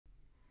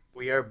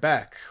We are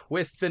back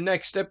with the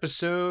next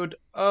episode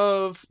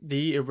of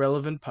the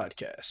Irrelevant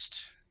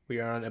Podcast.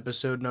 We are on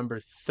episode number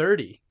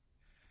 30.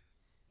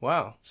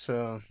 Wow.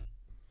 So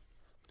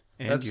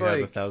And that's you have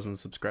a like, thousand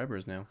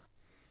subscribers now.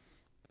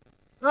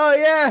 oh,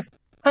 yeah,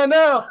 I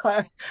know.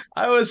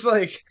 I was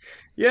like,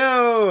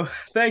 yo,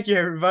 thank you,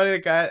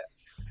 everybody. I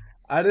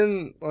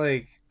didn't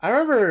I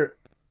remember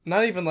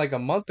not even like a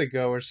month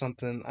ago or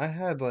something, I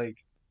had like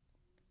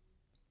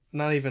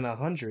not even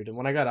 100. And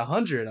when I got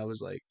 100, I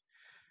was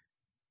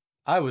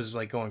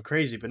like going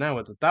crazy. But now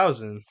with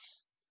 1,000,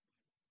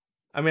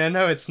 I mean, I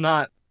know it's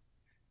not,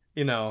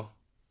 you know,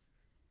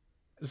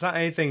 it's not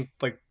anything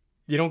like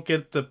you don't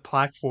get the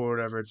plaque for or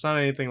whatever. It's not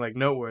anything like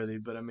noteworthy,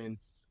 but I mean,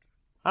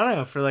 I don't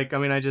know. For like, I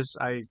mean, I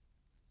said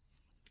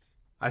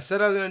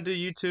I was gonna do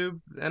YouTube,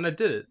 and I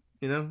did it.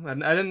 I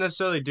didn't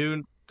necessarily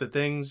do the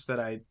things that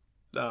I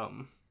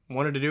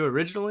wanted to do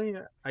originally,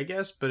 I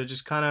guess, but it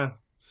just kind of,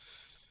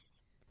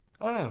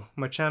 I don't know.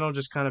 My channel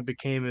just kind of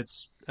became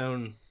its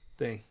own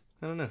thing.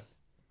 I don't know.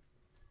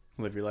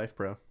 Live your life,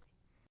 bro.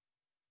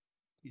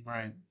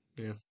 Right.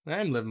 Yeah,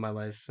 I'm living my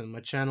life, and my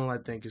channel I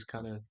think is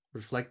kind of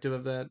reflective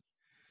of that.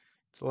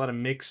 It's a lot of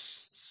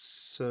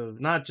mix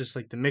of not just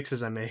like the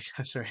mixes I make.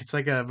 I'm sorry. It's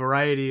like a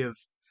variety of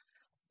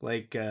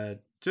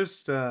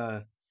just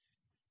like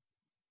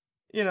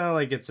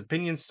it's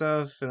opinion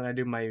stuff, and then I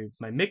do my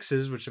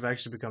mixes, which have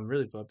actually become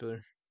really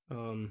popular.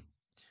 Um,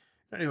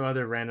 I do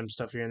other random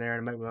stuff here and there,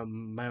 and I make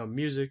my own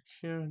music.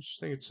 I just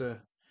think it's a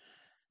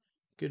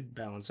good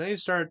balance. I need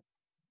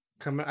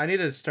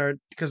to start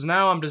because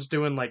now I'm just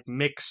doing like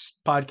mix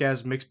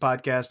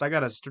podcast. I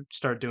gotta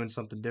start doing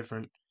something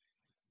different.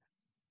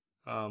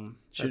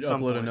 Should At some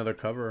upload point. another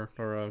cover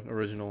or a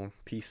original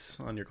piece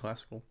on your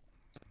classical.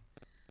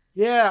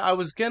 Yeah, I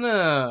was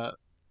gonna.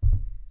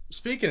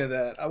 Speaking of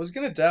that, I was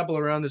gonna dabble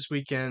around this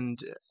weekend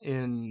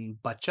in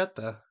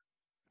bachata.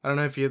 I don't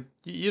know if you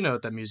know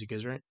what that music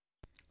is, right?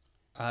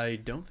 I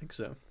don't think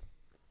so.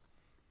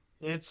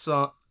 It's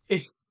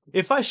if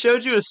if I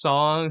showed you a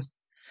song,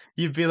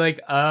 you'd be like,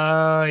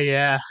 "Oh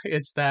yeah,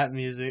 it's that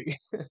music."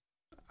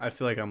 I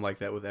feel like I'm like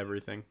that with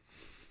everything.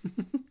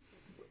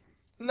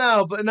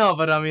 No,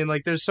 but I mean,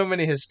 like, there's so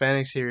many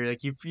Hispanics here. Like,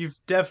 you've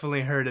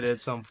definitely heard it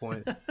at some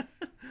point.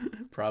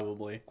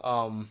 Probably.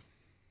 Um,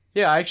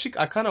 yeah, I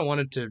kind of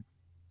wanted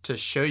to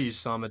show you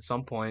some at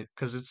some point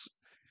because it's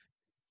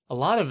a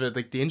lot of it.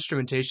 Like the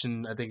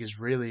instrumentation, I think is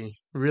really,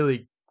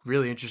 really,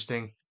 really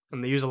interesting,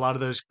 and they use a lot of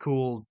those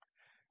cool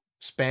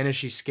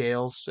Spanishy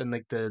scales, and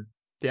like the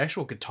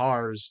actual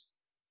guitars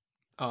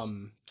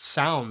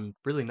sound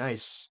really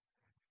nice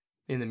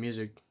in the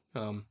music.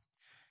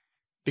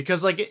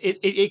 Because like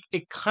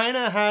it kind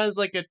of has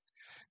like a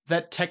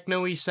that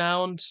techno-y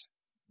sound.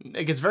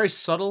 Like it's very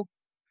subtle,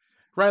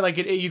 right? Like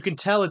you can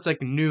tell it's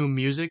like new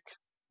music,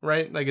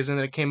 right? Like as in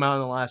that it came out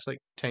in the last like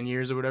 10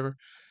 years or whatever.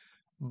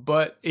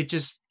 But it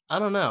just, I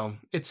don't know.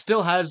 It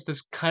still has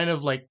this kind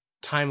of like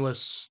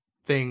timeless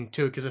thing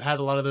to it because it has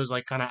a lot of those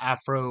like kind of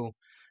Afro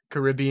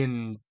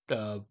Caribbean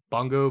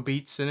bongo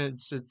beats in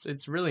it.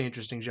 It's really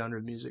interesting genre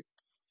of music.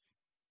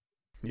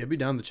 You'd be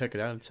down to check it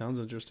out. It sounds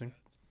interesting.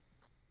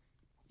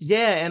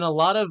 Yeah, and a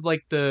lot of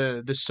like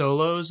the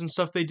solos and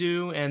stuff they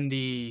do,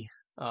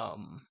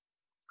 um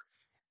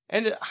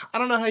and I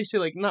don't know how you say,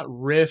 like, not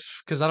riff,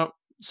 because I don't,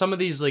 some of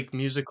these like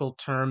musical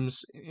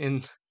terms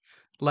in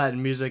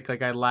Latin music,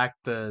 like I lack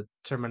the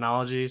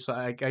terminology, so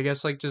I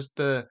guess like just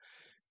where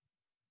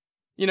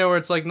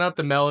it's like not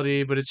the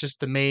melody, but it's just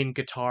the main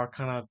guitar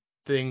kind of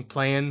thing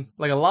playing.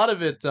 Like a lot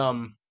of it,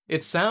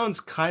 it sounds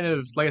kind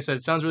of like I said,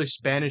 it sounds really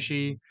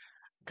Spanishy,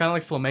 kind of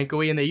like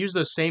flamenco-y, and they use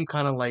those same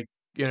kind of like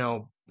you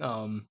know,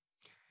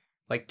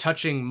 like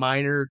touching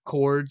minor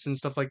chords and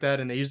stuff like that,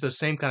 and they use those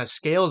same kind of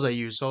scales I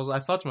use. So I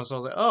thought to myself, I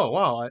was like, oh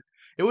wow,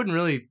 it wouldn't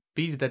really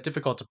be that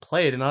difficult to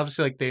play it. And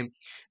obviously, like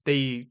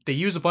they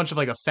use a bunch of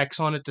like effects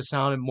on it to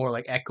sound more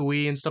like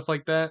echoey and stuff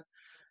like that.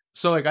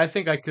 So like I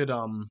think I could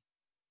I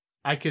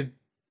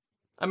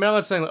mean, I'm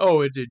not saying like,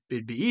 oh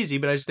it'd be easy,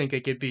 but I just think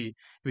it'd be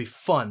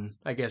fun,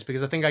 I guess,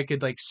 because I think I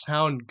could like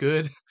sound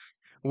good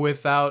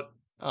without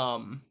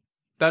um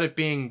without it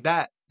being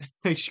that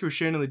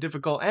excruciatingly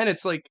difficult. And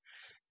it's like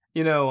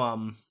you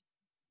know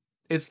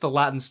it's the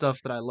Latin stuff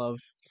that I love.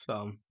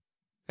 Um,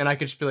 and I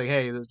could just be like,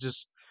 hey, this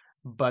just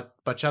but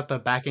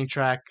bachata backing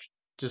track.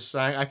 Just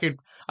I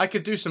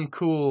could do some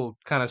cool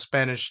kind of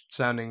Spanish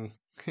sounding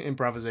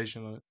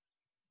improvisation on it.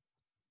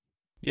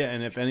 Yeah,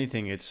 and if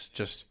anything, it's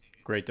just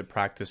great to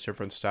practice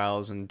different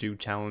styles and do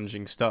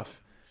challenging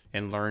stuff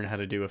and learn how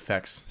to do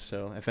effects.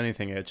 So, if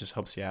anything, it just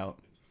helps you out.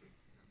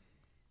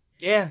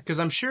 Yeah, because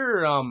I'm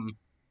sure.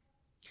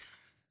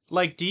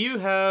 Like, do you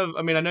have?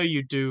 I mean, I know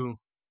you do.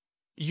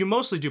 You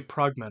mostly do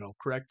prog metal,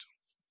 correct?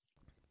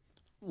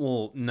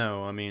 Well,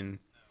 no, I mean,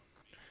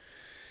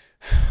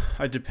 it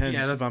Yeah,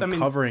 depends. If I I'm mean,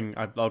 covering,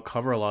 I'll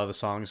cover a lot of the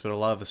songs, but a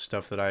lot of the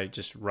stuff that I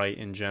just write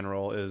in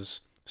general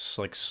is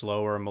like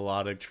slower,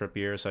 melodic,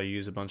 trippier. So I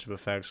use a bunch of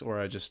effects, or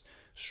I just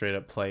straight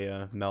up play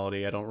a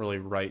melody. I don't really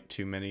write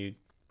too many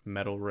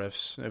metal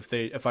riffs.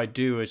 If I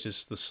do, it's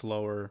just the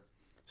slower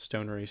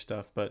stonery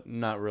stuff, but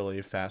not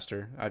really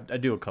faster. I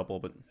do a couple,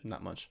 but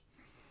not much.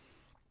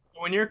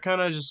 When you're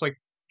kind of just like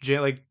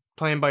like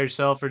playing by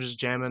yourself or just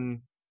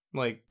jamming,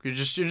 like you're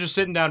just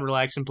sitting down,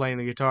 relaxing, playing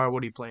the guitar.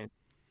 What are you playing?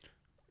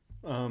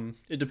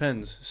 It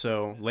depends.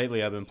 So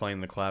lately, I've been playing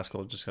the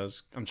classical just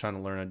because I'm trying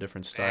to learn a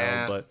different style.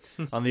 Yeah. But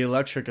on the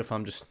electric, if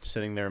I'm just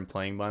sitting there and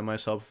playing by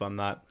myself, if I'm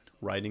not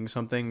writing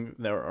something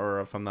there, or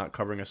if I'm not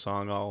covering a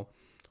song,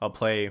 I'll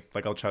play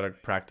like I'll try to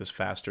practice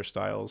faster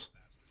styles.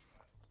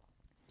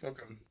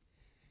 Okay.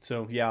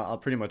 So yeah, I'll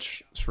pretty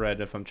much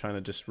shred if I'm trying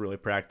to just really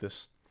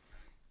practice.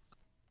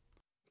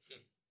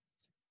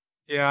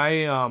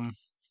 Yeah,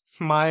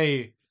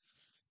 my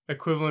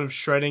equivalent of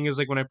shredding is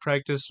like when I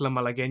practice La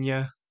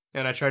Malagueña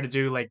and I try to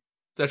do it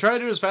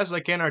as fast as I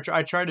can. Or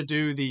I try to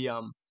do the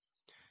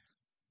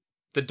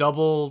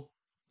double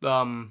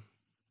um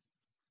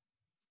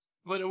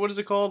what is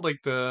it called? Like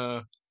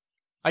the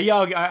yeah,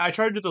 I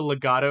try to do the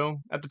legato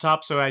at the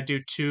top, so I do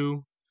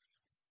two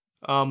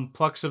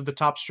plucks of the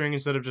top string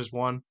instead of just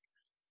one.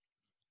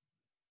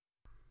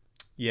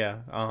 Yeah.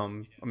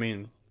 I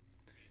mean,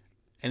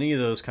 any of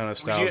those kind of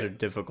Which you styles are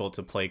difficult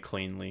to play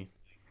cleanly.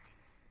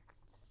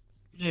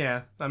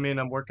 yeah, I mean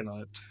I'm working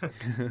on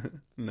it.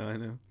 No, I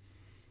know.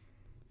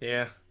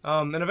 Yeah.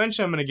 And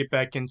eventually I'm gonna get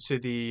back into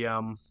the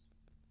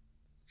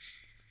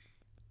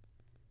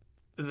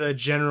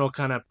general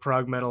kind of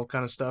prog metal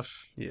kind of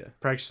stuff, Yeah.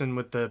 practicing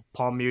with the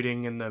palm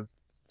muting and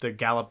the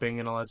galloping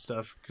and all that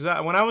stuff. Because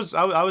when I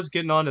was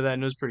getting onto that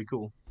and it was pretty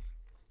cool.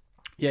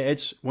 Yeah,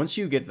 it's once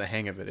you get the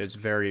hang of it, it's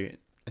very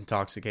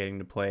intoxicating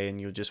to play, and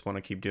you just want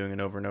to keep doing it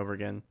over and over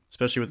again,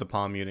 especially with the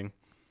palm muting.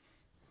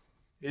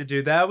 Yeah,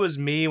 dude, that was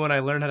me when I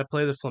learned how to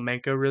play the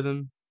flamenco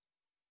rhythm.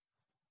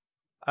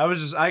 I was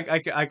just I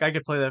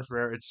could play that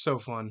forever. It's so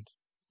fun.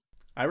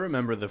 I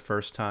remember the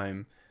first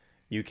time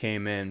you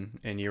came in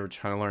and you were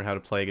trying to learn how to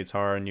play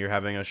guitar, and you're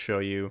having us show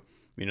you,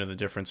 the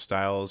different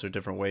styles or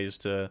different ways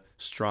to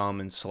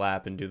strum and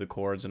slap and do the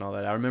chords and all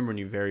that. I remember when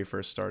you very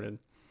first started.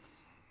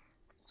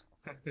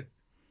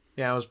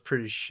 Yeah, I was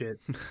pretty shit.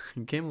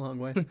 You came a long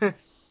way.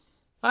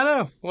 I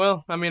know.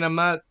 Well, I mean, I'm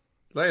not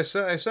like I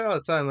say all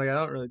the time. Like I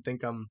don't really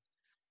think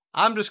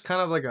I'm just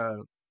kind of like I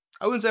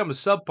wouldn't say I'm a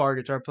subpar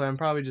guitar player. I'm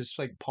probably just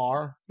like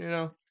par.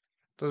 Doesn't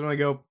really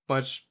go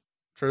much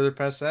further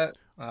past that.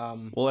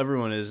 Well,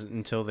 everyone is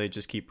until they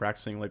just keep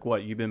practicing. Like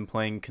what? You've been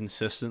playing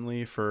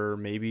consistently for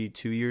maybe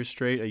 2 years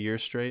straight, a year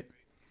straight?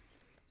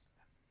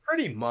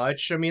 Pretty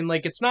much. I mean,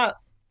 like it's not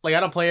like I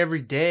don't play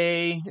every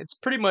day. It's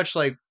pretty much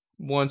like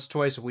once,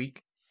 twice a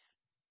week.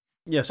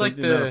 Yeah, It's so like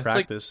the amount of it's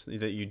like practice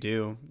that you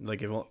do,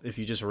 like if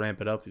you just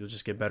ramp it up, you'll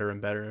just get better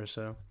and better.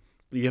 So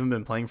you haven't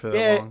been playing for that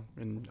yeah, long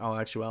in all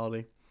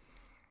actuality.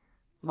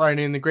 right.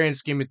 In the grand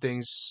scheme of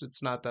things,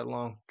 it's not that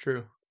long.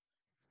 True.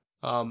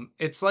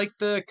 It's like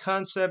the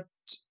concept.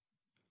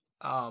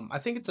 I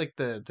think it's like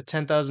the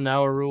 10,000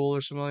 hour rule or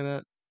something like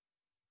that.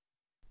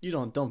 You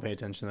don't pay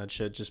attention to that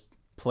shit. Just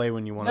play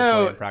when you want to play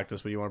No, and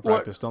practice what you want to what?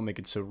 practice. Don't make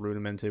it so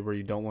rudimented where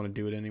you don't want to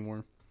do it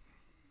anymore.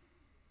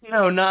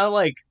 No, not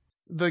like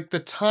the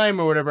time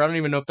or whatever. I don't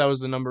even know if that was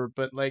the number,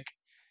 but like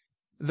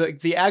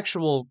the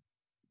actual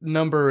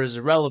number is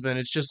irrelevant.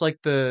 It's just like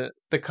the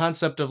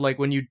concept of like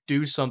when you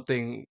do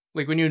something,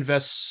 like when you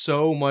invest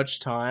so much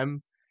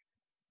time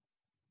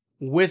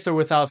with or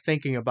without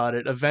thinking about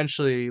it,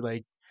 eventually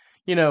like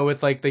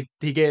with like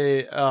he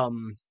gave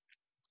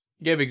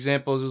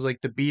examples. It was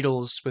like the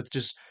Beatles with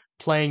just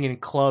playing in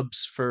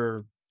clubs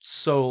for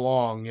so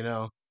long,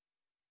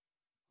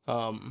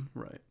 um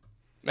Right.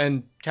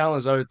 and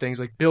countless other things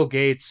like Bill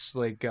Gates,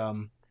 like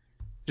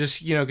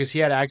just because he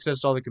had access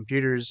to all the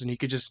computers and he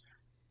could just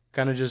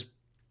kind of just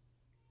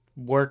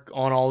work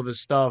on all of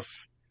his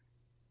stuff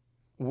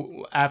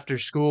after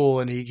school,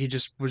 and he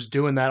just was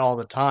doing that all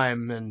the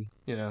time, and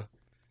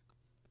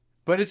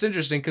but it's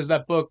interesting because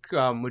that book,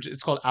 which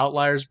it's called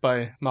Outliers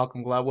by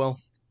Malcolm Gladwell,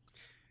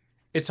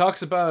 it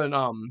talks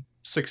about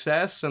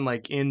success and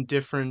like in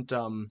different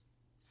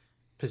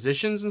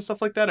positions and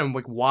stuff like that, and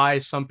like why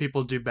some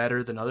people do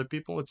better than other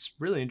people. It's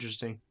really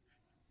interesting.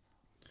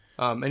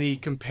 And he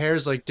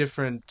compares like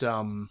different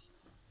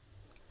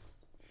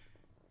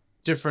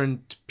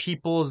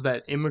peoples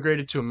that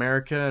immigrated to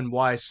America and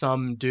why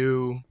some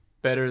do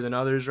better than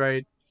others,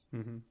 right?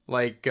 Hmm.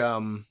 Like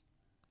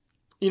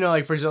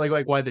like for example,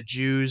 like why the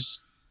Jews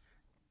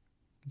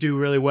do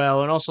really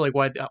well, and also like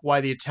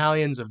why the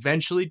Italians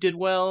eventually did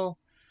well,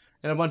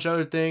 and a bunch of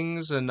other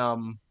things, and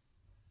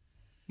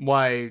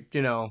why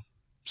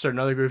certain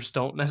other groups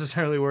don't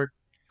necessarily work.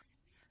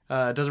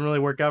 It doesn't really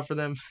work out for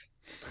them.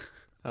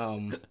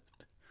 Um,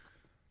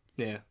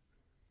 yeah,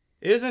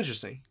 it is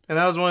interesting, and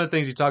that was one of the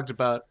things he talked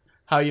about.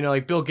 How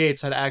like Bill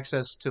Gates had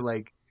access to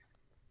like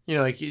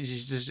like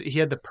he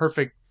had the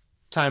perfect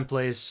time,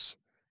 place,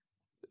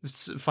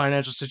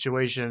 financial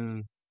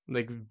situation,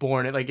 like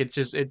born it, like it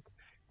just it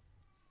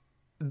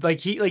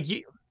like he like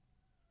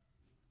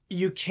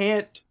you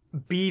can't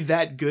be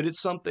that good at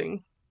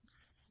something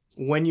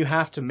when you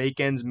have to make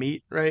ends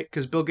meet, right?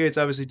 Because Bill Gates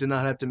obviously did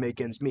not have to make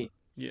ends meet.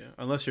 Yeah,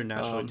 unless you're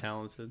naturally Um,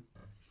 talented.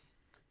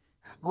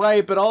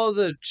 Right, but all of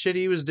the shit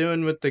he was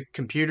doing with the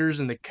computers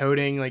and the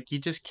coding, like you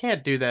just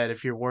can't do that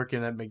if you're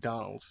working at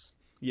McDonald's.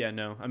 Yeah,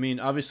 no. I mean,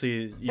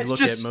 obviously, you It's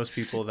look at just, most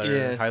people that are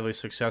yeah. highly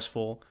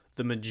successful.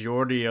 The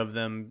majority of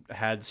them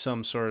had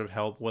some sort of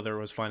help, whether it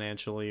was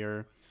financially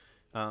or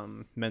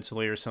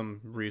mentally, or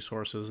some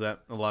resources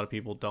that a lot of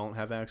people don't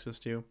have access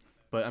to.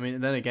 But I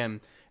mean, then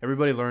again,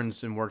 everybody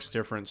learns and works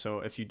different. So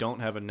if you don't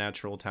have a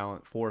natural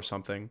talent for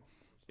something,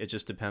 it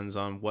just depends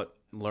on what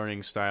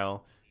learning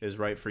style is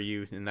right for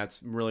you, and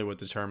that's really what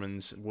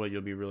determines what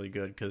you'll be really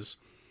good. Because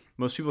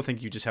most people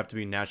think you just have to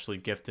be naturally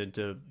gifted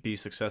to be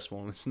successful,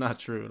 and it's not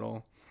true at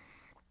all.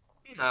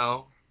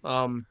 No.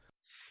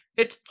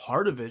 It's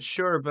part of it,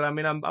 sure, but I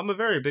mean, I'm a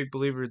very big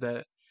believer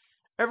that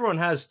everyone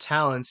has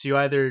talents. You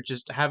either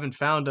just haven't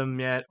found them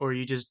yet, or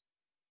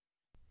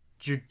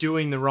you're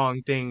doing the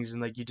wrong things,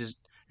 and like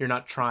you're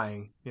not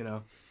trying. You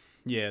know.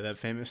 Yeah, that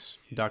famous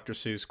Dr.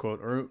 Seuss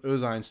quote, or it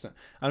was Einstein.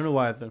 I don't know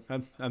why.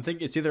 I'm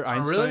thinking it's either Oh,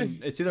 Einstein. really?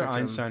 It's either Okay.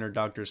 Einstein or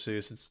Dr.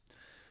 Seuss. It's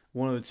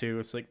one of the two.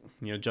 It's like,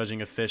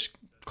 judging a fish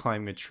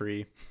climbing a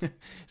tree.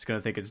 It's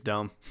gonna think it's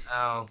dumb.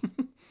 Oh.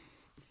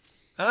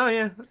 Oh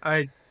yeah.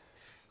 I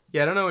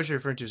don't know what you're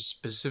referring to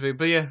specific,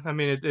 but yeah, I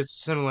mean it's a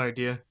similar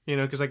idea.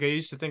 Because like I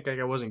used to think like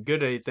I wasn't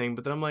good at anything,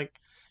 but then I'm like,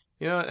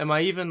 am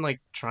I even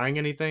like trying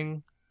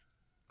anything?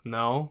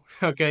 No.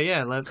 Okay.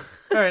 Yeah. All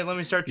right. Let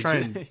me start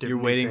trying You're new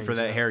waiting for things.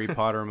 that Harry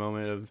Potter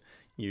moment of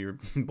you're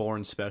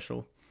born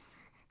special.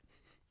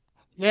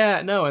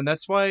 Yeah. No, and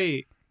that's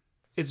why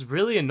it's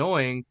really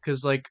annoying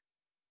because like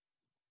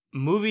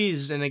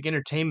movies and like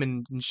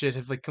entertainment and shit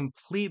have like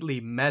completely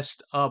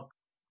messed up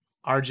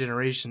our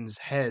generation's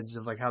heads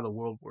of like how the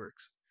world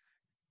works.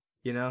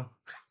 You know,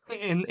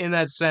 in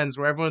that sense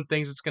where everyone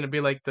thinks it's gonna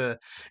be like the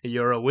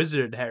 "you're a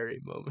wizard, Harry"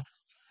 moment.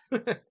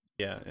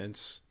 Yeah,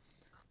 it's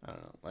I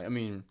don't know. Like, I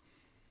mean,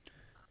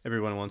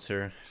 everyone wants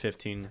their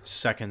 15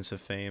 seconds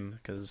of fame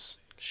because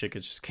shit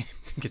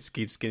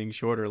keeps getting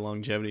shorter.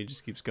 Longevity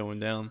just keeps going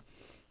down.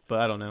 But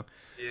I don't know.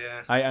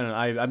 Yeah. I don't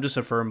know. I'm just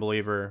a firm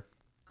believer.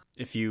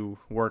 If you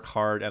work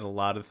hard at a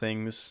lot of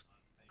things,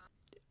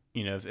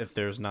 if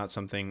there's not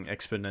something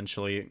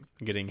exponentially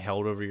getting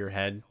held over your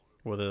head,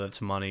 whether that's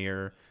money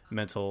or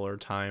mental or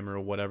time or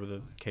whatever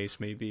the case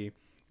may be,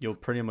 you'll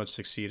pretty much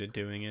succeed at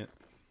doing it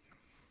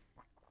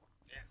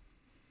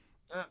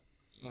Yeah.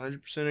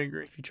 100%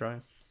 agree. if you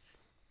try.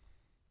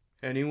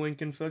 Anyone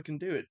can fucking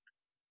do it.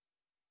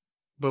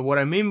 But what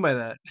I mean by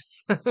that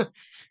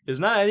is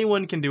not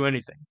anyone can do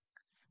anything.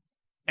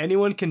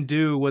 Anyone can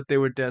do what they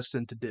were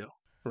destined to do,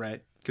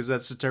 right? Because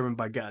that's determined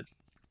by God.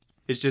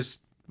 It's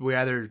just we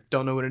either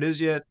don't know what it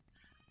is yet,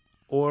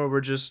 or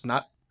we're just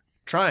not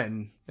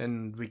trying,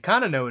 and we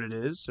kind of know what it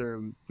is,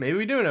 or maybe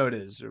we do know what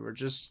it is, or we're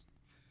just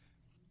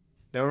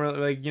don't really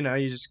like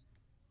you just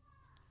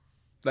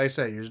like I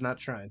say, you're just not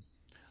trying.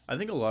 I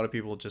think a lot of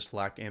people just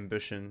lack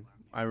ambition.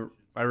 I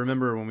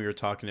remember when we were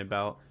talking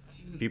about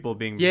people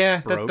being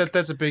Yeah, broke,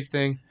 that's a big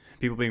thing.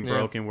 people being Yeah.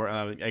 broke, and where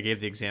I gave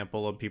the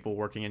example of people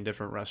working in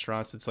different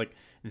restaurants. It's like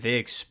they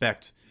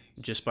expect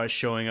just by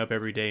showing up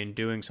every day and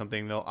doing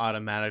something, they'll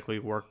automatically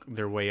work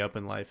their way up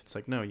in life. It's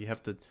like, no, you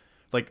have to,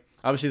 like,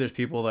 obviously there's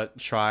people that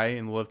try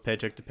and live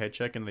paycheck to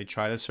paycheck and they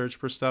try to search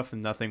for stuff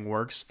and nothing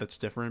works. That's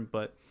different.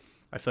 But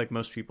I feel like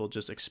most people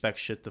just expect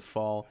shit to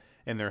fall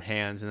in their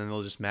hands and then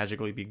they'll just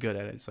magically be good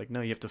at it. It's like,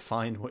 no, you have to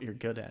find what you're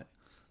good at.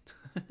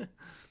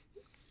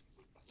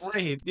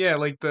 Right. Yeah,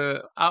 like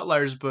the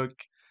Outliers book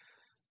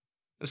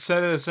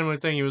said a similar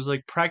thing. He was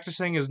like,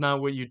 practicing is not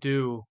what you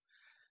do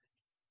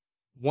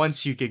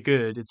once you get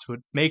good, it's what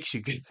makes you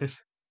good.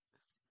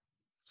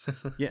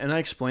 Yeah, and I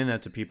explain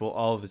that to people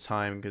all the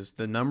time because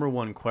the number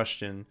one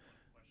question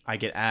I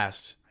get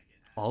asked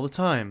all the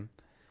time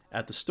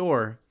at the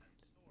store,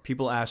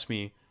 people ask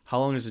me, how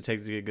long does it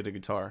take to get good at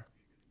guitar?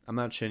 I'm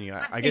not shitting you.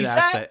 I get asked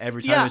Exactly. that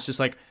every time. Yeah, It's just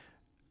like,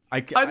 I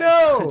it's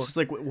know. just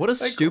like, what a Like,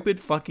 stupid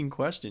fucking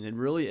question. It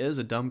really is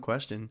a dumb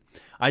question.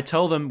 I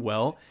tell them,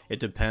 well, it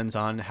depends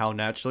on how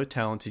naturally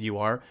talented you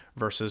are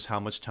versus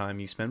how much time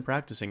you spend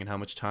practicing and how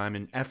much time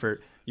and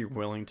effort you're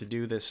willing to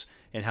do this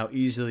and how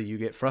easily you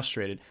get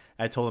frustrated.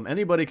 I told them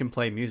anybody can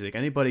play music,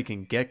 anybody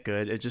can get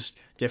good. It just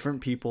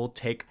different people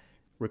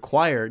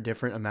require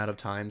different amount of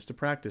times to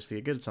practice to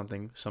get good at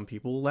something. Some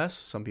people less,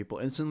 some people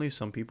instantly,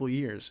 some people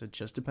years. It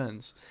just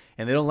depends.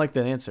 And they don't like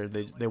that answer.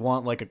 They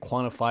want like a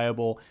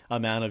quantifiable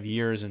amount of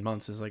years and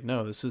months. It's like,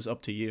 no, this is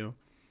up to you.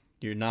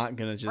 You're not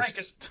gonna right, 'cause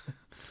just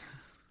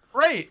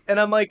right. And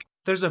I'm like,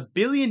 there's a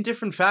billion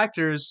different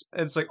factors,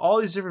 and it's like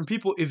all these different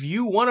people. If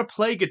you want to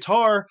play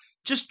guitar,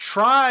 just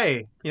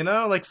try,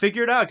 like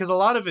figure it out. Because a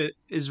lot of it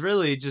is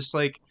really just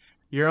like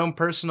your own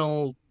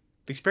personal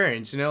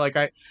experience. Like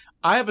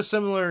I have a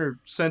similar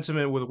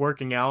sentiment with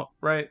working out,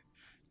 right?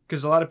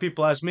 Because a lot of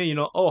people ask me,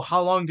 oh,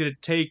 how long did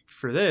it take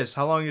for this?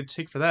 How long did it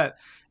take for that?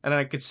 And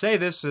I could say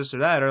this or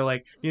that, or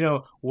like,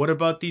 what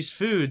about these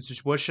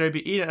foods? What should I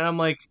be eating? And I'm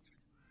like,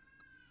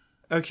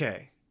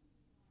 okay,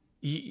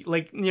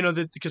 like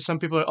because some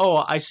people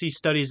are I see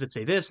studies that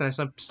say this and I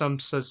some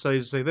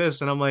studies say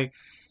this and I'm like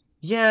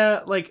yeah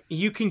like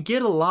you can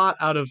get a lot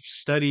out of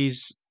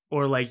studies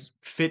or like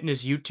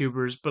fitness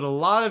YouTubers, but a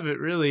lot of it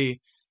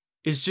really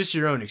is just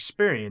your own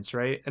experience,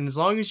 right? And as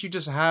long as you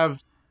just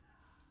have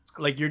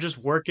like you're just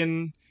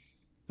working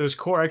those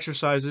core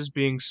exercises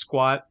being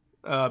squat,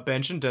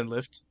 bench and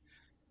deadlift,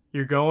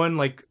 you're going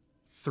like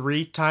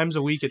 3 times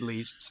a week at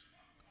least,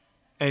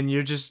 and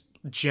you're just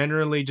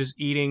generally just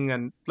eating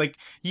and like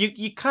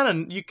you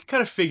kind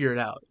of figure it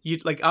out. You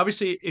like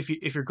obviously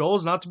if your goal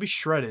is not to be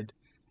shredded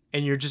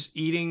and you're just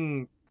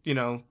eating,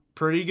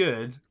 pretty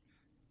good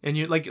and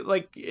you like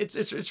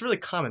it's really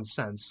common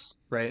sense,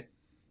 right?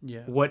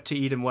 Yeah. What to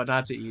eat and what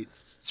not to eat.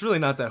 It's really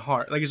not that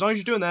hard. Like as long as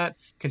you're doing that,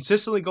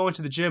 consistently going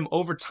to the gym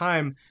over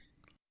time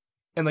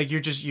and like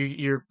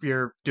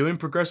you're doing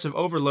progressive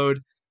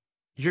overload,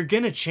 you're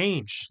going to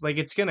change. Like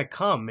it's going to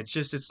come.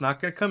 It's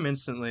not going to come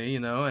instantly,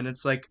 and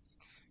it's like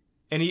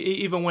and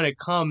even when it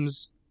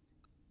comes,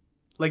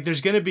 like there's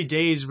gonna be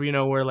days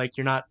where where like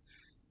you're not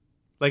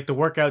like the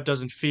workout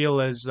doesn't feel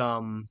as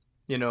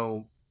you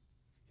know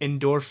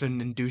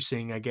endorphin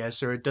inducing, I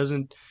guess, or it's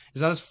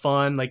not as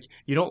fun. Like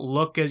you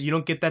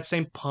don't get that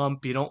same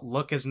pump, you don't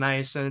look as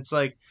nice, and it's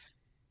like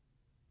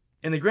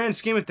in the grand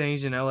scheme of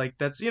things, like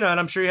that's and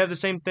I'm sure you have the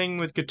same thing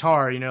with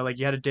guitar. Like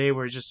you had a day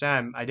where it's just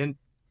I didn't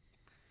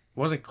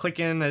wasn't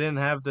clicking, I didn't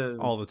have the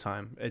All the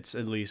time. It's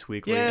at least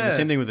weekly. And the yeah.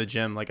 same thing with the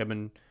gym. Like I've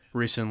been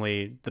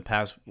recently, the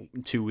past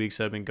 2 weeks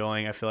I've been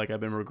going, I feel like I've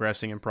been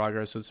regressing in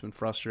progress. It's been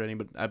frustrating,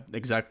 but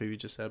exactly what you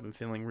just said, I've been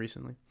feeling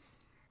recently.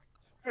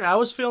 I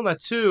was feeling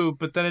that too,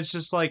 but then it's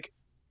just like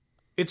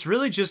it's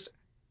really just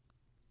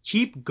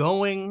keep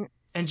going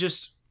and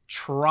just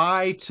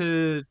try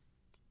to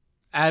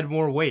add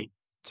more weight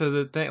to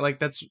the thing. Like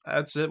that's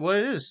it. What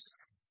it is.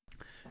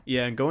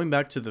 Yeah, and going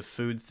back to the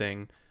food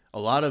thing, a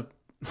lot of,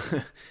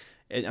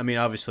 I mean,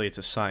 obviously it's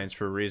a science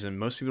for a reason.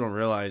 Most people don't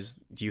realize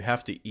you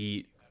have to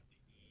eat,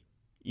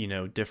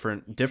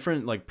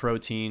 different like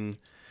protein.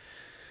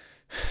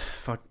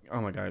 Fuck,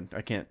 oh my god,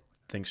 I can't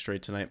think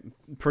straight tonight.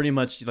 Pretty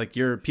much like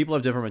your people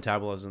have different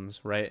metabolisms,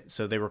 right?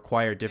 So they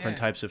require different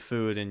Yeah. types of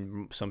food,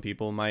 and some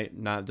people might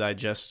not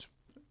digest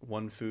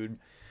one food.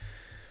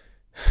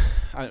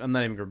 I'm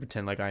not even gonna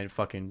pretend like I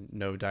fucking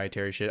know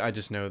dietary shit. I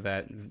just know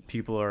that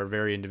people are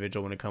very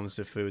individual when it comes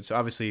to food. So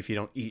obviously, if you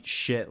don't eat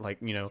shit like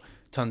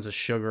tons of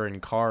sugar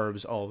and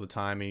carbs all the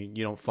time, and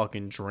you don't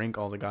fucking drink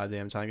all the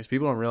goddamn time, because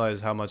people don't realize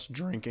how much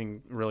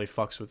drinking really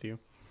fucks with you.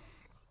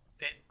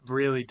 It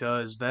really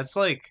does. That's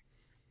like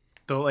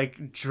the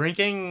like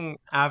drinking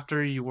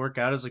after you work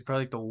out is like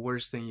probably like the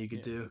worst thing you could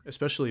Yeah, do.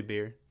 especially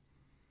beer.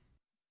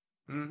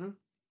 Mm-hmm.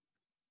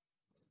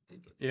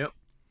 Yep.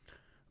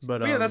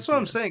 But But yeah, that's what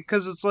I'm yeah, saying.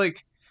 Because it's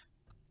like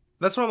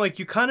that's why I'm like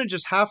you kind of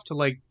just have to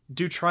like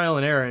do trial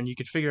and error, and you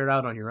can figure it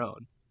out on your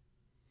own.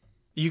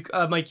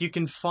 Like you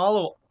can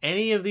follow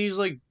any of these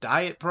like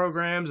diet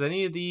programs,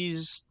 any of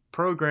these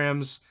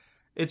programs.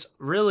 It's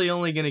really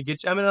only gonna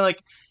get you. I mean,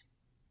 like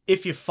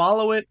if you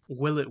follow it,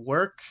 will it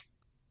work?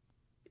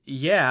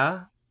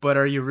 Yeah, but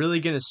are you really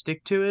gonna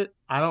stick to it?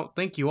 I don't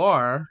think you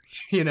are.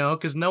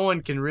 Because no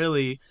one can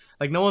really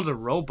like no one's a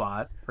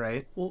robot,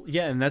 right? well,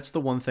 yeah, and that's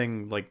the one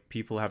thing like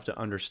people have to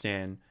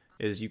understand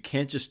is you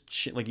can't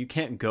just like you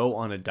can't go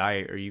on a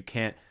diet or you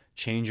can't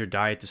change your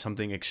diet to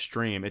something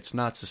extreme. It's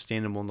not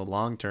sustainable in the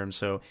long term.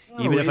 So No,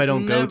 it never even works. if I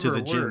don't go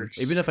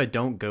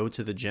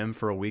to the gym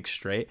for a week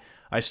straight,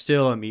 I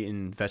still am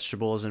eating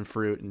vegetables and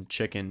fruit and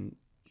chicken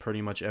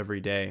pretty much every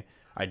day.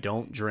 I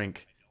don't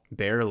drink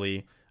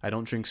barely. I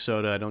don't drink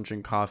soda. I don't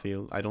drink coffee.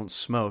 I don't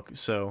smoke.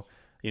 So,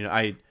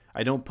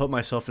 I don't put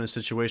myself in a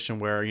situation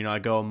where, I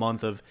go a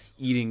month of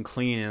eating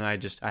clean and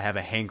I have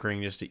a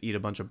hankering just to eat a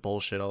bunch of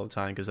bullshit all the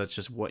time because that's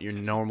just what your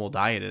normal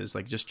diet is.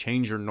 Like just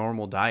change your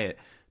normal diet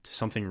to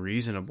something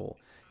reasonable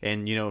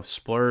and,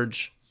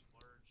 splurge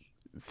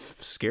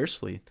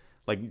scarcely.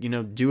 Like,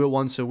 do it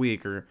once a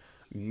week or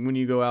when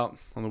you go out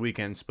on the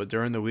weekends, but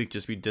during the week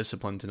just be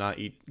disciplined to not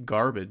eat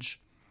garbage.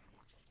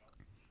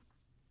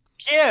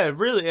 Yeah,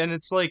 really, and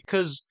it's like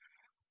because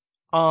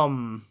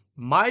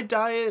my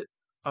diet,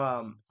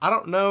 I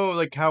don't know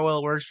like how well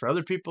it works for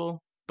other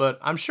people, but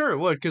I'm sure it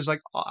would because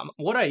like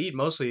what I eat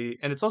mostly,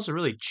 and it's also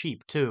really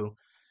cheap too.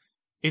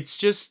 It's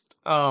just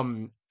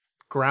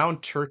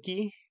ground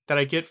turkey that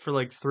I get for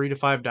like $3 to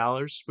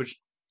 $5, which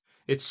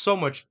it's so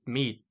much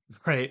meat,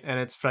 right? And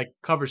it's like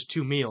covers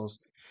 2 meals.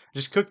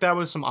 Just cook that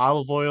with some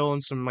olive oil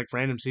and some like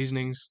random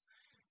seasonings,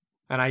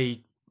 and I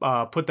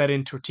put that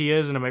in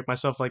tortillas and I make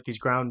myself like these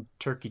ground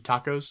turkey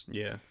tacos.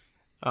 Yeah.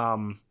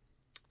 Um,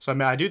 so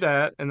I do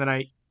that, and then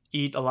I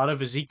eat a lot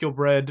of Ezekiel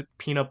bread,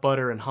 peanut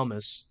butter, and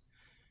hummus.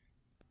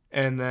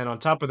 And then on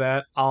top of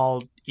that,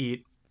 I'll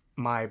eat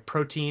my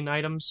protein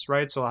items,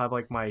 right? So I'll have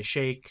like my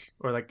shake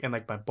or like and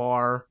like my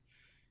bar,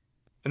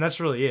 and that's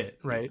really it,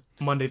 Yeah. right?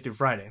 Monday through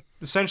Friday,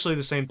 essentially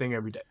the same thing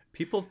every day.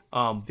 People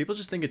Um, people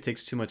just think it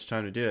takes too much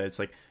time to do it. It's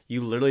like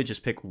you literally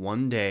just pick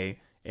one day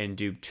and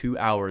do 2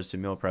 hours to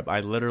meal prep. I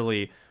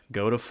literally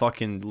go to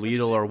fucking Lidl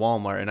it's or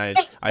Walmart and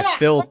I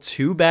fill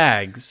 2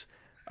 bags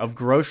of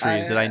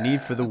groceries that I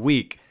need for the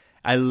week.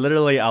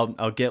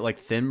 I'll get like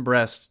thin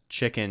breast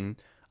chicken.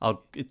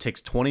 It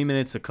takes 20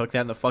 minutes to cook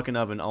that in the fucking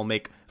oven. I'll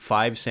make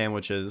 5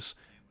 sandwiches,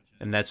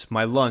 and that's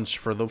my lunch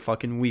for the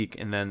fucking week.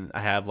 And then I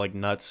have like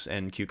nuts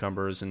and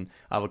cucumbers and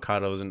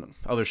avocados and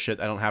other shit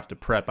I don't have to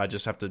prep. I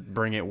just have to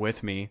bring it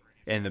with me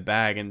in the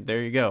bag, and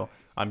there you go.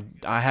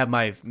 I have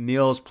my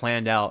meals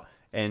planned out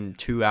in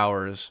 2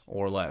 hours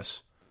or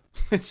less.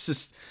 It's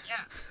just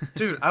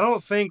Dude, I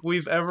don't think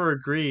we've ever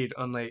agreed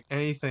on like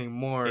anything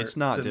more it's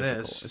not than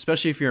difficult, this.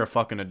 especially if you're a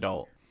fucking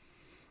adult.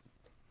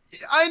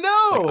 I Like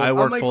know. I I'm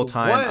work like, full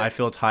time. I what?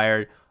 feel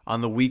tired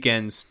on the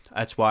weekends.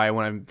 That's why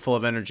when I'm full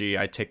of energy,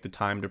 I take the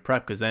time to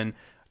prep. Because then,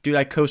 dude,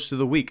 I coast through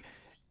the week.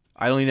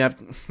 I don't even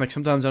have like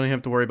sometimes I don't even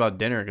have to worry about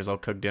dinner because I'll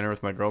cook dinner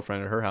with my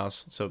girlfriend at her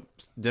house. So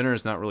dinner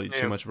is not really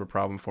too Yeah. much of a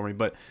problem for me.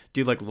 But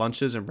dude, like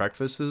lunches and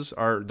breakfasts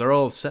they're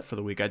all set for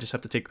the week. I just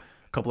have to take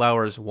a couple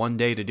hours one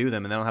day to do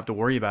them, and then I don't have to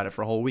worry about it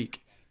for a whole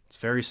week. It's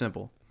very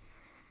simple.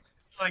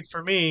 Like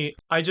for me,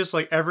 I just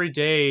like every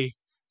day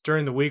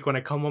during the week when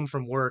I come home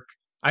from work,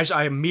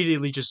 I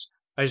immediately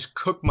I just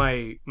cook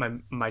my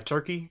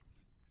turkey,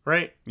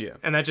 right? Yeah.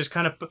 And that just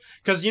kind of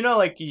because you know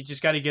like you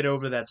just got to get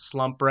over that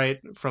slump right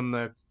from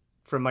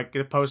like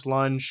the post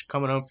lunch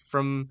coming home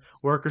from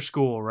work or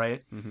school,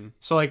 right? Mm-hmm.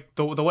 So like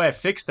the way I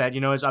fix that,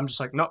 you know, is I'm just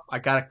like, nope, I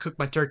gotta cook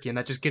my turkey, and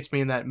that just gets me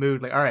in that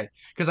mood. Like, all right,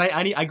 because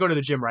I go to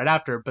the gym right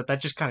after, but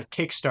that just kind of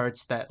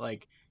kickstarts that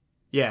like,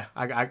 yeah,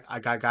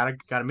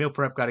 gotta meal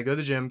prep, gotta go to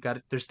the gym,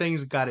 got there's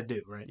things gotta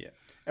do, right? Yeah.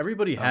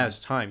 Everybody Um, has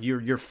time.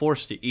 You're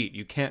forced to eat.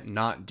 You can't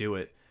not do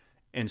it.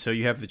 And so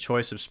you have the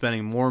choice of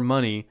spending more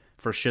money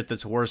for shit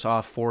that's worse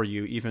off for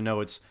you, even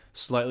though it's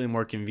slightly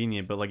more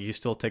convenient, but like you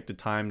still take the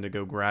time to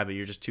go grab it.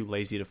 You're just too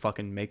lazy to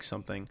fucking make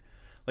something.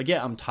 Like,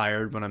 yeah, I'm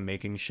tired when I'm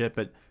making shit,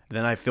 but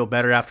then I feel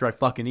better after I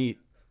fucking eat.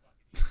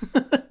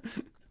 right,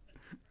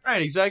 It's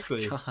like,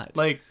 exactly. God.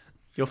 Like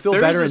You'll feel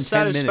there is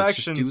better a in 10 minutes.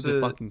 Just satisfaction do the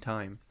to fucking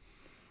time.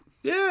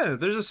 yeah,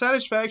 there's a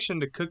satisfaction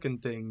to cooking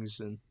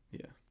things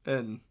Yeah.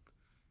 and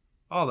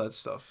all that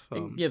stuff.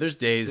 And yeah, there's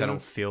days You I know,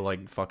 don't feel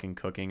like fucking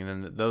cooking,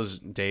 and then those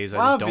days I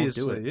well, just don't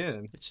do it. obviously,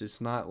 yeah. It's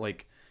just not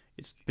like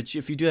but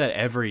if you do that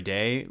every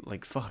day,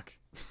 like fuck.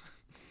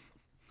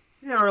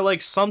 Yeah, or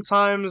like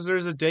sometimes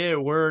there's a day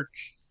at work,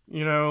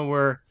 you know,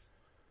 where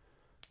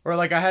or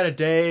like I had a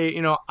day,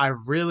 you know, I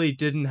really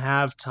didn't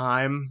have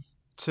time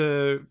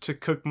to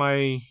cook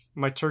my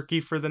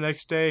turkey for the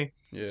next day.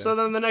 Yeah. So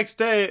then the next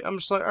day, I'm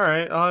just like, all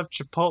right, I'll have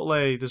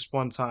Chipotle this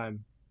one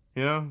time,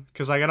 you know,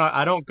 because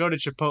I don't go to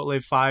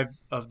Chipotle 5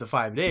 of the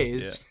 5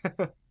 days,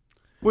 Yeah.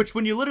 which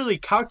when you literally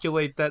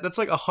calculate that, that's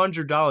like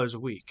 $100 a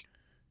week.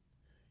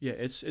 Yeah,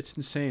 it's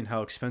insane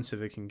how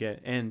expensive it can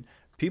get, and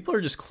people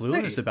are just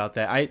clueless Right. about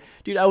that.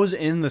 Dude, I was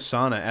in the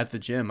sauna at the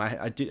gym.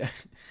 I did.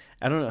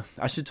 I don't know.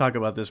 I should talk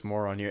about this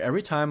more on here.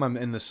 Every time I'm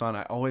in the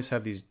sauna, I always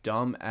have these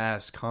dumb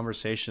ass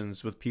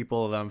conversations with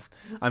people that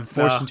I'm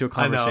forced into a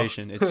I know.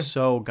 conversation. It's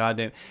so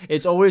goddamn.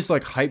 It's always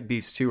like hype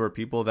beasts too, or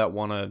people that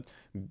want to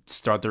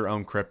start their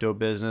own crypto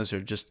business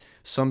or just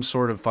some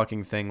sort of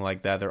fucking thing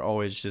like that. They're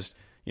always just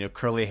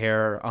curly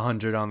hair,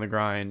 100 on the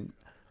grind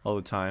all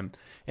the time.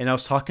 And I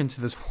was talking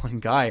to this one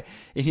guy,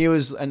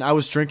 and I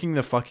was drinking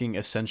the fucking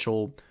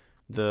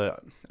the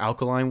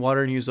alkaline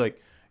water, and he was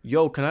like,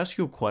 "Yo, can I ask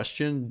you a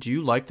question? Do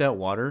you like that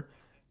water?"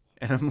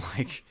 And I'm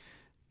like,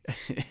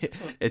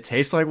 "It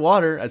tastes like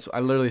water." I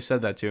literally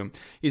said that to him.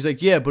 He's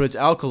like, "Yeah, but it's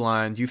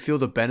alkaline. Do you feel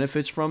the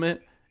benefits from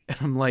it?" And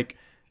I'm like,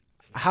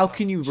 "How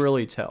can you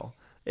really tell?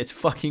 It's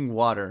fucking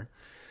water."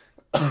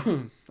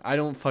 I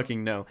don't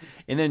fucking know.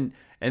 And then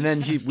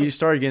we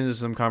started getting into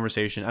some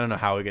conversation. I don't know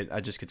how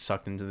I just get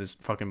sucked into this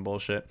fucking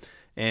bullshit.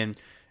 And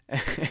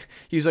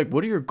he was like,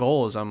 "What are your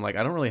goals?" I'm like,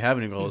 "I don't really have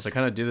any goals. I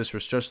kind of do this for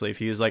stress relief."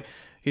 He's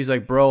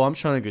like, "Bro, I'm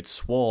trying to get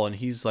swole," and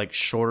he's like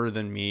shorter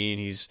than me, and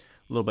he's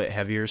a little bit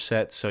heavier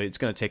set, so it's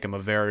gonna take him a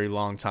very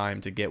long time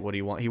to get what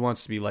he wants. He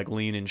wants to be like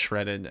lean and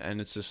shredded, and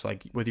it's just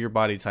like with your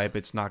body type,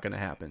 it's not gonna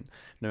happen,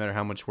 no matter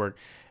how much work.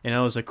 And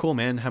I was like, "Cool,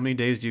 man. How many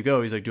days do you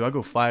go?" He's like, "Do I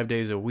go 5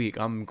 days a week?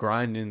 I'm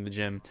grinding in the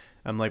gym."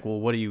 I'm like,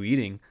 "Well, what are you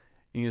eating?"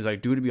 And he was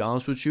like, "Dude, to be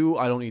honest with you,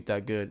 I don't eat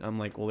that good." I'm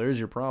like, "Well, there's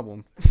your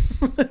problem."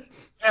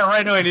 Yeah,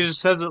 right. No, and he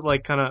just says it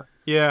like kind of,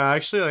 yeah,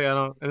 actually, like I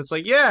don't, and it's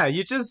like, yeah,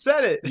 you just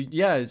said it.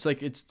 Yeah, it's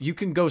like you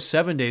can go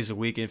 7 days a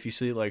week, and if you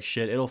sleep like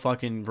shit, it'll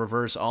fucking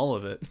reverse all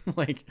of it.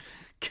 Like,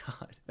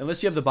 God,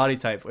 unless you have the body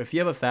type. If you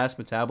have a fast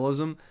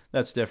metabolism,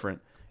 that's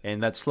different,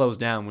 and that slows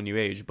down when you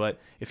age. But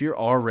if you're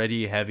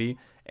already heavy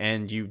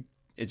and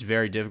it's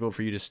very difficult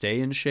for you to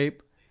stay in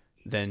shape,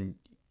 then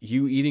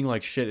you eating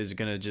like shit is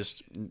gonna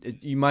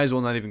you might as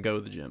well not even go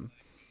to the gym.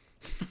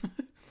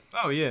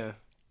 Oh yeah,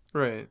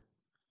 right.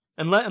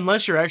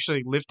 Unless you're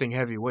actually lifting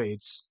heavy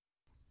weights.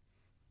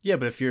 Yeah,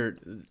 but if you're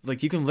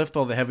like you can lift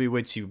all the heavy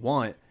weights you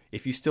want,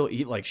 if you still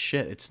eat like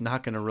shit, it's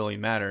not gonna really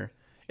matter.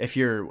 If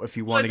you want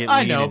to Like get I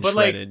lean know, and but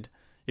like, shredded,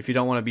 if you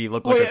don't want to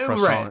look like a wait, right,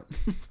 croissant.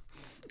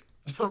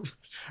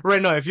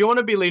 right. No, if you want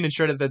to be lean and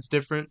shredded, that's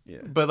different. Yeah.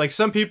 But like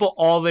some people,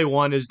 all they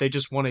want is they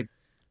just want to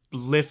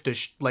lift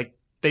like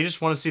they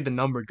just want to see the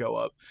number go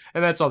up,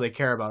 and that's all they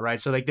care about, right?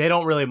 So like they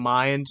don't really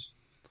mind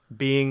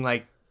being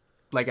like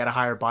like at a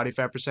higher body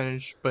fat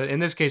percentage. But in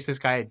this case, this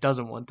guy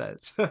doesn't want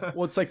that.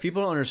 Well, it's like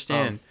people don't um,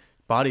 understand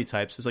body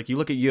types. It's like you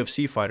look at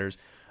UFC fighters.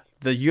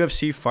 The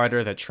UFC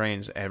fighter that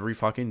trains every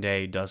fucking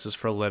day, does this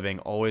for a living,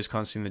 always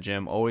constantly in the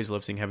gym, always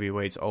lifting heavy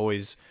weights,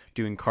 always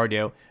doing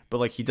cardio, but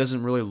like he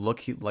doesn't really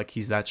look like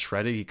he's that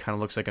shredded. He kind of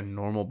looks like a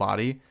normal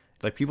body.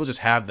 Like people just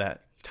have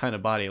that kind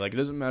of body. Like it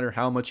doesn't matter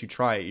how much you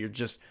try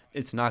it,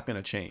 it's not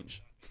gonna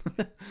change.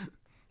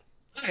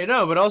 I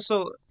know, but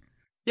also,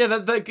 yeah,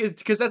 that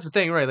because that's the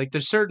thing, right? Like,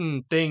 there's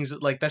certain things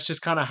that, like that's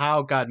just kind of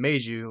how God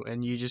made you,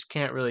 and you just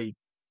can't really,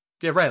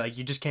 yeah, right. Like,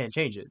 you just can't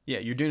change it. Yeah,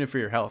 you're doing it for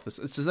your health. It's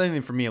the same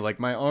thing for me. Like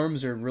my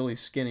arms are really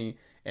skinny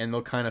and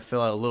they'll kind of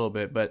fill out a little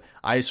bit, but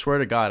I swear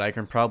to God, I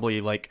can probably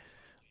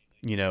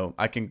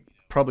I can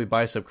probably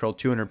bicep curl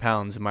 200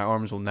 pounds and my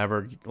arms will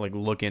never like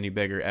look any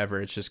bigger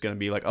ever. It's just gonna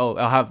be like, oh,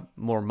 I'll have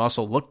more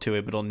muscle look to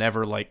it, but it'll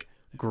never like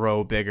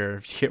grow bigger.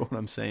 If you get what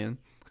I'm saying.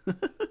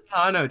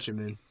 I know what you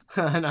mean.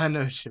 I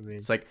know what you mean.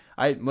 It's like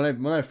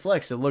when I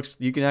flex, it looks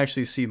you can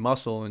actually see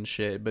muscle and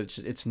shit, but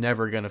it's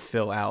never gonna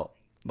fill out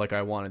like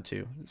I wanted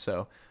to.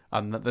 So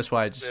that's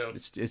why Yeah.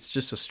 it's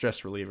just a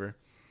stress reliever.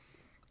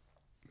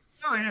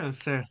 Oh yeah,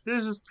 sure.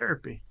 This is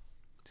therapy.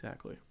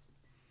 Exactly.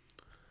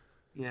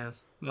 Yeah.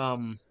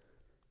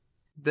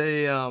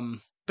 They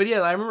But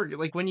yeah, I remember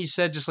like when you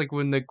said just like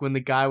when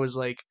the guy was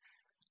like,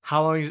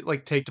 "How long does it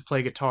like take to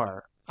play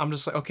guitar?" I'm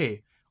just like,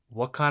 okay,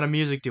 what kind of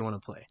music do you want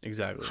to play?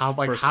 Exactly. It's How the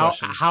like first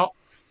question. how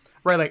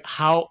right, like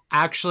how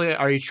actually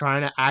are you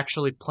trying to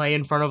actually play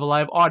in front of a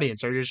live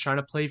audience? Are you just trying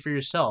to play for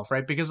yourself,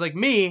 right? Because like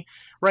me,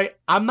 right,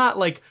 I'm not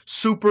like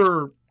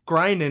super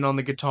grinding on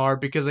the guitar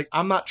because like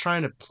I'm not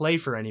trying to play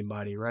for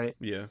anybody, right?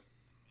 Yeah.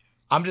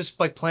 I'm just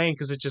like playing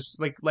because it's just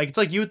like it's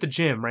like you at the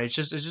gym, right? It's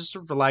just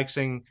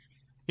relaxing.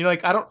 You know,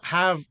 like I don't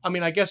have. I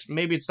mean, I guess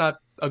maybe it's not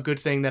a good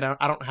thing that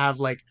I don't have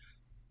like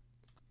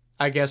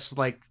I guess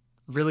like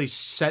really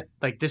set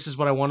like this is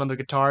what I want on the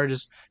guitar.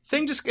 Just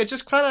it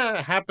just kind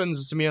of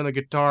happens to me on the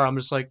guitar. I'm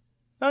just like,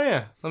 oh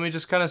yeah, let me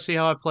just kind of see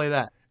how I play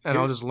that, and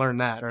I'll Here, just learn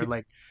that. Or here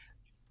like,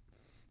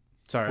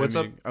 sorry, I what's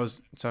up? mean, I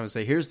was gonna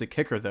say, here's the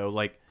kicker though.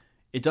 Like,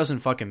 it doesn't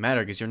fucking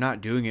matter because you're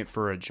not doing it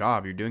for a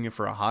job. You're doing it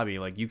for a hobby.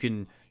 Like, you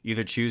can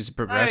either choose to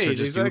progress or Right,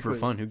 just do it for exactly.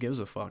 fun. Who gives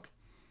a fuck?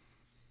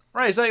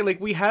 Right, exactly. Like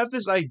we have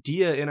this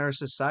idea in our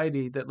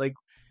society that like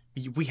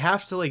we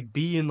have to like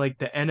be in like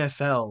the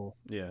NFL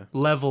Yeah.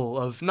 level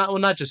of not well,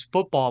 not just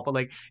football, but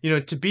like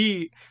to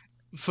be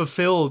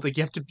fulfilled. Like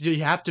you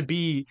have to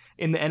be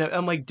in the NFL.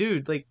 I'm like,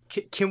 dude, like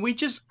can we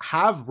just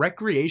have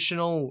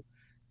recreational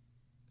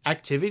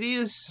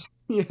activities?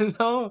 You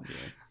know, Yeah.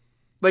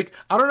 like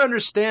I don't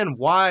understand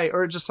why,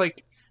 or just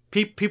like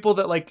people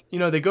that like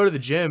they go to the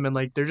gym and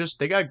like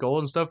they got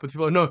goals and stuff, but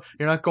people are, no,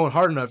 you're not going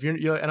hard enough.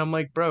 And I'm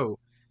like, bro,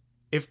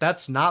 if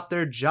that's not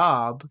their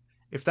job,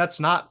 if that's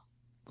not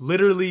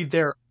literally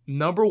their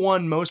number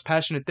one most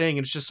passionate thing,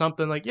 and it's just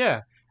something like,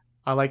 yeah,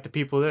 I like the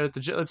people there at the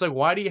gym. It's like,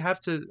 why do you have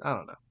to? I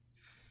don't know.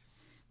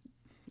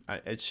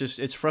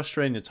 It's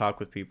frustrating to talk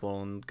with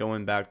people and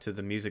going back to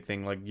the music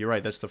thing. Like, you're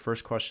right. That's the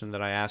first question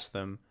that I asked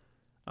them.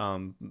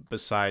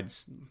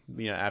 Besides,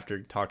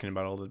 after talking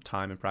about all the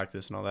time and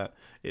practice and all that,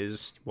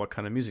 is what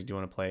kind of music do you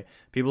want to play?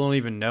 People don't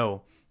even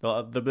know.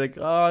 They'll be like,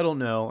 oh, I don't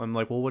know. I'm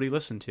like, well, what do you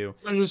listen to?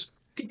 And just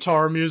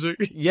guitar music.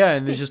 Yeah,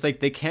 and it's just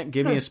like they can't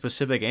give me a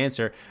specific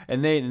answer,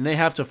 and they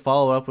have to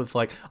follow up with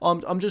like,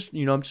 oh, I'm just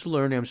I'm just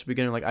learning, I'm just a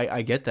beginner. Like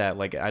I get that.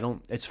 Like I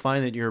don't. It's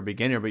fine that you're a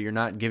beginner, but you're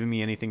not giving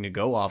me anything to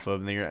go off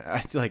of. And then I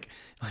feel like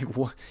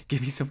what?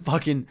 Give me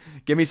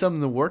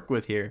something to work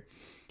with here.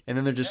 And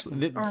then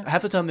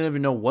half the time they don't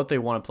even know what they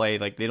want to play.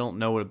 Like they don't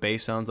know what a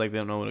bass sounds like, they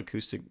don't know what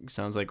acoustic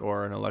sounds like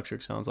or an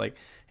electric sounds like,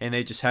 and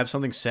they just have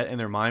something set in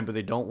their mind, but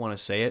they don't want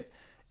to say it.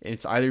 And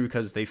it's either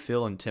because they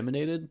feel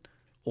intimidated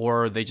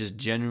or they just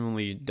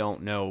genuinely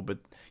don't know. But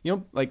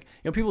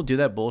people do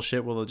that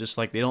bullshit where they'll just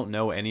like they don't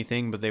know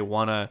anything, but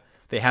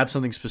they have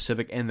something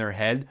specific in their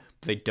head,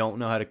 but they don't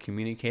know how to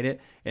communicate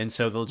it, and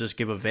so they'll just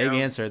give a vague Yeah,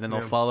 answer, then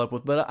they'll yeah. follow up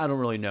with, "But I don't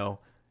really know."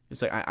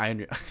 It's like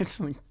it's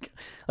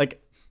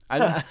like I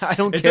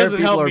don't It care if doesn't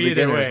people help are me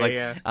either beginners. way. Like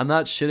Yeah. I'm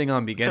not shitting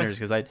on beginners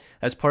because I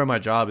that's part of my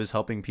job is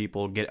helping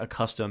people get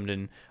accustomed,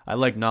 and I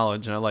like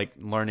knowledge and I like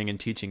learning and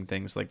teaching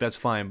things. Like that's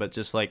fine, but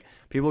just like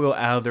people go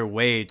out of their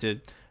way to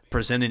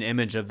present an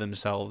image of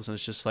themselves, and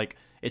it's just like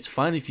it's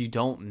fine if you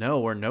don't know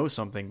or know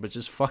something, but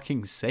just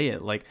fucking say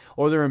it. Like,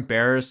 or they're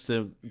embarrassed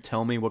to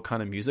tell me what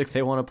kind of music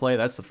they want to play.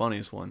 That's the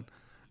funniest one.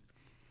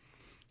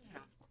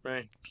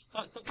 Right.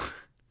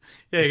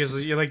 Yeah, because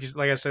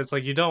like I said, it's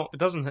like you don't. It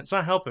doesn't. It's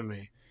not helping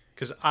me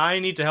because I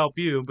need to help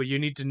you, but you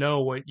need to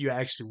know what you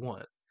actually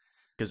want.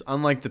 Because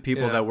unlike the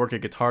people Yeah. that work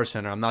at Guitar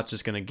Center, I'm not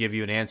just going to give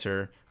you an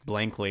answer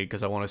blankly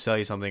because I want to sell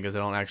you something because I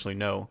don't actually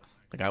know.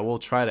 Like, I will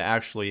try to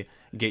actually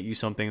get you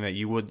something that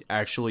you would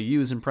actually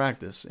use in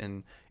practice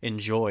and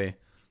enjoy.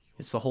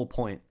 It's the whole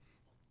point.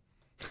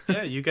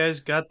 Yeah, you guys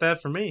got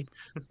that for me.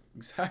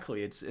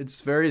 Exactly.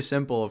 It's very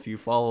simple if you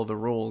follow the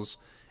rules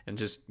and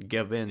just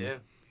give in. Yeah.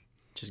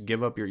 Just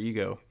give up your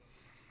ego.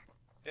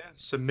 Yeah.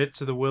 Submit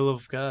to the will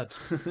of God.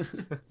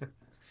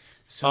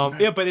 So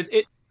Yeah, but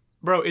it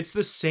bro, it's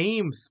the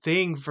same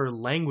thing for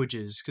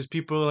languages because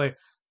people are like,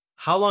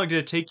 how long did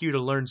it take you to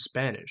learn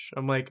Spanish?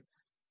 I'm like,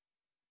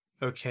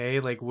 okay,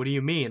 like, what do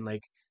you mean?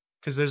 Like,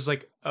 because there's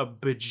like a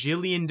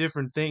bajillion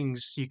different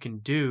things you can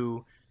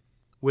do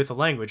with a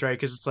language, right?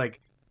 Because it's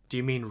like, do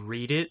you mean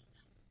read it,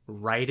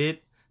 write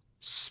it,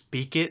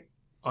 speak it,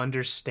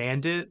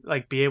 understand it,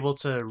 like be able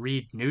to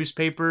read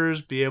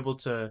newspapers, be able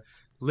to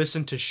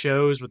listen to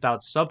shows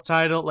without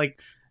subtitle, like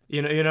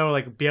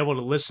like be able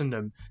to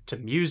listen to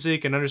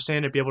music and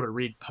understand it, be able to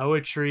read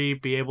poetry,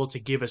 be able to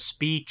give a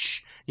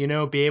speech, be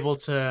able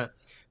to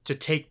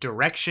take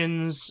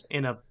directions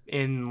in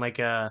like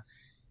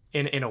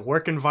in a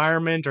work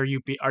environment. Are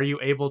you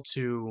able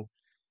to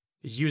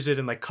use it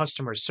in like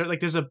customer service? Like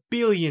there's a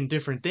billion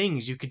different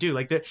things you could do.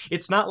 Like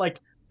it's not like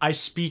I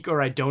speak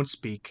or I don't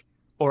speak,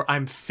 or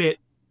I'm fit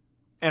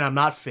and I'm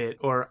not fit,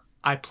 or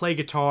I play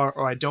guitar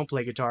or I don't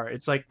play guitar.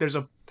 It's like there's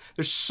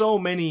so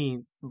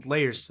many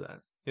layers to that.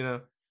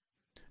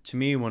 To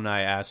me, when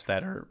I ask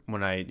that or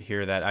when I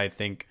hear that, I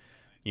think,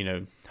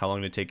 how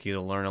long did it take you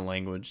to learn a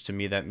language? To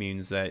me, that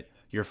means that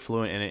you're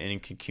fluent in it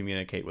and can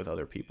communicate with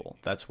other people.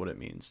 That's what it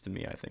means to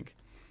me, I think.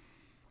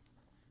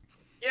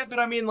 Yeah, but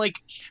I mean, like,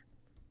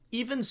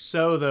 even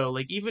so though,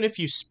 like even if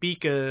you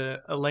speak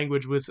a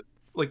language with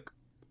like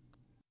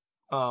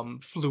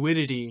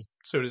fluidity,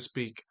 so to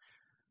speak,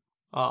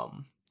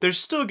 there's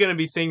still gonna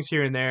be things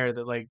here and there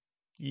that like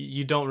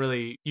you don't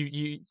really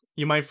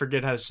you might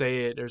forget how to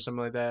say it or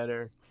something like that,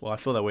 or Well, I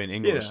feel that way in you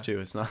English know too.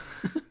 It's not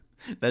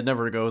that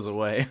never goes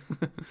away.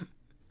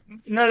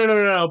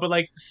 no, but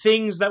like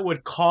things that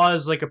would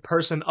cause like a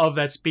person of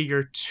that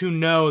speaker to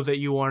know that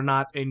you are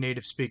not a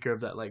native speaker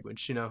of that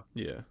language.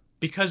 Yeah.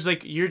 Because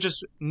like you're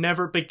just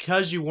never,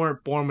 because you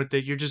weren't born with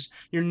it,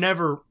 you're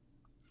never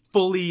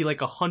fully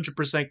like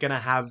 100% gonna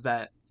have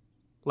that,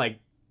 like,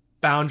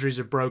 boundaries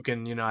are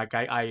broken. Like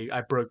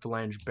I broke the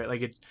language, but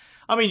like it,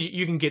 I mean,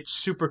 you can get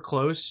super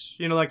close,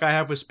 like I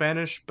have with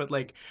Spanish, but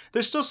like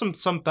there's still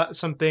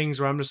some things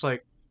where I'm just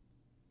like,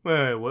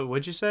 wait,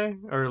 what'd you say?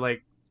 Or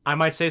like I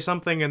might say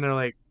something and they're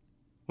like,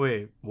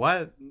 wait,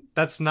 what?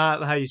 That's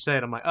not how you say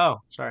it. I'm like,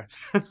 oh, sorry.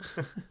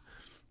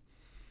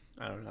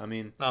 I don't know. I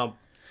mean, um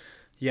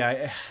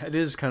yeah, it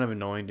is kind of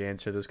annoying to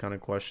answer those kind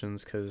of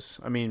questions because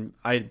I mean,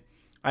 I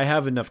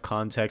have enough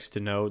context to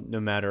know no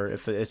matter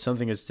if it's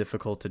something is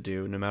difficult to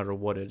do, no matter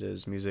what it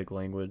is, music,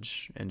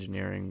 language,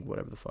 engineering,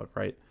 whatever the fuck,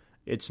 right?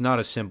 It's not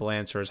a simple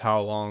answer as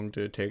how long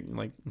did it take.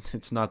 Like,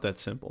 it's not that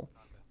simple,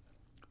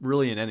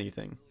 really, in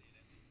anything.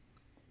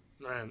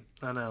 right,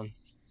 I know.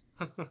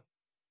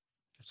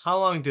 How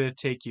long did it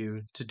take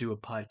you to do a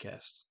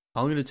podcast?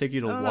 How long did it take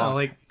you to I don't know, walk?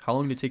 like, How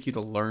long did it take you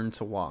to learn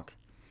to walk?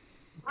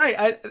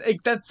 right,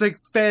 like that's a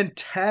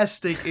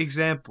fantastic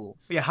example.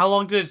 Yeah, how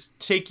long did it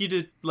take you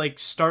to like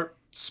start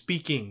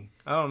speaking?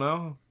 I don't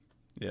know.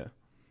 Yeah,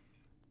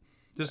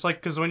 Just like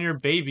because when you're a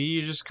baby,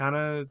 you just kind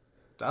of,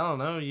 I don't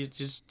know, you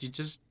just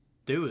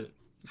do it.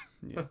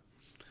 yeah.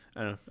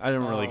 I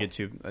don't really Oh, get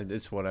too.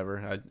 It's whatever.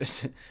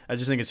 I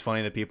just think it's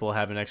funny that people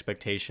have an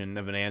expectation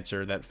of an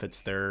answer that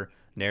fits their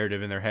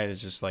narrative in their head.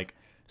 It's just like,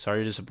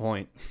 sorry to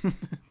disappoint.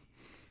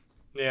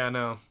 yeah, I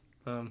know.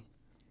 Um,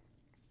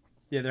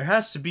 yeah, there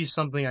has to be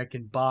something I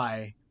can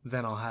buy,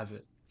 then I'll have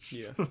it.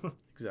 Yeah,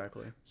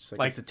 exactly. It's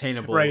like it's Like,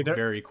 attainable right there,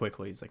 very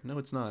quickly. It's like, no,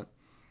 it's not.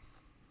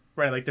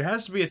 right. Like there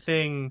has to be a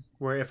thing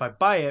where if I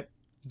buy it,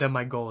 then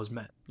my goal is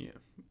met. Yeah,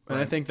 and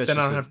I Right. think that's Then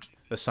I just don't have to.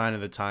 a sign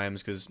of the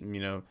times because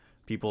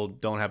people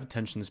don't have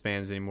attention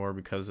spans anymore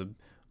because of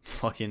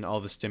fucking all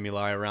the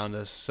stimuli around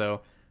us.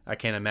 So I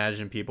can't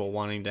imagine people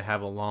wanting to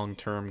have a long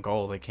term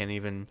goal. They can't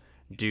even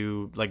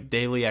do like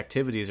daily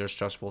activities are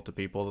stressful to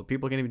people.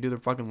 People can't even do their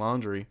fucking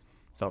laundry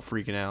without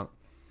freaking out.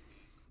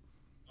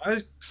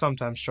 I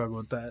sometimes struggle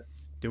with that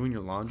Doing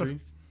your laundry?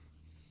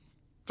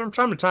 from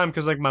time to time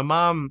because like my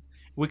mom,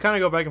 we kind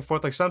of go back and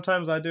forth. Like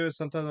sometimes I do it,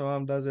 sometimes my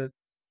mom does it,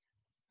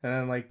 and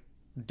then like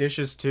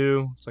dishes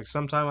too. It's like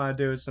sometimes I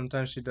do it,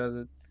 sometimes she does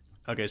it.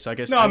 Okay, so I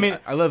guess No, I mean,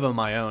 I live on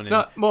my own, and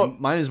not well.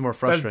 mine is more That's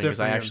frustrating because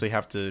I different. Yeah. actually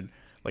have to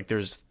like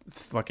there's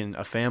fucking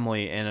a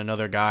family and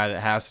another guy that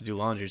has to do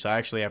laundry, so I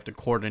actually have to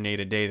coordinate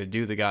a day to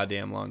do the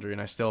goddamn laundry,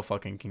 and I still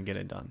fucking can get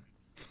it done.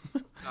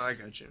 Oh, I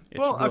got you. It's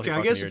Well, really okay. I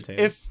fucking guess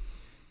irritating.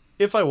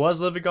 if I was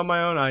living on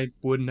my own, I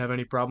wouldn't have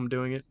any problem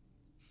doing it.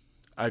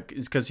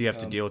 It's because you have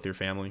to Um, deal with your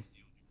family.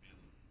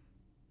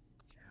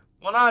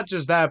 well, not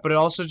just that, but it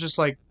also just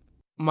like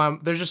my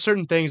there's just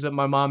certain things that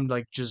my mom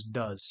like just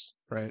does,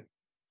 right?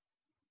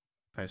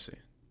 I see.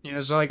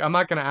 So like I'm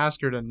not gonna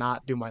ask her to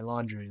not do my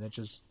laundry.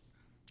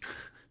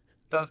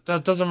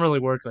 That doesn't really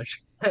work like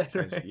that,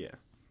 I see. right? Yeah.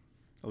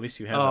 At least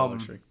you have that Um,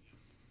 luxury.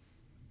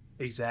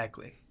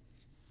 exactly.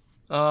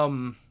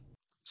 Um,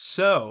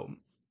 so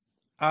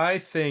I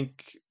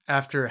think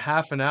after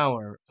half an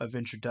hour of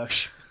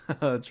introduction,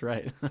 That's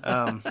right.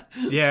 um,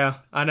 yeah,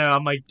 I know.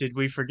 I'm like, did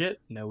we forget?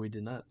 No, we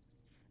did not.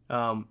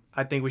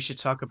 I think we should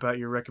talk about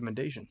your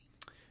recommendation.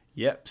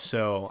 Yep.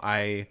 So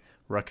I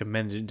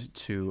recommended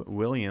to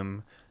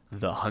William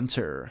The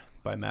Hunter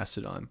by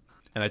Mastodon.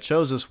 And I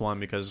chose this one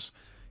because,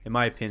 in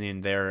my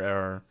opinion, there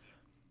are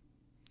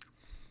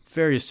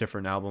various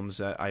different albums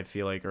that I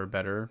feel like are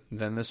better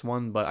than this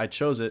one, but I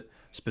chose it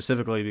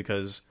specifically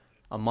because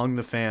among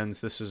the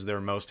fans, this is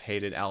their most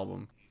hated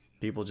album.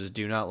 People just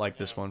do not like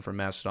this one from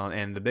Mastodon,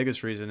 and the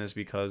biggest reason is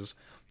because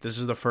this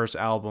is the first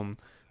album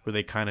where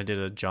they kind of did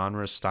a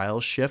genre style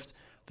shift.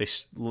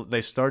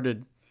 They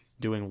started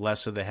doing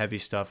less of the heavy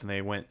stuff, and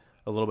they went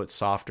a little bit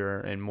softer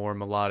and more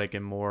melodic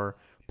and more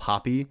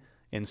poppy.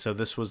 And so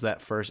this was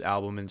that first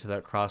album into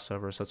that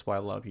crossover. So that's why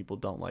a lot of people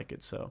don't like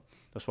it. So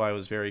that's why I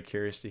was very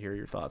curious to hear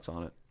your thoughts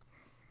on it.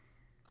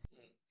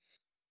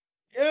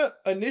 Yeah,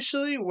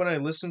 initially when I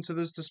listened to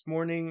this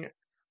morning,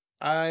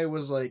 I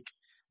was like,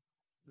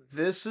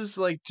 this is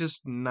like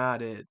just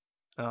not it.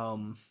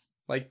 Um,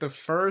 like the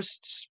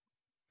first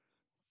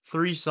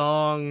three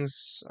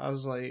songs, I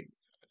was like,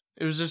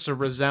 it was just a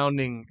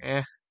resounding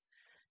eh.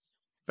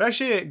 But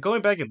actually,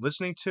 going back and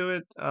listening to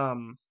it,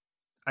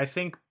 I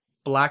think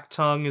Black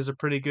Tongue is a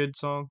pretty good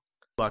song.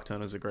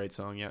 Blacktown is a great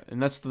song, yeah.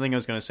 And that's the thing I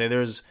was gonna say.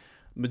 There's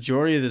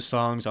majority of the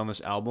songs on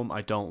this album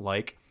I don't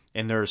like.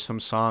 And there are some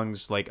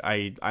songs like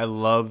I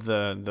love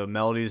the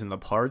melodies and the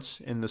parts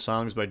in the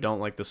songs, but I don't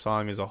like the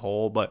song as a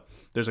whole. But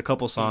there's a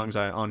couple songs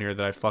on here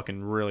that I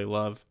fucking really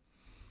love.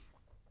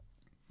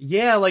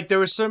 Yeah, like there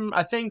was some.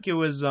 I think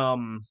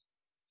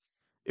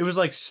it was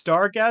like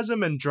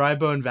Stargasm and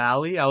Drybone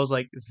Valley. I was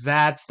like,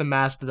 that's the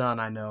Mastodon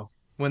I know.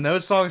 When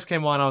those songs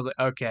came on, I was like,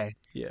 okay,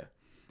 Yeah.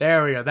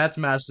 there we go. That's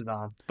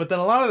Mastodon. But then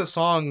a lot of the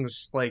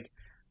songs, like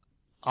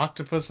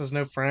Octopus Has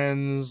No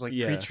Friends, like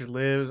Yeah. Creature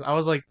Lives, I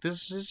was like,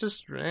 this is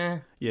just eh.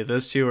 Yeah,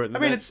 those two are I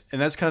mean, it's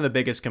and that's kind of the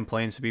biggest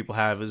complaints that people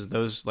have is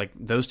those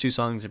two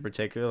songs in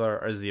particular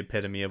are the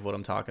epitome of what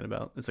I'm talking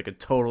about. It's like a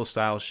total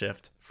style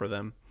shift for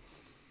them.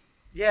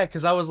 yeah,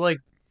 because I was like,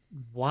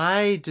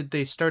 why did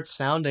they start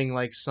sounding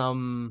like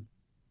some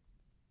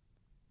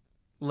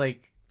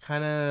like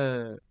kind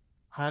of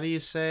how do you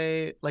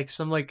say like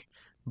some like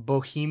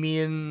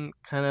bohemian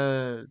kind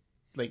of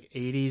like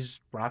 80s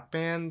rock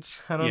band?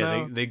 I don't Yeah,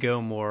 know. they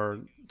go more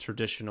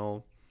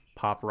traditional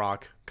pop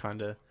rock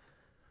kind of.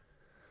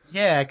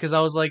 Yeah, because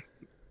I was like,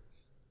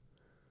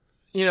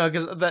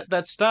 because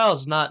that style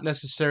is not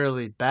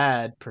necessarily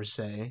bad per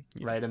se,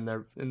 Yeah. right?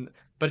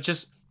 But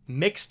just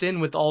mixed in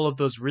with all of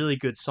those really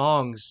good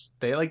songs,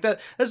 they like that.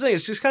 That's the thing.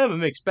 It's just kind of a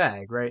mixed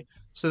bag, right?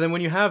 So then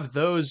when you have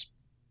those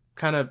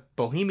kind of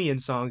bohemian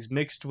songs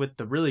mixed with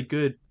the really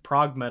good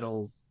prog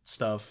metal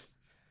stuff,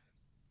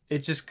 it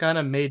just kind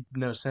of made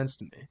no sense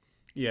to me.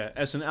 Yeah,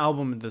 as an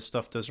album this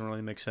stuff doesn't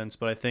really make sense,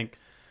 but I think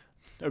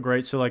oh,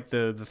 great. So like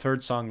the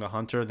third song, The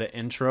Hunter, the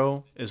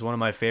intro is one of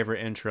my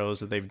favorite intros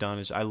that they've done.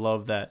 Is I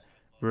love that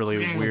really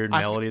weird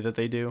I melody that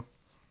they do.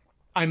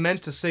 I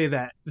meant to say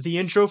that the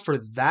intro for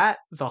that,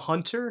 the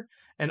Hunter,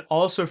 and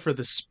also for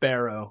the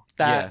Sparrow,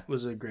 Yeah, that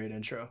was a great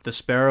intro. the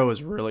Sparrow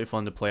is really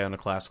fun to play on a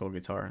classical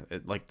guitar.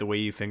 Like the way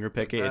you finger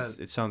pick it, That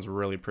it sounds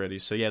really pretty.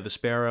 So yeah, the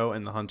Sparrow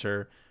and the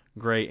Hunter,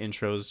 great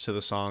intros to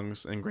the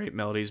songs and great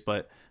melodies.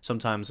 But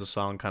sometimes the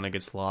song kind of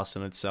gets lost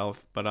in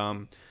itself. But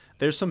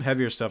there's some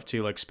heavier stuff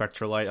too, like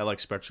Spectralite. I like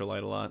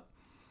Spectralite a lot.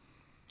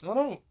 I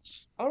don't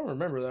I don't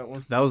remember that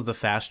one. That was the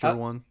faster I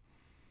one.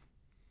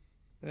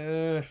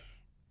 uh,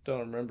 don't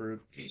remember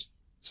it.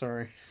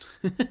 Sorry.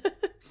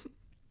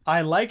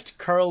 I liked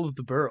Carl of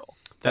the Burl.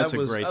 That's That a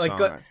was great like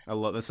song. I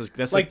love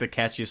that's like like the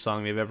catchiest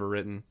song they've ever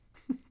written.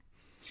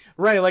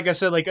 right, like I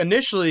said, like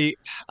initially,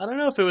 I don't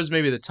know if it was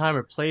maybe the time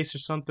or place or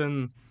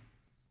something,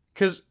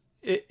 because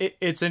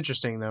it's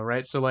interesting though,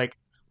 right? So like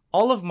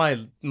all of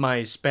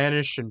my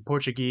Spanish and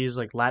Portuguese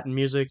like Latin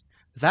music,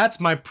 that's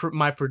my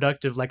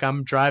productive. Like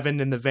I'm driving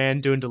in the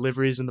van doing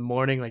deliveries in the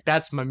morning, like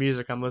that's my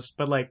music I'm listening.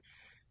 But like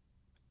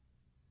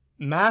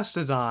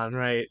Mastodon,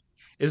 right,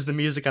 is the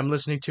music I'm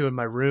listening to in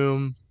my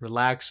room,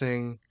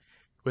 relaxing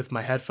with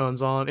my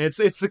headphones on. It's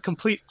the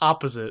complete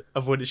opposite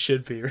of what it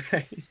should be,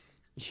 right?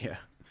 Yeah.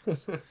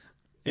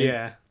 And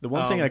Yeah. the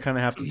one thing I kind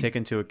of have to take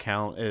into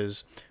account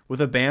is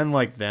with a band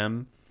like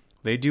them,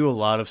 they do a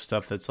lot of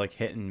stuff that's like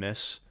hit and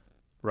miss,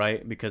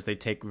 right? Because they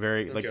take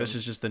very like this Okay.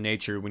 is just the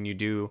nature when you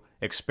do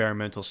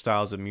experimental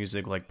styles of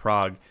music like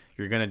prog,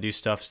 you're going to do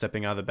stuff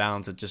stepping out of the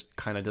bounds that just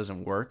kind of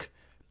doesn't work,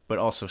 but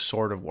also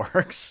sort of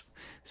works.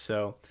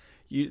 So,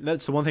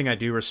 that's the one thing I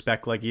do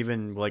respect like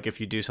even like if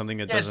you do something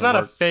that Yeah, it's doesn't not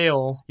a work,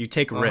 fail. you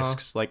take Uh-huh.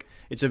 risks. Like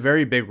it's a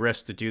very big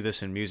risk to do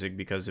this in music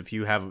because if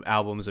you have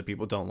albums that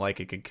people don't like,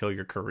 it could kill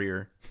your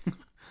career.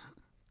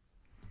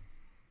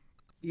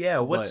 Yeah,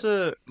 what's But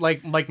a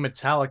like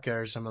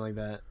Metallica or something like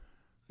that,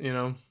 you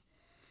know?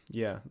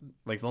 yeah,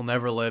 like they'll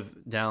never live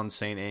down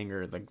Saint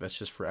Anger. Like that's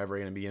just forever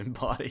gonna be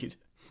embodied.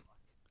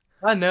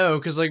 I know,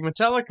 because like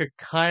Metallica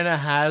kind of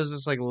has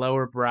this like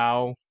lower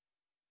brow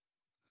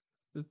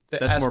the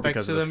That's more aspect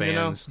because to of the them, you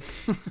know? fans.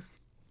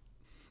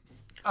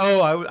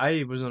 Oh,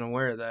 I wasn't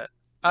aware of that.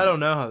 I Yeah, don't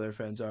know how their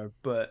fans are,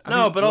 but I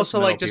no, mean but most also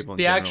metal like people just in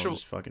the general are actual.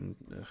 just fucking.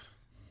 Ugh.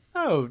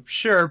 Oh,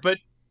 sure, but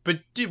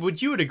would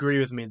you would agree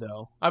with me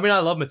though? I mean, I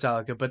love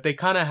Metallica, but they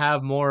kind of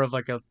have more of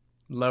like a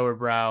lower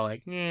brow,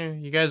 like,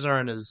 you guys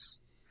aren't as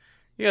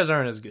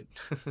good.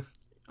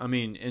 I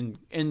mean,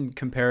 in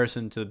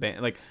comparison to the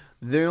band, like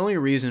The only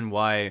reason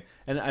why,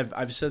 and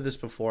I've said this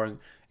before, and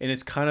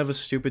it's kind of a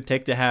stupid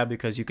take to have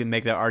because you can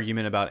make that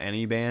argument about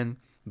any band,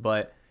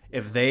 but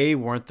if they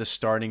weren't the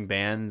starting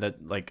band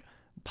that like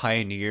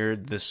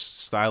pioneered this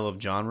style of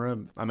genre, I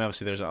mean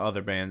obviously there's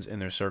other bands in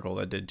their circle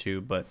that did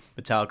too, but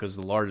Metallica's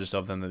the largest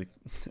of them.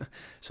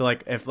 So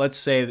like if let's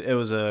say it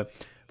was a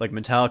like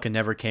Metallica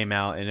never came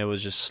out and it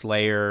was just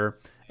Slayer,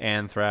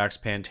 Anthrax,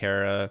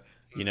 Pantera,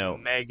 you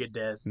know,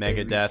 Megadeth,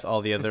 baby. Megadeth,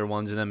 all the other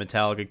ones, and then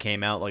Metallica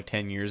came out like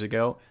 10 years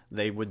ago,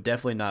 they would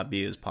definitely not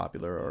be as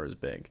popular or as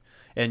big.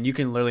 And you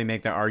can literally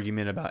make that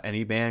argument about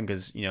any band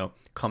because, you know,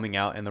 coming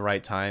out in the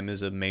right time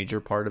is a major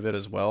part of it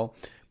as well.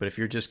 But if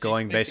you're just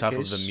going Make based the off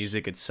of the case.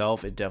 music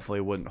itself, it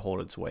definitely wouldn't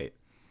hold its weight.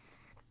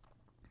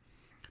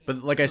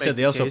 But like I said, Make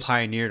they the also case.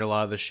 pioneered a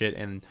lot of the shit,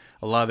 and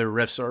a lot of their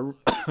riffs are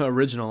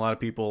original. A lot of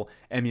people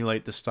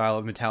emulate the style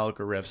of Metallica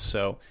riffs.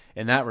 So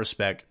in that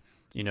respect,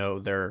 you know,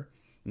 they're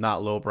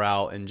not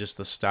lowbrow in just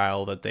the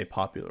style that they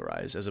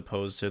popularize, as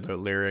opposed to their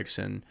lyrics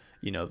and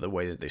you know the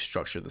way that they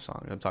structure the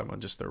song. I'm talking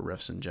about just their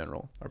riffs in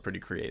general are pretty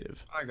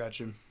creative. I got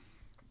you.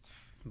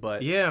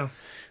 But Yeah.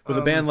 with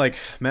a band like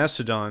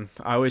Mastodon,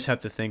 I always have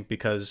to think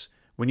because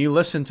when you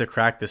listen to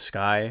Crack the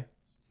Sky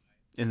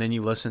and then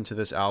you listen to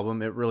this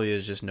album, it really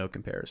is just no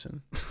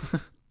comparison.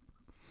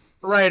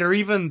 Right, or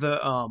even the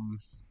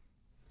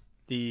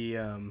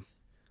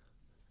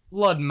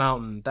Blood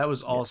Mountain. That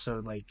was Yeah.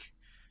 also like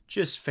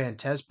just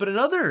fantastic. But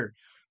another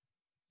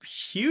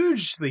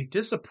hugely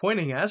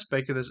disappointing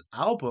aspect of this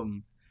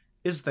album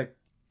is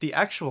the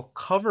actual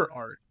cover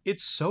art.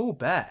 It's so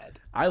bad.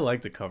 I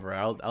like the cover.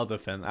 I'll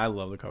defend. I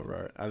love the cover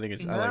art. I like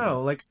it.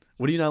 No, like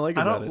What do you not like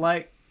I about don't it?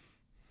 like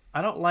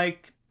I don't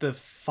like the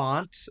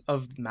font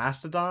of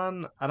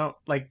Mastodon. I don't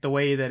like the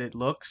way that it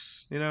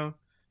looks,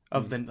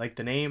 of Mm.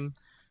 the name.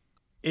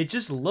 It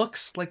just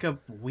looks like a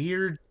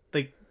weird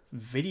like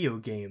video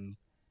game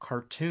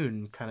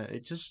cartoon kind of.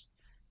 It just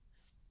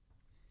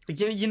like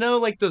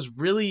like those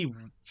really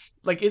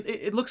like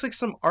it looks like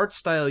some art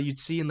style you'd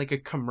see in like a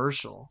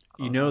commercial.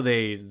 I You don't know know.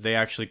 they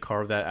actually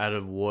carved that out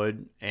of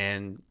wood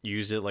and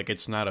use it like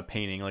it's not a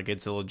painting, like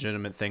it's a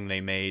legitimate thing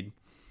they made.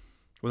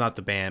 Well, not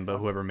the band, but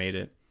whoever made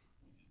it.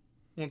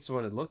 That's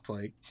what it looked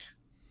like.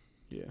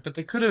 Yeah. But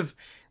they could have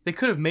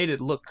made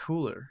it look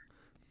cooler.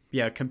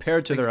 Yeah,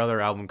 compared to Like their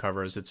other album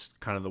covers, it's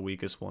kind of the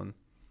weakest one.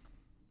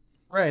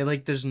 right,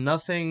 like there's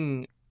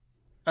nothing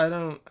I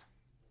don't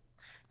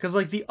cuz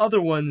like the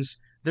other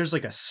ones there's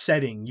like a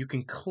setting you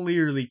can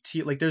clearly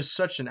like there's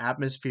such an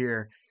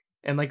atmosphere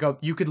and like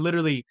you could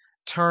literally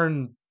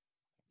turn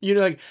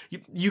like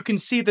you can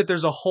see that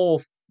there's a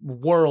whole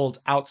world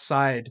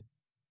outside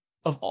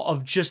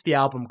of just the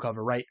album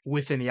cover, right?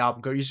 Within the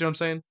album cover. You see what I'm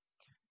saying?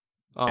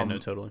 Yeah, no, Um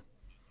totally.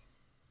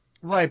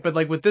 right, but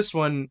like with this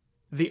one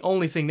the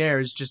only thing there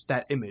is just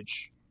that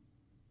image.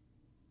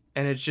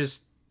 And it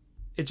just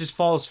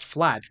falls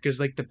flat because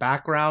like the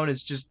background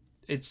is just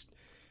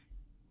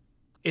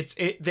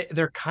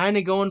they're kind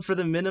of going for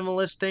the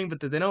minimalist thing, but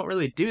they don't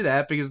really do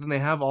that because then they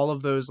have all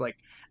of those like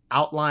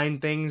outline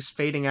things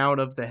fading out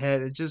of the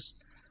head. It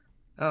just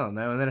I don't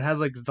know. And then it has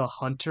like the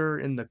hunter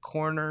in the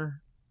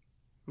corner,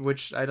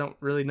 which I don't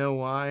really know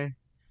why.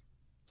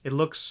 It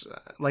looks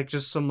like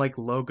just some like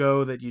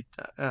logo that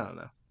I don't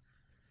know.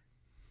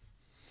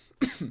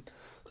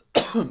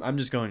 I'm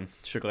just going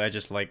strictly. I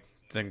just like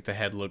think the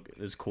head look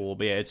is cool,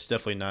 but yeah, it's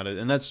definitely not.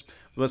 And that's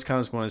what's kind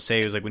of want to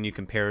say is like when you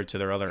compare it to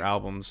their other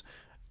albums,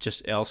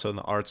 just also in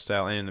the art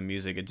style and in the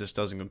music, it just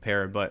doesn't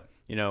compare. But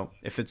you know,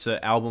 if it's an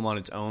album on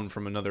its own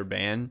from another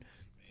band,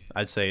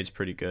 I'd say it's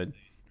pretty good.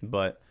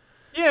 But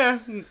Yeah,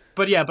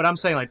 but I'm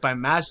saying like by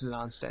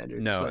Mastodon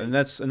standards, no, like and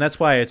that's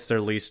why it's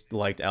their least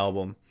liked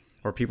album,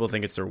 or people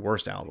think it's their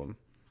worst album.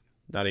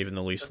 Not even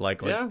the least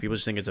liked. Like yeah, people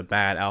just think it's a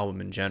bad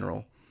album in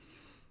general.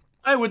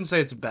 I wouldn't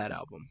say it's a bad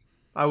album.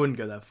 I wouldn't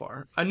go that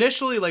far.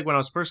 Initially, like when I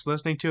was first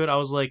listening to it, I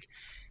was like,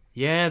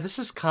 yeah, this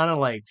is kind of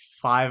like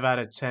 5 out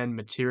of 10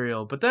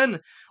 material. But then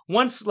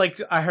once like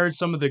I heard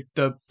some of the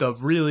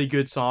really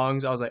good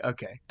songs, I was like,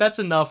 okay, that's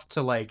enough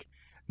to like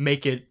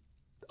make it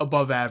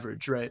above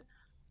average, right?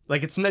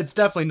 Like it's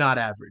definitely not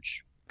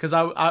average because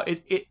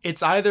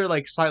it's either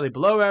like slightly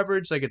below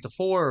average, like it's a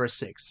 4 or a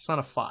 6. It's not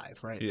a 5,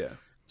 right? Yeah,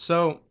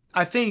 So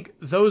I think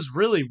those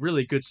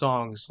really good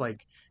songs,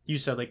 like you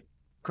said, like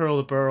Curl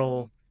the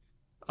Burl,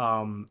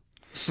 um,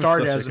 such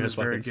a Stargasm good is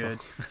very fucking song. good.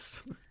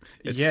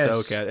 It's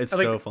so Yes, cat. It's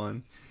so like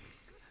fun.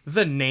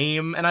 the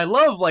name, and I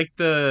love like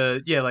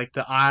the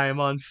I'm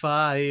on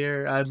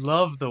fire. I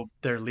love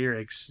their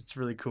lyrics. It's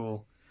really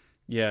cool.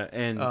 Yeah,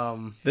 and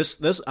Um, this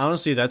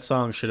honestly, that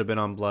song should have been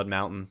on Blood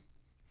Mountain.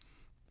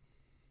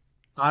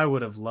 I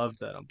would have loved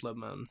that on Blood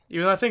Mountain.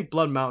 Even though I think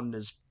Blood Mountain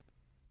is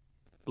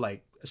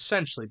like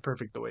essentially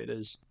perfect the way it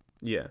is.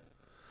 Yeah,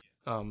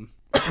 Um,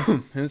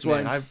 and that's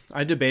man, why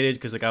I debated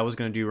because like I was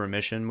gonna do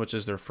Remission, which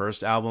is their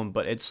first album,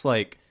 but it's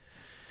like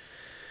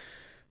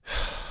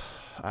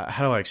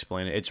how do I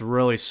explain it? It's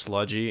really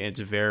sludgy. It's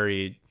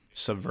very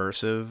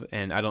subversive,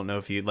 and I don't know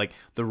if you like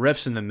the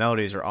riffs and the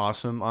melodies are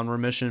awesome on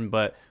Remission,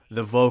 but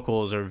the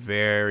vocals are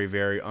very,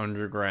 very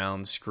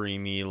underground,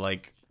 screamy,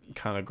 like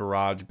kind of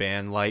garage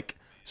band like.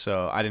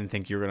 So I didn't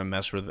think you were gonna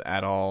mess with it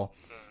at all.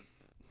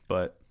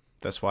 But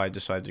that's why I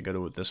decided to go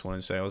with this one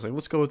and say I was like,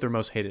 let's go with their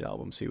most hated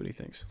album, see what he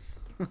thinks.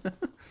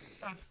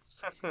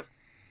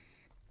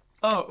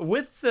 Oh,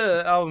 with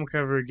the album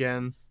cover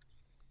again,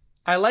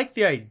 I like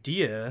the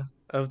idea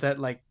of that,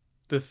 like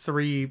the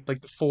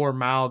four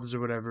mouths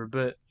or whatever,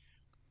 but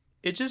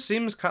it just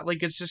seems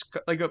like it's just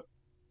like a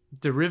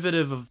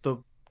derivative of the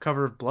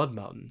cover of Blood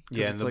Mountain Yeah,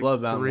 because and it's the like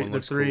Blood Mountain one the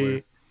looks cooler.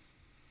 three.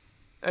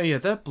 Oh yeah,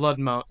 that Blood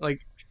Mountain,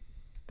 like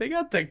they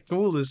got the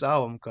coolest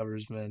album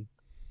covers, man.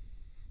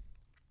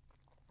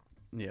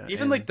 Yeah,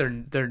 Even like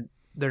and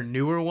their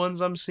newer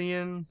ones I'm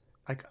seeing,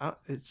 like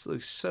it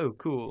looks so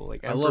cool.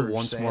 Like I love Emperor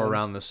Once More Sands.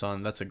 Around the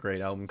Sun. That's a great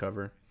album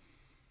cover.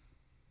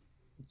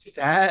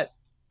 That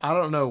I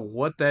don't know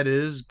what that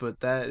is, but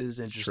that is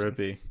It's interesting.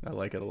 trippy. I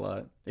like it a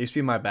lot. It used to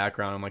be my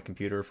background on my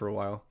computer for a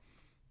while.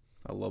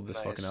 I love this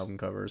fucking Nice. album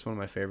cover. It's one of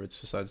my favorites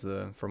besides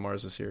the From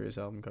Mars to Sirius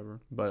album cover.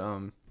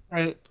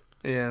 Right.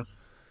 Yeah.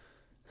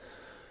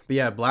 But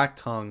yeah, Black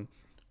Tongue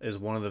is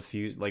one of the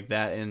few like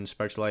that, and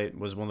Spectralight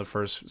was one of the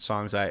first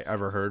songs I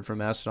ever heard from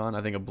Mastodon.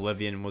 I think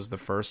Oblivion was the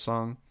first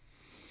song.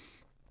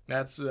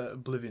 That's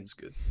Oblivion's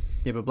good.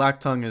 Yeah, but Black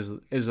Tongue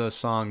is a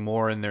song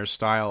more in their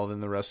style than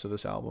the rest of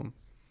this album.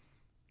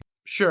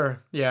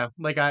 Sure. Yeah.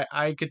 Like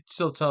I could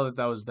still tell that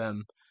that was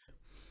them.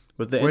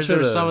 But the Whereas intro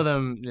there's some to of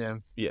them. Yeah.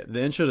 yeah,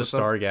 the intro to What's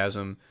up?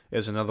 Stargasm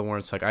is another one.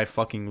 It's like I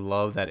fucking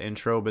love that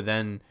intro, but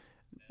then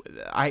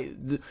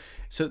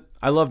so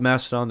I love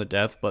Mastodon to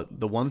death, but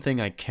the one thing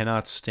I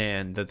cannot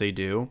stand that they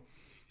do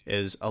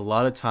is a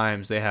lot of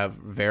times they have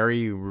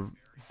very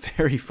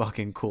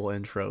fucking cool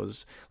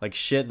intros, like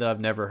shit that I've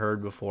never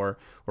heard before,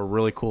 or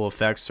really cool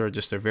effects, or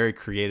just they're very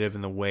creative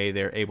in the way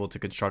they're able to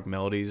construct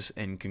melodies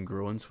in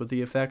congruence with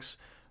the effects,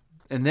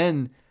 and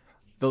then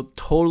they'll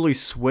totally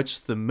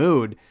switch the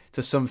mood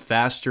to some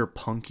faster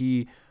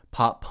punky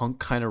pop punk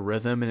kind of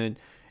rhythm, and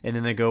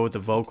then they go with the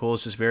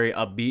vocals just very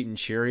upbeat and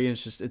cheery, and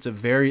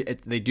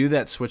they do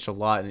that switch a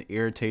lot, and it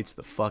irritates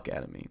the fuck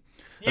out of me.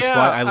 That's why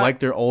Yeah. I like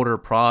their older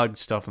prog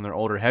stuff and their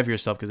older heavier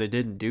stuff, because they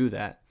didn't do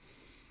that.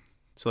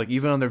 So like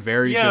even on their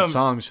very Yeah. good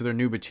songs for their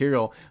new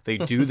material, they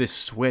do this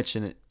switch,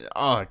 and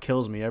it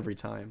kills me every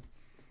time.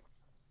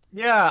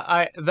 Yeah.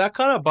 I that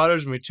kind of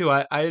bothers me too.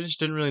 I just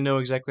didn't really know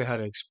exactly how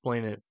to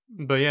explain it.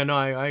 But yeah, no,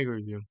 I agree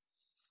with you.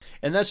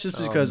 And that's just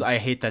because Um. I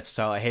hate that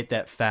style. I hate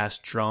that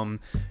fast drum,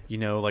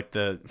 like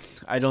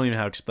I don't even know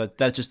how to explain.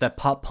 That's just that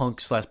pop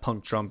punk slash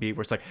punk drum beat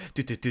where it's like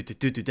do do do do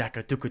do do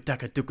daka do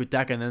daka do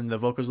daka, and then the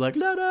vocals like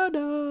la da da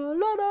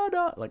la da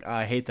da. Like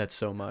I hate that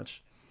so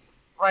much.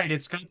 Right.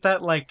 It's got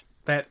that like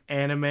that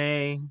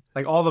anime,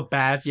 like all the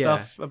bad Yeah,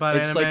 stuff about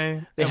it's like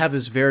anime. they have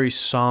this very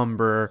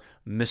somber,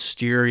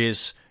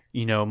 mysterious,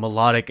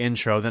 melodic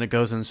intro. Then it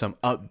goes in some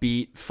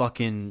upbeat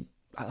fucking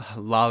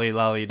lolly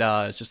lolly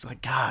da. It's just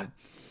like God.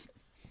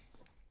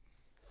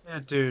 Yeah,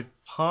 dude,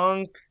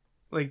 punk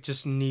like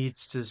just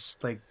needs to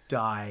like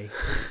die.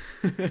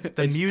 The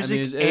I mean, music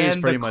it is and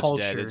the pretty much dead.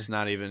 culture. It's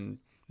not even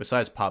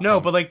besides pop No,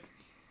 punk. but like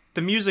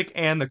the music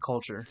and the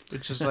culture.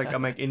 It's just like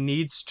I'm like it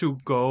needs to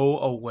go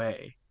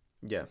away.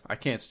 Yeah, I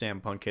can't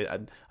stand punk kids.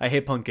 I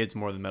hate punk kids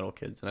more than metal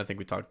kids, and I think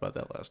we talked about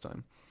that last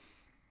time.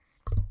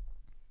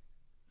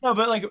 No,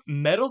 but like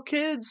metal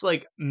kids,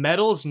 like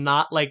metal's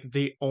not like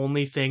the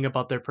only thing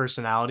about their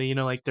personality,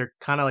 like they're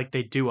kind of like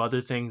they do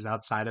other things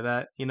outside of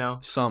that.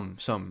 Some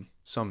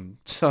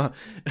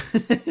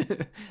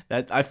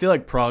that I feel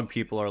like prog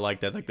people are like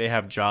that. Like they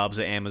have jobs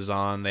at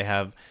Amazon. They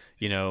have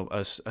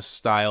a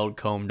styled,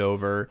 combed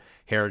over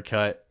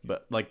haircut.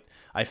 But like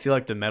I feel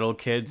like the metal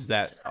kids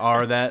that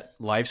are that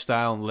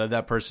lifestyle and live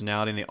that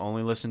personality, and they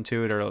only listen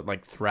to it, are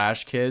like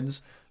thrash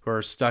kids who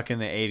are stuck in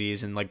the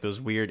 80s and like those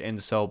weird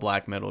incel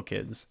black metal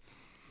kids.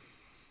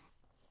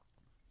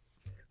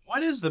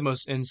 What is the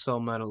most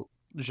incel metal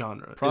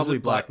genre? Is Probably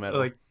it black metal.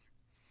 like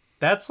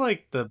that's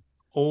like the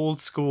old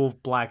school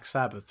Black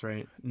Sabbath,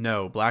 right?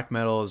 No, black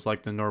metal is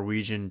like the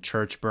Norwegian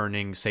church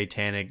burning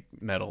satanic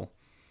metal.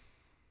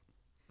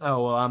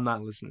 Oh well, I'm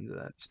not listening to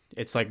that.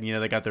 It's like,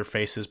 they got their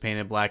faces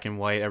painted black and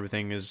white.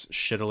 Everything is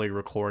shittily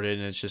recorded,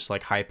 and it's just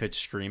like high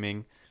pitched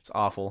screaming. It's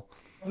awful.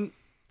 I'm-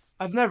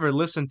 I've never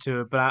listened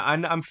to it, but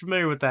I'm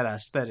familiar with that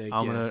aesthetic. Yeah.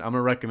 I'm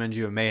gonna recommend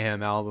you a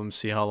Mayhem album.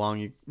 See how long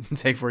you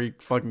take before you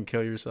fucking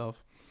kill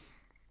yourself.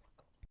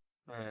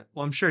 Alright.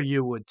 Well, I'm sure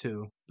you would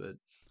too, but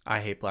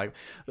I hate black,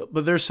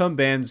 but there's some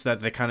bands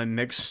that they kind of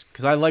mix,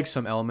 because I like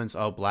some elements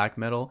of black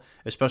metal,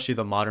 especially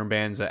the modern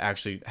bands that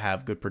actually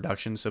have good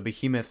production. So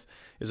Behemoth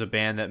is a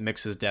band that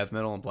mixes death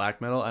metal and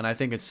black metal, and I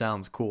think it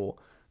sounds cool.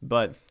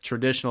 But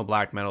traditional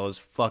black metal is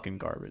fucking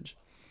garbage.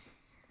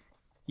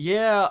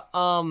 yeah.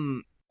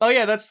 Oh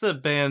yeah, that's the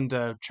band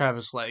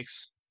Travis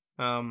likes.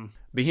 Um.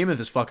 Behemoth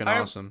is fucking I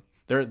awesome.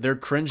 They're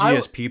cringy I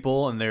as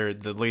people, and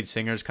the lead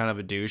singer's kind of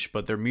a douche,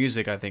 but their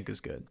music I think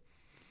is good.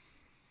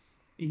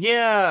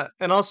 Yeah,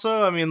 and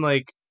also I mean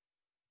like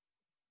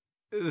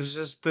it's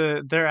just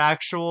their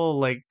actual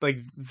like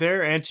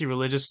their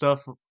anti-religious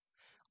stuff,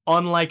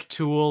 unlike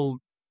Tool,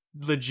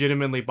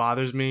 legitimately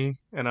bothers me,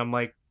 and I'm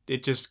like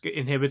it just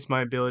inhibits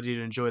my ability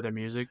to enjoy their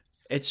music.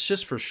 It's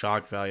just for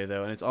shock value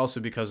though, and it's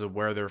also because of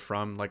where they're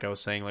from. Like I was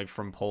saying, like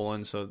from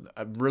Poland, so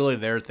really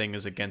their thing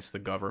is against the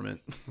government,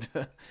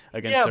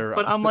 against Yeah, their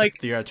but I'm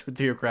like, yeah,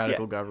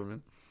 theocratical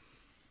government.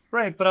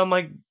 right. But I'm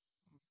like,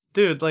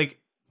 dude, like,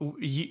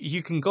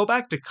 you can go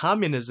back to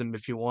communism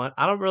if you want.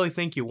 I don't really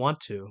think you want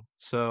to.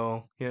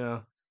 So,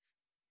 yeah,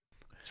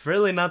 it's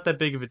really not that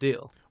big of a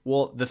deal.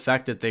 Well, the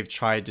fact that they've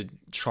tried to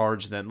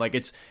charge them, like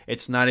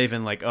it's not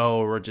even like,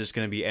 oh, we're just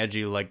gonna be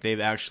edgy. Like they've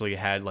actually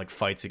had like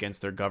fights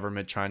against their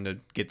government trying to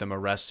get them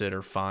arrested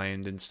or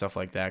fined and stuff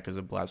like that because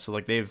of blast. So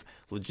like they've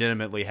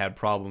legitimately had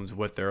problems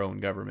with their own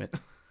government.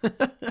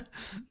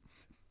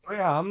 Oh,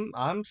 yeah,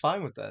 I'm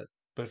fine with that,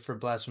 but for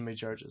blasphemy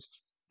charges.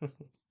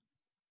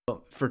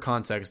 For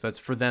context, that's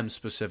for them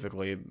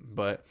specifically.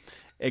 But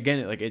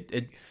again, like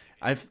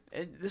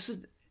this is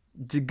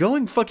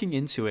going fucking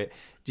into it.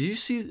 Did you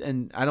see?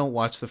 And I don't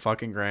watch the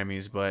fucking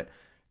Grammys, but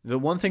the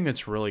one thing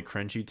that's really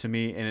cringy to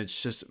me, and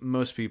it's just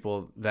most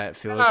people that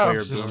feel this way Oh,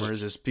 are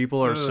boomers, is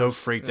people are so ugh,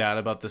 freaked yeah. out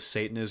about the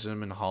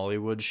Satanism and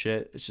Hollywood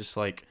shit. It's just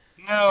like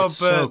No, it's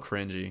so but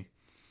cringy.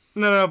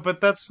 no,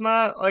 but that's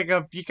not like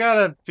a. You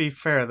gotta be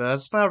fair.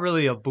 That's not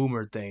really a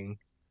boomer thing.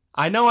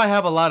 I know I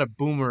have a lot of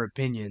boomer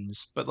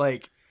opinions, but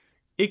like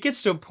it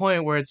gets to a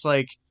point where it's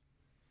like,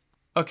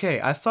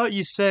 okay, I thought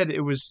you said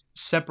it was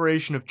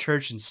separation of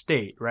church and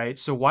state, right?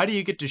 So why do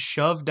you get to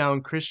shove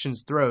down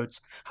Christians'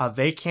 throats how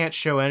they can't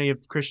show any of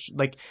Christian,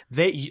 like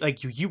they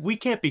like you we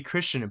can't be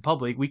Christian in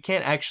public. We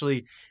can't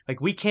actually,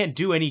 like, we can't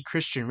do any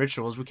Christian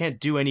rituals. We can't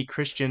do any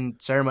Christian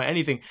ceremony,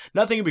 anything.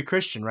 Nothing can be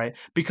Christian, right?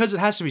 Because it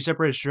has to be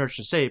separated church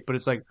and state, but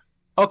it's like,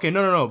 okay,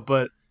 no,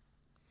 but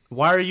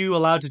why are you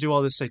allowed to do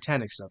all this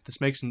satanic stuff?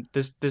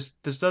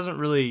 This doesn't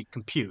really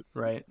compute,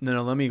 right? No,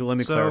 no. Let me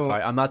So,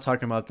 clarify. I'm not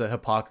talking about the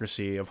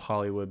hypocrisy of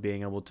Hollywood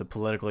being able to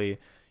politically,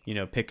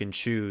 pick and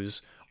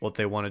choose what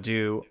they want to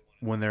do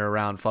when they're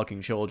around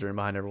fucking children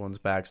behind everyone's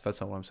backs.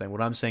 That's not what I'm saying.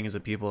 What I'm saying is the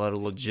people that are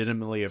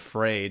legitimately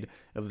afraid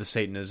of the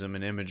Satanism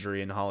and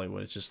imagery in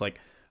Hollywood. It's just like,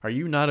 are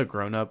you not a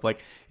grown up?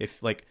 Like,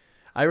 if like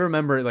I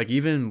remember like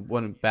even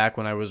when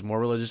I was more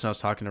religious and I was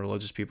talking to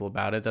religious people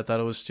about it that thought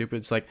it was stupid.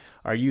 It's like,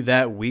 are you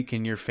that weak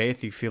in your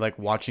faith? You feel like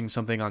watching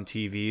something on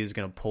TV is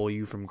gonna pull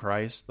you from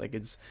Christ? Like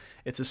it's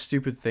a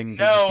stupid thing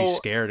to just be no,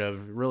 scared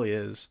of. It really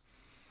is.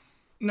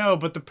 no,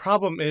 but the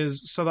problem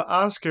is, so the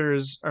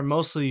Oscars are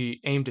mostly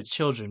aimed at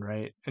children,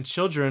 right? And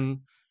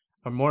children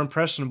are more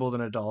impressionable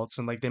than adults,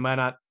 and like they might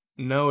not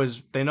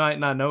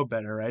know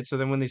better, right? So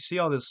then when they see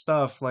all this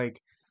stuff,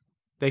 like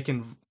they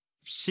can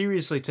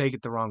seriously take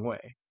it the wrong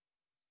way,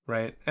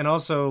 right? And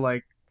also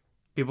like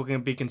people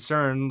can be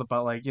concerned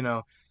about like,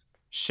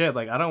 shit,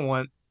 like I don't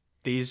want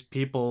these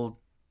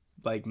people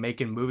like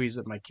making movies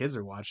that my kids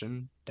are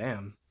watching.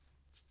 Damn.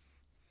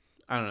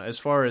 I don't know. As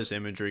far as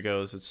imagery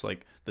goes, it's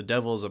like the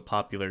devil is a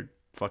popular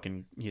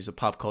fucking he's a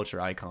pop culture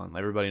icon.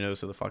 Everybody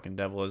knows who the fucking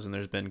devil is, and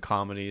there's been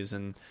comedies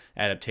and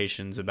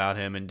adaptations about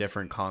him in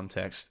different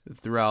contexts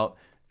throughout,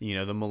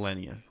 the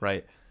millennia,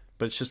 right?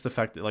 But it's just the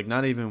fact that like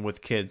not even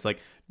with kids, like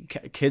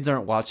kids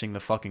aren't watching the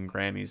fucking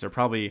Grammys. They're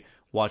probably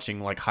watching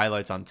like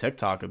highlights on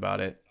TikTok about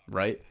it,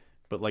 right?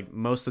 But like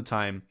most of the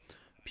time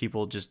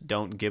people just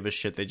don't give a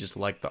shit. They just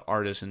like the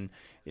artist and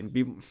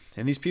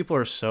these people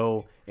are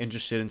so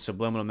interested in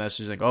subliminal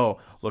messages like, oh,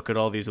 look at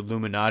all these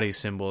Illuminati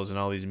symbols and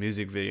all these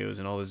music videos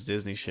and all this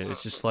Disney shit.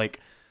 It's just like,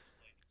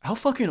 how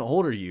fucking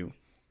old are you?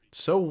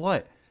 So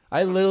what?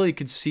 I literally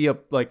could see a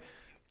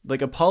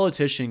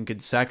politician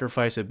could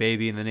sacrifice a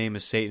baby in the name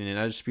of Satan, and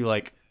I'd just be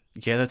like,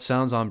 yeah, that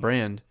sounds on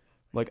brand.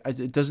 Like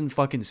it doesn't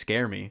fucking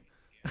scare me.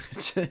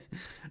 It's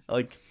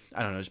like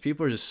I don't know. Just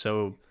people are just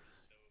so.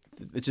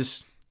 It's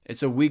just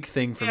it's a weak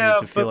thing for me Yeah,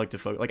 to feel but like to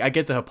focus. Like I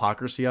get the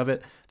hypocrisy of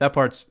it.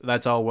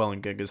 That's all well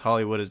and good because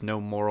Hollywood is no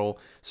moral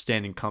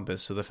standing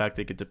compass. So the fact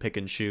they get to pick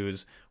and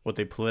choose what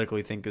they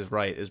politically think is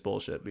right is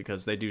bullshit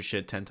because they do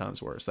shit 10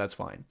 times worse. That's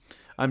fine.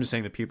 I'm just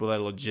saying the people that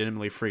are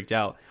legitimately freaked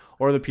out,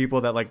 or the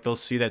people that like they'll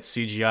see that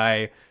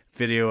CGI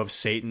video of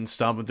Satan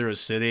stomping through a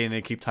city and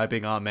they keep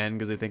typing "Amen"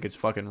 because they think it's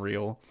fucking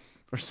real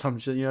or some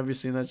shit. Have you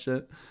seen that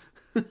shit?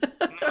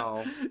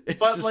 no. It's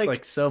But just like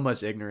like so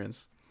much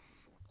ignorance.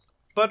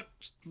 But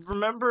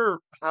remember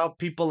how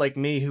people like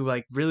me who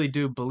like really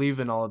do believe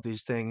in all of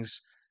these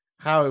things,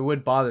 how it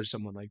would bother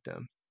someone like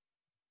them,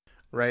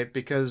 right?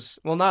 Because,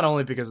 well, not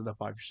only because of the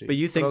But hypocrisy,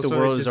 you but think the also it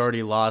world is just,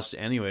 already lost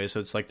anyway, so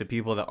it's like the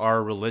people that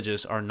are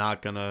religious are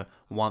not gonna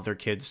want their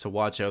kids to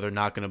watch it, or they're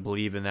not gonna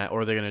believe in that,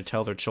 or they're gonna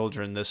tell their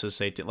children this is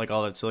Satan, like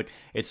all that. So like,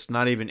 it's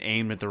not even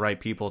aimed at the right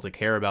people to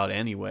care about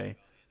anyway.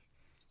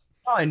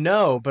 oh, I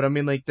know, but I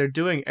mean, like, they're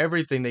doing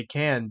everything they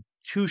can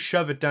to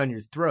shove it down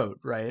your throat,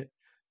 right?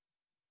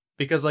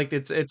 Because like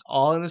it's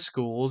all in the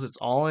schools, it's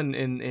all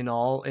in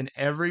all in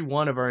every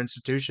one of our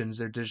institutions.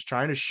 They're just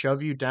trying to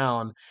shove you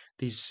down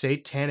these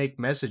satanic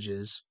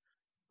messages,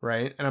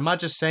 right? And I'm not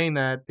just saying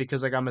that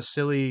because like I'm a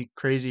silly,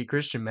 crazy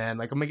Christian man.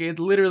 Like I'm like it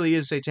literally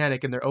is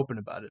satanic, and they're open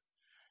about it,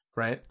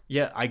 right?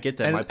 Yeah, I get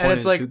that. My And point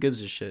it's is, like who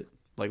gives a shit?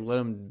 Like, let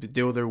them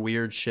deal their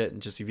weird shit,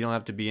 and just if you don't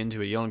have to be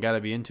into it, you don't gotta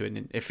be into it.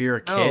 And if you're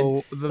a kid,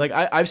 No, the like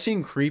I've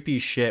seen creepy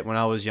shit when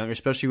I was younger,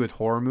 especially with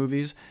horror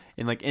movies.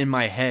 And like in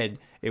my head,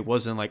 it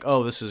wasn't like,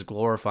 oh, this is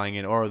glorifying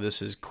it or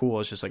this is cool.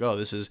 It's just like, oh,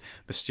 this is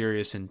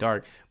mysterious and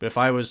dark. But if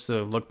I was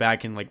to look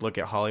back and like look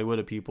at Hollywood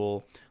of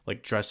people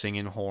like dressing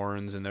in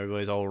horns and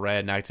everybody's all red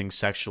and acting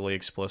sexually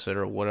explicit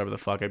or whatever the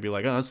fuck, I'd be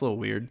like, oh, that's a little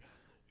weird.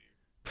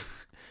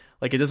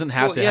 Like it doesn't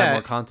have well, to have yeah,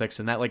 more context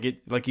than that. Like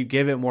it, like you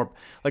give it more.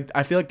 Like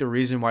I feel like the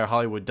reason why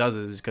Hollywood does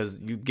it is because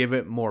you give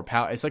it more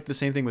power. It's like the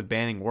same thing with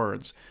banning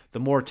words. The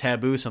more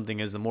taboo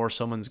something is, the more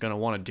someone's gonna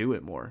want to do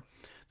it more.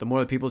 The more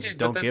that people yeah, just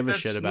but don't give a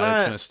shit that's about it,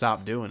 it's not gonna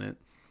stop doing it.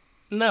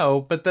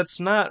 no, but that's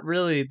not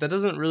really that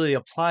doesn't really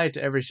apply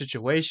to every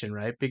situation,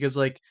 right? Because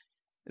like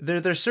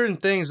there's certain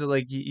things that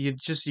like you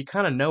just you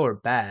kind of know are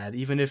bad,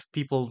 even if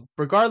people,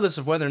 regardless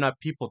of whether or not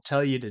people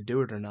tell you to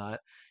do it or not,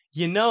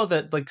 you know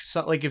that like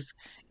like if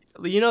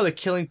you know that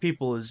killing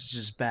people is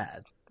just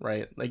bad,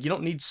 right? Like you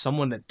don't need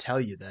someone to tell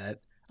you that.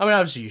 I mean,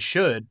 obviously you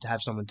should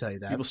have someone tell you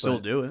that, People still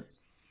but do it.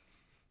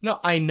 no,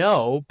 I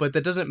know, but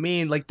that doesn't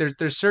mean like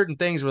there's certain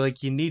things where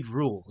like you need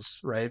rules,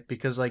 right?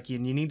 Because like you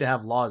need to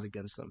have laws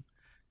against them.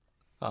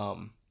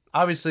 Um,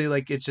 Obviously,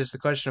 like it's just a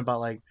question about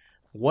like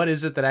what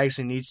is it that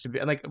actually needs to be,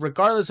 and like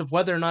regardless of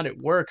whether or not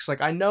it works, like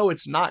I know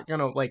it's not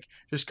gonna like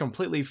just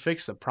completely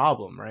fix the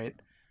problem, right?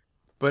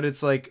 But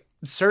it's like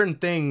certain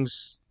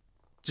things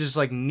just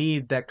like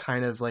need that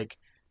kind of like,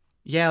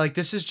 yeah, like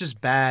this is just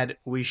bad.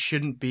 We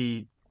shouldn't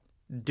be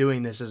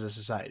doing this as a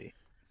society,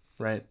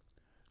 right?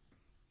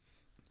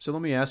 So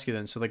let me ask you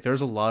then. So like,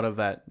 there's a lot of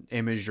that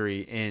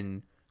imagery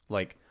in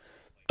like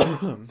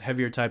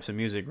heavier types of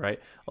music, right?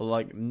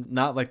 Like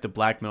not like the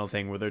black metal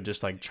thing where they're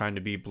just like trying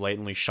to be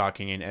blatantly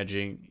shocking and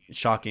edgy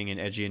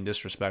and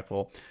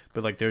disrespectful,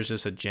 but like there's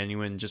just a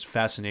genuine just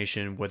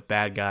fascination with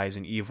bad guys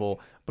and evil,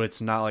 but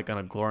it's not like on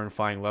a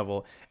glorifying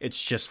level.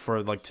 It's just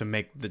for like to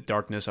make the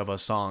darkness of a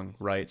song,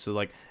 right? So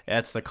like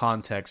that's the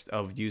context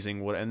of using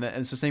what, and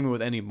it's the same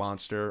with any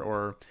monster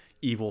or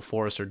evil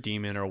force or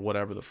demon or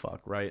whatever the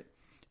fuck, right?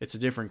 It's a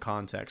different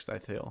context, I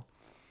feel.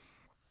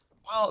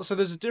 Well, so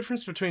there's a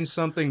difference between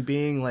something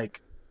being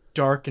like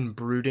dark and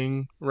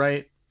brooding,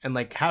 right? And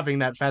like having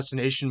that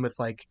fascination with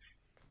like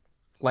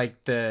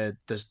the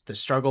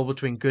struggle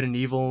between good and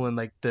evil and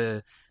like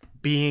the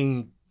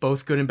being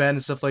both good and bad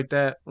and stuff like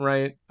that,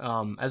 right?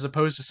 As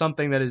opposed to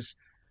something that is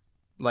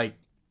like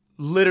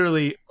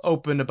literally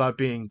open about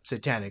being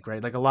satanic,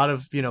 right? Like a lot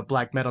of,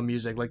 black metal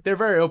music, like they're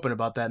very open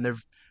about that and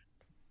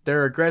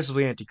they're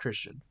aggressively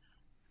anti-Christian,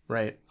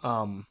 right?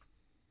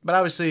 But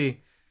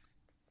obviously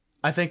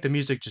I think the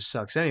music just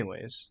sucks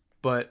anyways.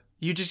 But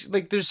you just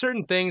like there's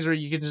certain things where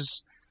you can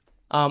just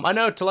I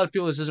know to a lot of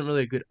people this isn't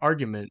really a good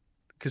argument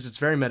because it's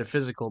very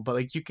metaphysical, but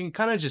like you can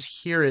kind of just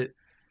hear it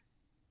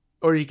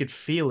or you could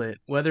feel it,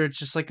 whether it's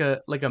just like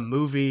a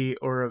movie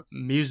or a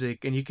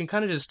music, and you can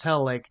kind of just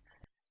tell like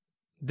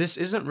this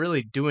isn't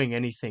really doing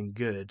anything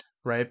good,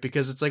 right?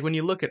 Because it's like when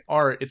you look at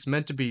art, it's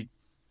meant to be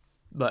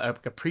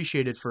like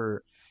appreciated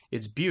for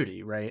its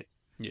beauty, right?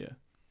 Yeah.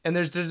 And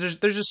there's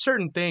just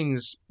certain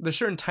things, there's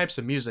certain types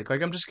of music.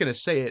 Like I'm just gonna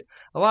say it,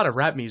 a lot of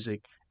rap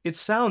music, it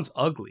sounds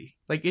ugly.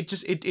 Like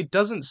it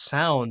doesn't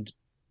sound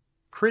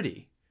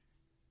pretty.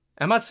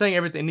 I'm not saying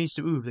everything needs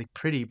to like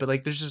pretty, but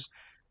like there's just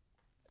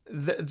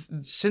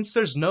since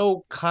there's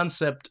no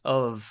concept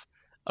of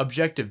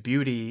objective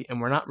beauty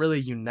and we're not really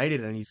united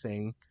in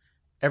anything,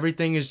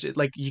 everything is just,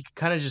 like you can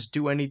kind of just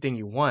do anything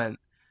you want,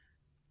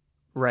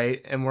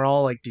 right? And we're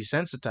all like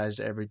desensitized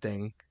to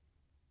everything.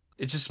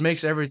 It just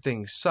makes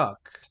everything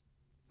suck,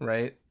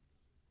 right?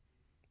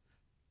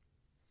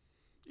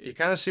 You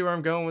kind of see where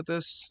I'm going with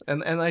this,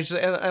 and I just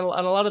and a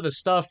lot of the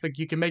stuff like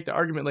you can make the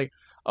argument like,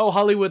 oh,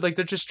 Hollywood, like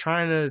they're just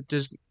trying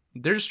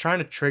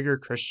to trigger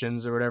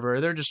Christians or whatever, or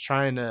they're just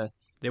trying to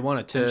They want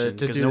attention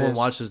to because do no one this,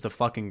 watches the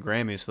fucking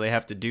Grammys, so they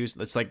have to do.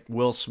 It's like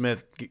Will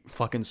Smith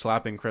fucking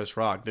slapping Chris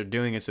Rock. They're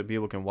doing it so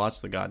people can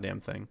watch the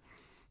goddamn thing.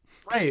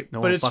 right? No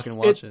But one fucking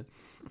watch it.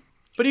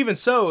 but even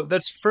so,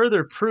 that's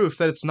further proof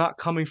that it's not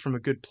coming from a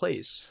good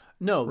place,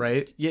 No,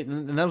 right? yeah,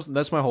 and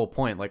that's my whole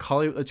point. Like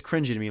Hollywood, it's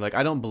cringy to me. Like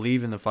I don't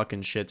believe in the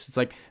fucking shits. It's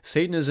like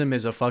Satanism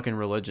is a fucking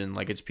religion.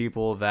 Like it's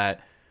people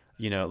that,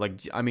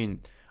 like I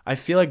mean, I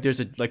feel like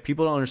there's a like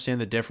people don't understand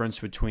the difference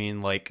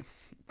between like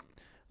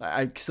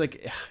cause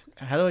like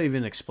how do I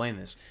even explain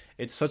this?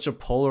 It's such a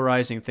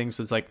polarizing thing.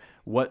 So it's like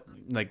what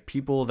like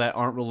people that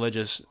aren't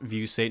religious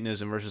view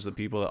Satanism versus the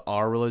people that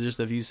are religious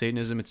that view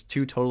Satanism. It's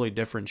two totally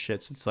different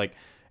shits. It's like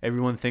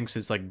everyone thinks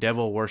it's like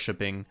devil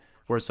worshipping,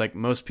 where it's like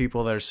most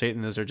people that are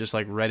Satanists are just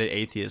like Reddit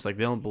atheists. Like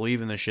they don't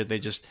believe in the shit. They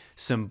just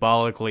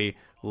symbolically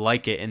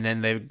like it, and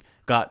then they've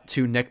got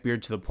too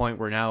neckbeard to the point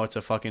where now it's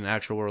a fucking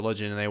actual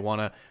religion and they want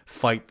to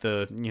fight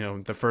the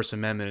First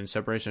Amendment and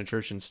separation of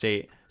church and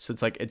state. So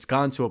it's like it's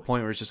gone to a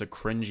point where it's just a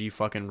cringy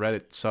fucking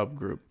Reddit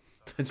subgroup.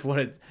 It's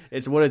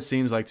what it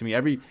seems like to me.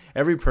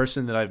 Every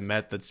person that I've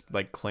met that's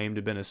like claimed to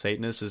have been a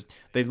Satanist is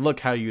they look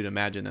how you'd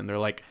imagine them. They're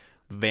like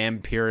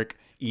vampiric,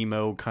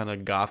 emo, kind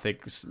of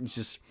gothic. It's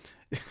just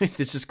It's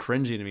just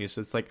cringy to me.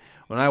 So it's like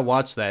when I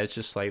watch that, it's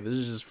just like this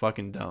is just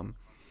fucking dumb.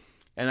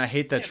 And I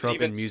hate that Yeah, but trope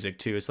even in music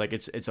too. It's like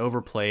it's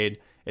overplayed.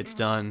 It's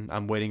done.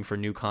 I'm waiting for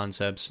new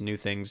concepts, new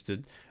things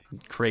to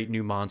create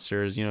new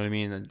monsters. You know what I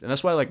mean? And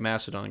that's why I like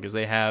Mastodon because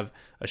they have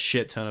a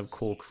shit ton of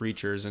cool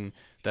creatures and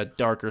that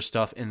darker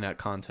stuff in that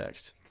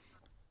context.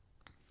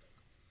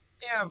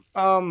 yeah,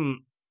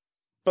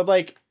 but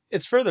like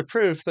it's further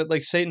proof that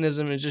like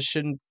Satanism it just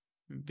shouldn't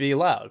be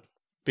allowed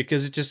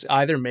because it just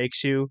either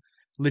makes you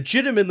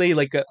legitimately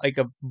like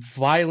a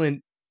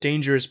violent,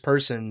 dangerous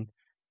person,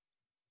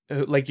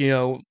 like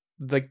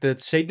like the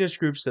Satanist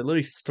groups that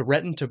literally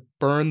threaten to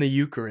burn the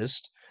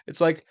Eucharist.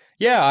 It's like,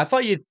 yeah, I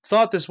thought you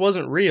thought this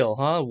wasn't real,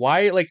 huh?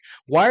 Why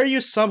are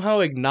you somehow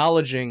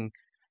acknowledging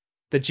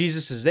that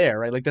Jesus is there,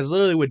 right? Like that's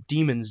literally what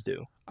demons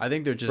do, I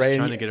think they're just right?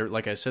 trying to get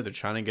like I said, they're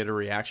trying to get a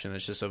reaction.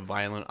 It's just a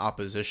violent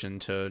opposition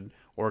to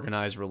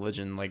organized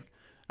religion. Like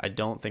I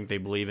don't think they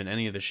believe in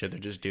any of the shit. They're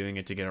just doing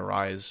it to get a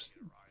rise.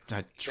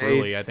 They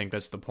Truly, I think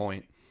that's the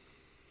point.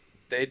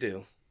 they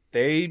do.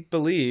 They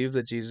believe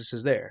that Jesus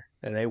is there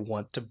and they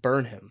want to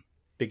burn him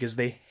because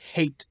they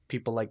hate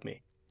people like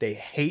me. They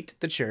hate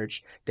the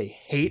church, they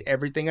hate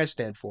everything I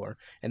stand for,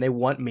 and they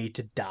want me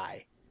to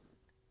die.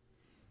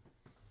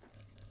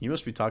 You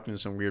must be talking to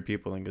some weird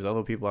people then, because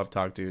other people I've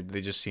talked to,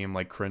 they just seem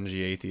like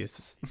cringy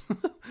atheists.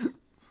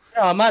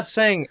 No, I'm not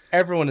saying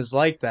everyone is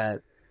like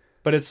that,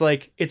 but it's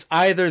like it's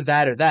either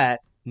that or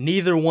that.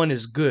 Neither one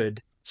is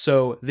good,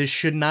 so this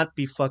should not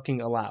be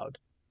fucking allowed.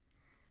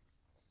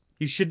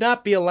 You should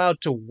not be allowed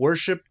to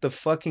worship the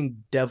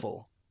fucking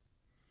devil.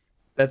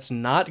 That's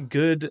not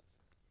good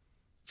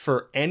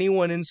for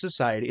anyone in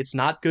society. It's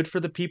not good for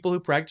the people who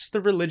practice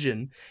the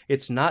religion.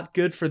 It's not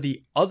good for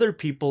the other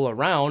people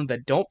around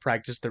that don't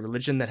practice the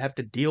religion that have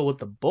to deal with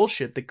the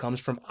bullshit that comes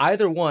from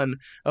either one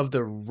of the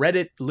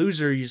Reddit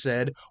loser you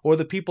said or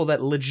the people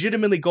that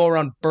legitimately go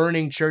around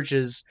burning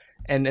churches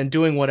and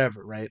doing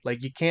whatever, right?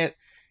 Like you can't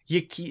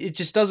it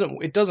just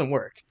doesn't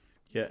work.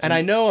 Yeah, And I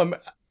and know I'm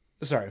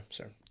sorry.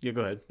 yeah,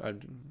 go ahead.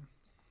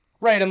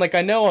 Right, and like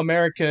I know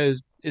America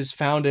is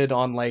founded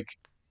on like,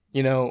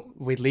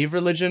 we leave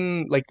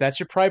religion like that's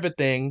your private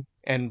thing,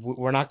 and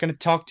we're not going to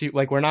talk to you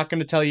like we're not going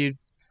to tell you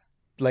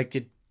like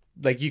it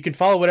like you can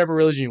follow whatever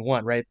religion you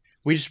want, right?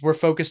 We're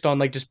focused on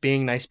like just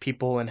being nice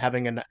people and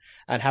having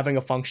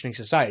a functioning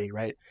society,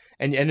 right?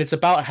 And it's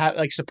about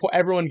like support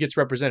everyone gets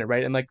represented,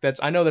 right? And like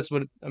that's I know that's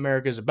what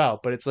America is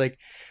about, but it's like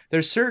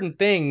there's certain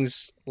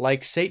things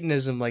like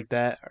Satanism like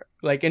that,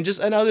 like and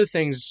other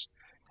things,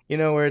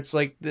 where it's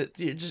like that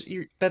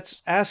you're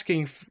that's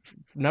asking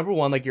number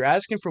one, like you're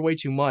asking for way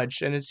too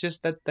much, and it's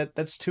just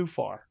that's too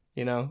far,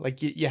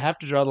 like you have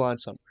to draw the line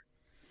somewhere.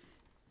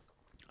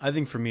 I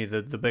think for me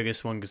the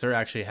biggest one because there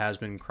actually has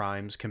been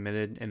crimes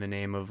committed in the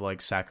name of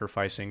like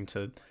sacrificing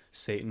to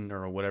Satan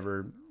or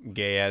whatever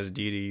gay ass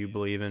deity you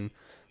believe in,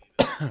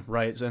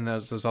 right? And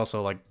there's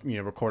also like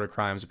recorded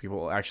crimes of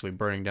people actually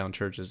burning down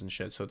churches and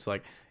shit. So it's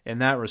like in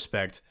that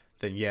respect,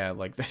 then yeah,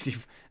 like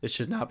it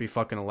should not be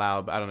fucking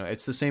allowed. But I don't know.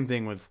 It's the same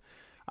thing with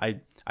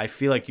I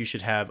feel like you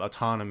should have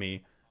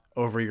autonomy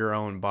over your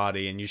own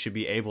body and you should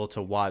be able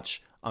to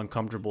watch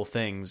uncomfortable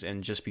things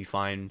and just be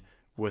fine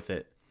with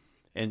it.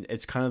 And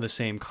it's kind of the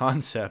same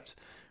concept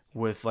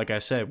with, like I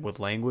said, with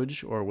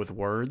language or with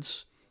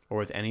words or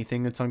with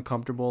anything that's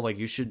uncomfortable. Like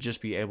you should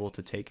just be able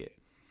to take it.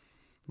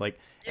 Like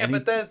Yeah,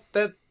 but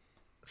that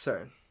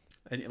sorry.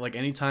 like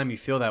anytime you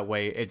feel that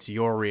way, it's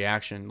your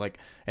reaction. Like,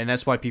 and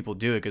that's why people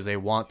do it because they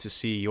want to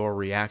see your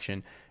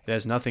reaction. It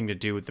has nothing to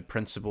do with the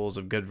principles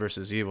of good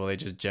versus evil. They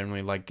just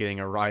generally like getting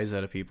a rise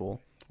out of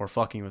people or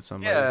fucking with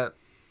somebody. Yeah,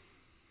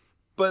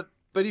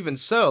 but even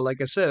so,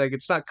 like I said, like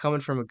it's not coming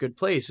from a good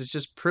place. It's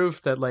just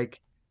proof that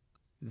like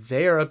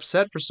they are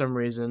upset for some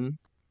reason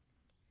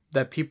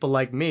that people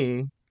like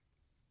me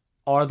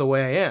are the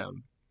way I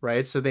am,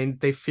 right? So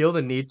they feel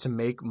the need to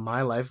make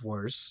my life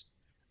worse,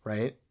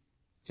 right?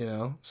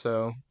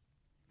 So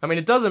I mean,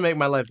 it doesn't make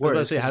my life I was about to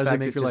worse say, because how the does it fact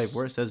make it your life just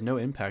worse? It has no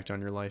impact on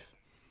your life.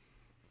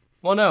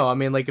 well, no, I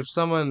mean, like if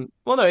someone,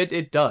 well, no,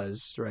 it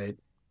does, right?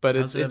 But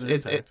How does it have an it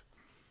impact?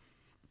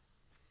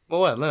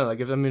 well, what? No, like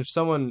if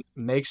someone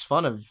makes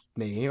fun of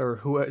me or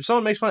who, if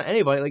someone makes fun of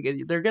anybody,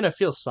 like they're gonna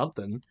feel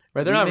something,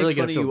 right? They're We not make really fun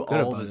gonna of feel you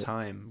good all the about it.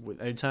 time.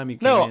 Every time you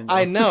came No,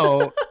 in,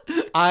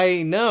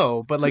 I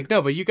know, but like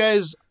no, but you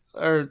guys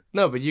are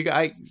no, but you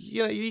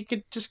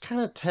could just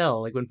kind of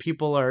tell like when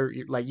people are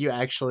like you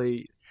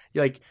actually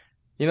you're like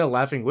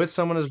laughing with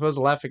someone as opposed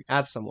to laughing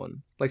at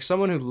someone, like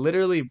someone who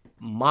literally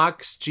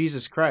mocks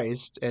Jesus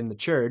Christ and the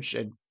church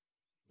and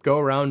go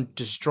around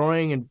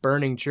destroying and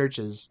burning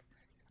churches.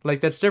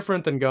 Like that's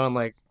different than going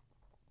like,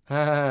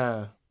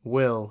 ah,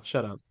 Will,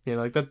 shut up.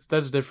 Like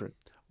that's different.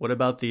 what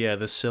about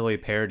the silly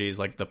parodies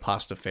like the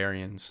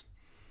Pastafarians?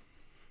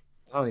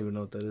 I don't even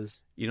know what that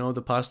is. You know what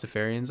the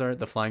Pastafarians are?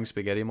 The flying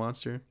spaghetti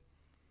monster.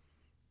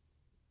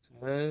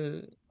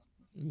 Uh,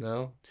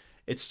 no.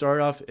 It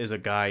started off as a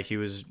guy. He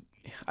was,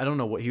 I don't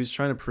know what he was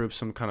trying to prove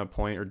some kind of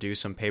point or do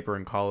some paper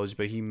in college,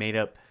 but he made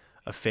up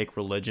a fake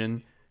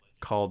religion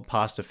called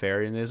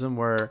Pastafarianism,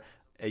 where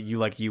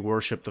you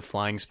worship the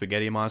flying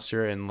spaghetti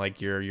monster, and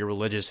like your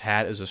religious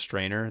hat is a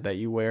strainer that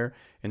you wear.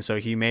 And so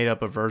he made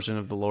up a version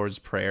of the Lord's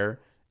Prayer.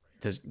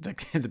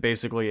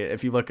 Basically,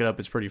 if you look it up,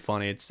 it's pretty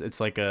funny. It's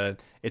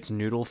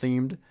noodle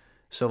themed.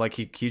 So like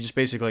he just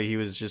basically he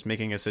was just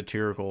making a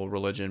satirical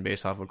religion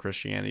based off of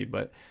Christianity,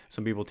 but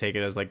some people take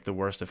it as like the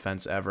worst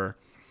offense ever.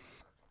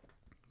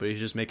 But he's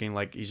just making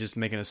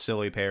a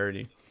silly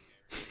parody.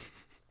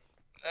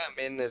 I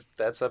mean, if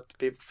that's up to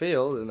people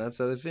feel, then that's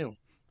how they feel.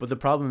 But the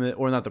problem,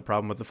 or not the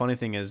problem, but the funny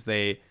thing is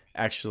they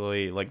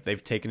actually like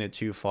they've taken it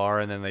too far,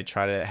 and then they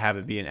try to have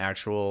it be an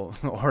actual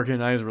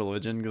organized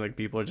religion. Like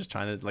people are just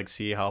trying to like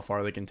see how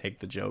far they can take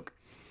the joke.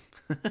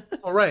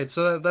 All right,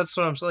 so that's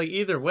what I'm saying. Like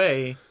either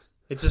way,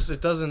 it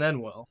doesn't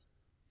end well.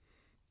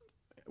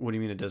 What do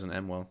you mean it doesn't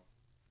end well?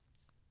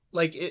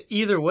 Like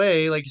either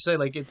way, like you say,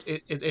 like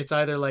it's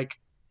either like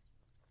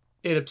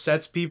it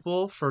upsets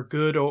people for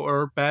good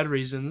or bad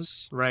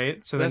reasons,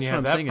 right? So But then that's you what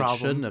have I'm that saying. It problem.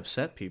 shouldn't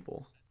upset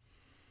people.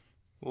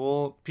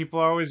 Well, people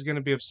are always going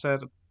to be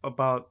upset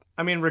about.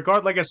 I mean,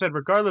 like I said,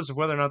 regardless of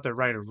whether or not they're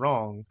right or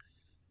wrong,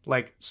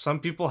 like some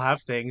people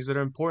have things that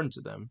are important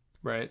to them,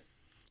 right?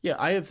 Yeah,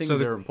 I have So things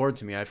that the are important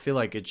to me. I feel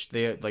like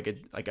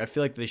I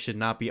feel like they should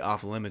not be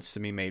off limits to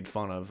be made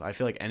fun of. I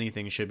feel like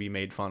anything should be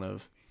made fun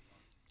of.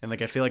 And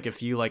like I feel like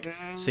if you like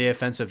say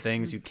offensive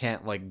things, you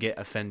can't like get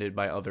offended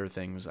by other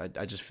things. I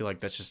just feel like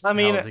that's just I how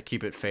mean, to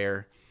keep it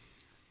fair.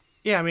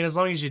 yeah, I mean, as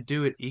long as you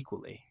do it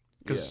equally,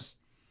 Yeah. because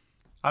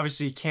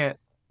obviously you can't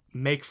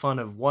make fun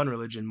of one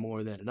religion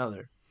more than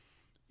another.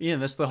 Yeah,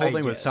 that's the whole I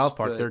thing with guess, South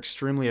Park. but They're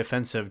extremely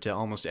offensive to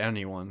almost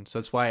anyone. So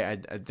that's why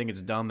I think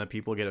it's dumb that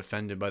people get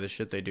offended by the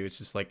shit they do. It's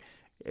just like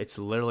it's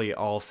literally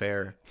all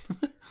fair.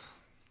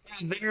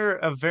 they're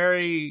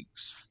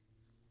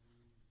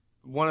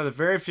one of the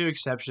very few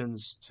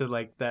exceptions to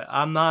like that.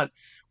 I'm not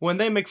when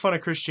they make fun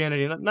of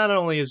Christianity. Not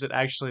only is it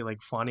actually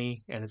like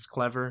funny and it's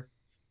clever,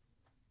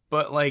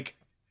 but like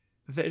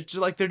they're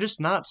just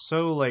not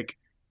so like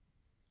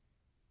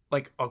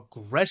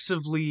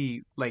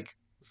aggressively like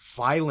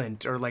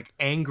violent or like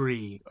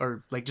angry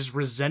or like just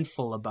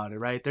resentful about it,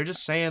 right? They're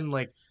just saying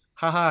like,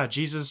 haha,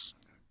 Jesus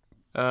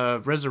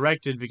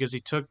resurrected because he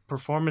took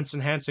performance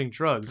enhancing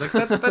drugs. Like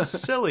that's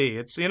silly.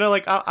 It's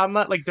like I'm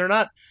not like they're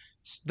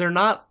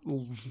not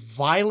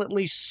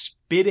violently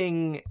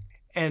spitting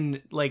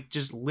and like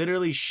just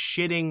literally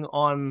shitting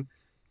on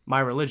my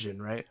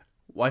religion, right?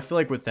 Well, I feel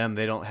like with them,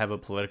 they don't have a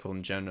political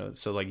agenda.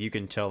 So like you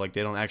can tell, like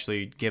they don't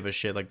actually give a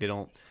shit. Like they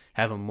don't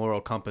have a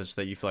moral compass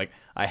that you feel like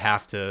I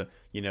have to,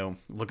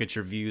 look at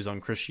your views on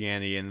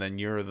Christianity, and then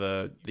you're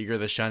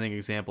the shining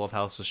example of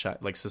how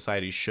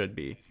society should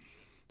be.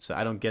 So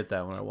I don't get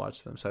that when I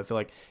watch them. So I feel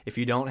like if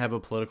you don't have a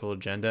political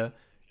agenda,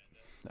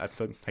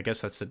 I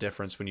guess that's the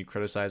difference when you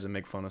criticize and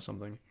make fun of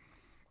something.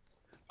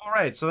 All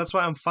right, so that's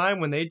why I'm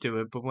fine when they do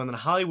it, but when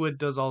Hollywood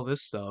does all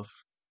this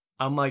stuff,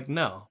 I'm like,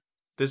 no,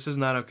 this is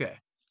not okay.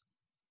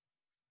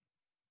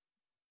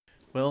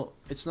 Well,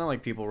 it's not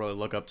like people really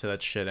look up to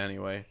that shit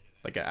anyway.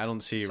 Like I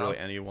don't see Some really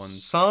anyone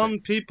say. some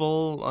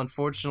people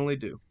unfortunately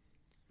do.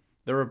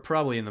 They're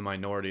probably in the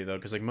minority though,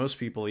 because like most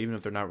people, even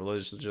if they're not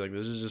religious, they're like,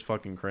 this is just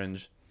fucking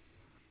cringe,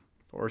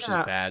 or it's just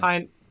Yeah, bad.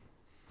 I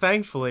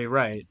thankfully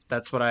right.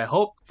 That's what I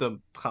hope the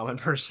common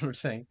person would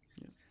think.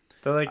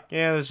 They're like,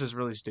 yeah, this is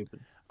really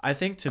stupid. I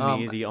think to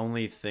me, Um, the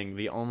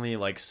only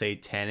like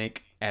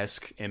satanic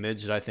esque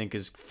image that I think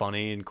is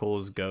funny and cool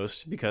is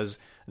Ghost, because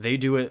they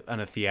do it on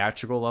a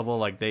theatrical level.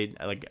 Like they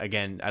like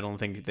again, I don't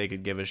think they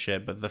could give a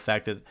shit. But the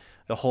fact that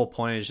the whole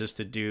point is just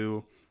to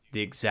do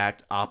the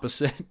exact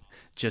opposite,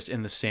 just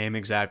in the same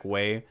exact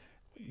way,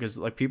 because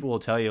like people will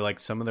tell you like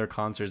some of their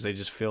concerts they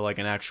just feel like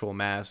an actual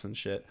mass and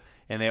shit,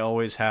 and they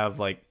always have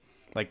like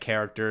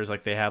characters,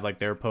 like they have like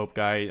their Pope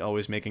guy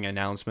always making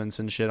announcements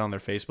and shit on their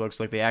Facebooks.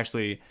 Like they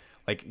actually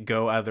like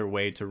go out of their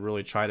way to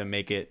really try to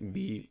make it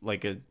be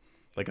like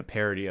a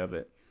parody of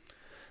it.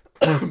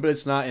 But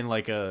it's not in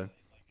like a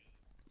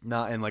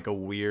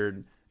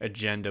weird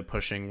agenda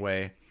pushing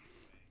way.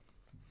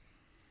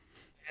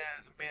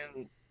 yeah,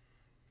 man,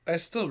 I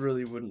still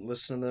really wouldn't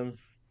listen to them.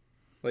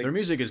 Their Like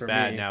music is for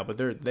bad me, now, but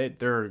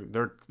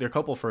their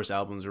couple first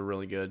albums are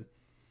really good.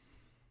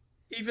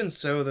 even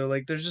so though,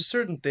 like there's just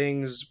certain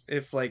things.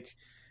 If like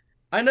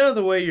I know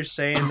the way you're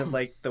saying that,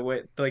 like the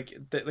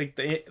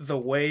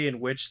way in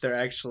which they're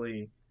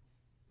actually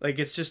like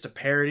it's just a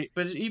parody.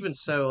 But even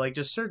so, like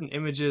just certain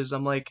images,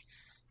 I'm like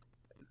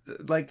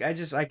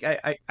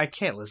I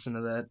can't listen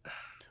to that.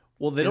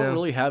 Well, they You don't know.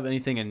 really have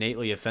anything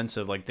innately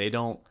offensive. Like they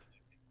don't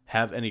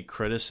have any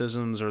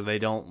criticisms, or they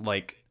don't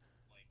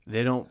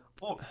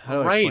Well, how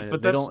do I right, explain it?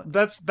 but They that's don't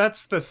that's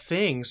that's the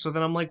thing. So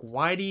then I'm like,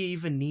 why do you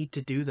even need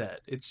to do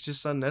that? It's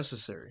just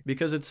unnecessary.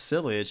 because it's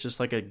silly. It's just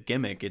like a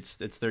gimmick. It's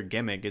their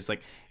gimmick. It's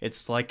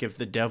like if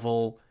the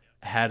devil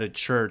had a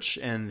church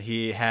and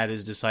he had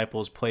his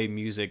disciples play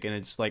music, and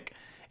it's like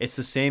it's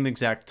the same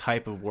exact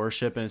type of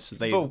worship, and it's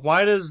they But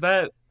why does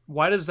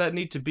that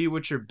need to be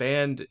what your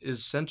band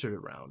is centered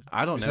around?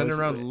 I don't You're know. centered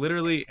around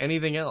literally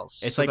anything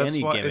else. It's So like that's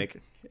any why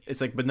gimmick.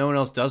 It's like, but no one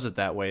else does it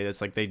that way.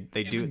 It's like they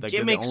yeah, do but like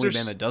they're the gimmicks only are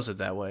band that does it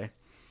that way.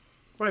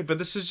 Right, but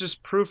this is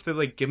just proof that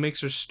like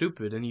gimmicks are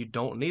stupid and you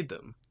don't need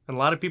them. And a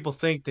lot of people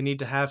think they need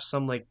to have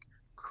some like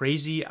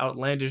crazy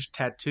outlandish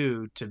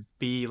tattoo to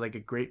be like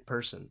a great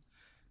person.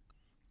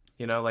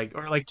 Like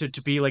or like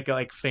to be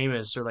like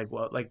famous or like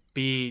what like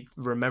be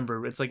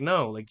remembered. It's like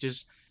no, like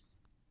just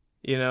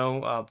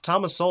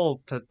Thomas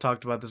Sowell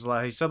talked about this a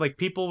lot. He said like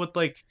people with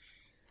like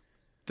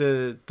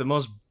the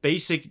most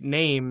basic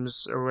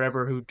names or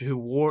whatever who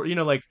wore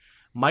like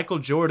Michael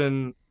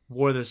Jordan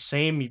wore the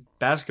same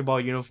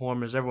basketball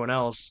uniform as everyone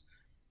else,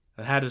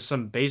 had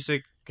some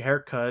basic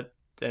haircut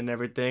and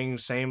everything,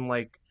 same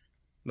like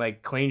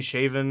clean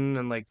shaven,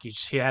 and like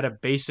he had a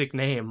basic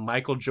name,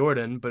 Michael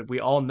Jordan, but we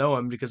all know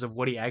him because of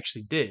what he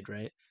actually did,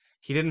 right?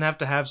 He didn't have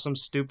to have some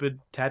stupid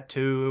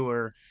tattoo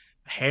or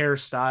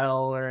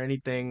hairstyle or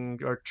anything,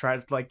 or try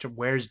to like to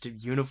wear his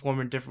uniform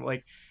in different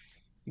like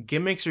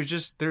gimmicks are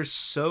just they're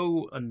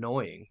so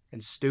annoying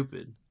and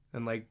stupid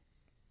and like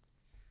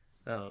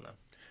I don't know.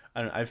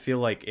 I feel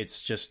like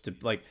it's just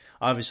like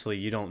obviously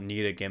you don't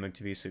need a gimmick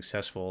to be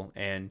successful,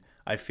 and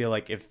I feel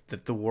like if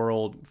the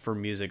world for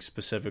music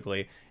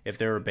specifically, if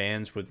there were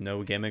bands with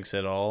no gimmicks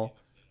at all,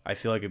 I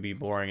feel like it'd be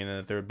boring, and then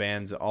if there were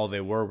bands that all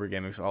they were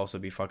gimmicks, it'd also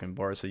be fucking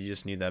boring. So you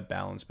just need that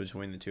balance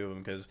between the two of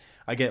them because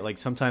I get like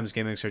sometimes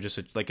gimmicks are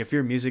just like if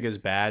your music is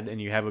bad and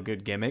you have a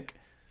good gimmick,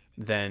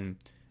 then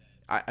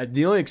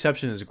the only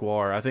exception is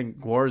Guar. I think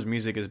Guar's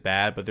music is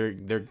bad, but their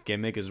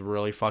gimmick is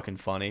really fucking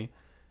funny,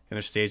 and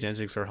their stage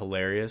antics are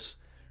hilarious.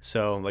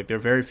 So like there are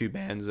very few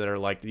bands that are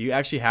like you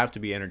actually have to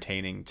be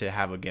entertaining to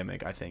have a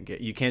gimmick. I think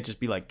you can't just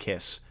be like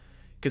Kiss,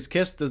 because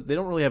Kiss they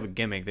don't really have a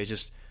gimmick. They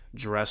just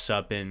dress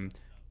up in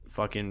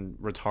fucking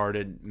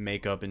retarded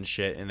makeup and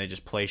shit, and they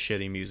just play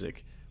shitty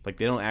music. Like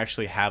they don't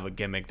actually have a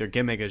gimmick. Their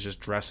gimmick is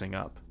just dressing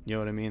up. You know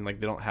what I mean? Like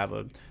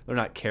they're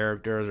not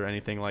characters or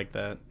anything like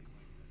that.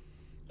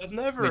 I've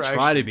They never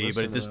try to actually be,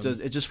 but listened to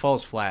them. it just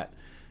falls flat.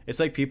 It's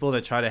like people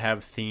that try to have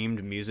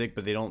themed music,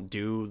 but they don't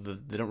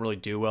really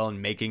do well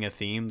in making a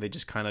theme. They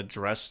just kind of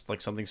dress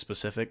like something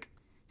specific.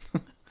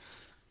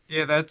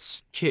 Yeah,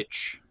 that's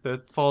kitsch.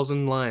 That falls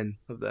in line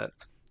of that.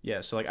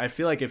 Yeah, so like I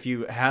feel like if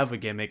you have a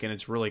gimmick and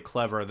it's really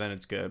clever, then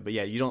it's good. But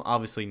yeah, you don't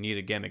obviously need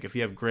a gimmick. If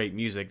you have great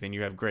music, then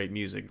you have great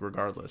music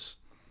regardless.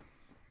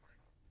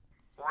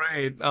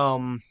 Right.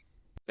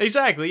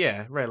 Exactly,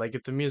 yeah. Right, like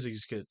if the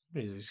music's good,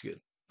 music's good.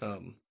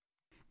 Um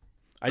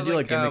I but do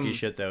like like gimmicky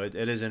shit though. It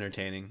is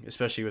entertaining,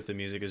 especially if the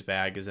music is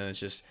bad, because then it's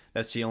just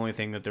that's the only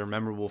thing that they're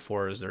memorable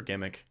for is their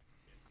gimmick.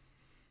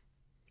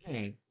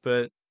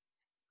 but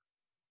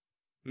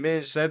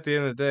man, just at the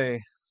end of the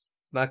day,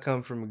 not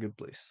come from a good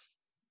place.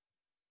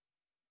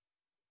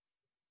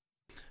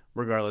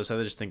 Regardless,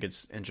 I just think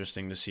it's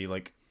interesting to see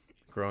like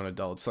grown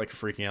adults like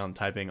freaking out and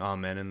typing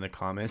amen in the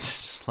comments.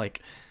 It's just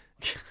like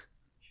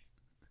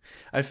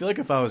I feel like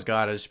if I was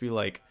God, I'd just be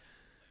like,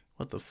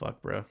 what the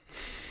fuck, bro?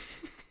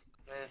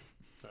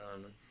 I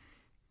don't know.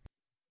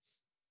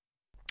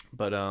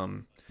 But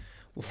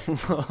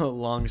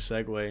long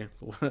segue.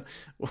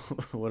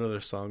 What other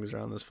songs are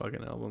on this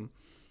fucking album?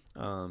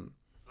 Um,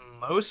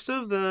 Most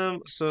of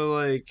them, so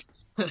like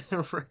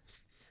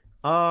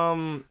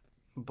um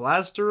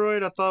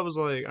Blasteroid I thought was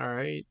like all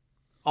right.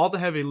 All the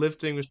heavy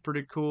lifting was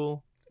pretty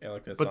cool. yeah, I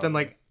like that But then song though.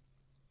 like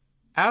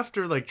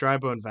after like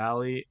Drybone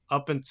Valley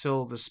up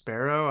until the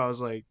Sparrow, I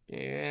was like,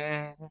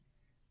 yeah,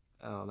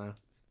 I don't know.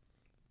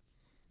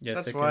 Yeah, So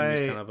that's Thickening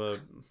is kind why of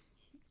a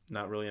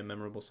not really a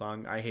memorable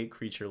song. I hate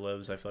Creature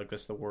Lives. I feel like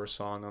that's the worst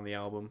song on the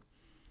album.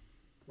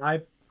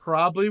 I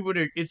probably would.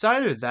 It's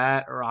either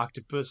that or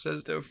Octopus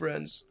has no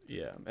friends.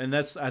 Yeah, and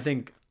that's I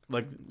think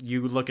like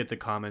you look at the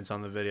comments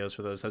on the videos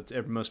for those. That's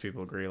most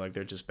people agree like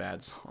they're just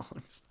bad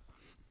songs.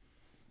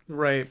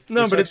 Right.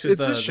 No, Which but sucks is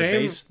it's a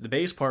shame. the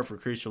bass part for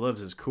Creature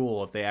Lives is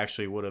cool if they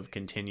actually would have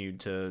continued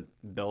to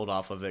build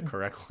off of it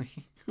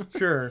correctly.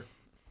 Sure.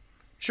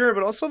 Sure,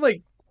 but also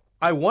like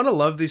I want to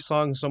love these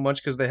songs so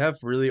much because they have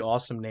really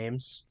awesome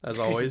names, as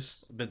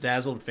always.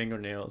 Bedazzled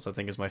Fingernails I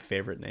think is my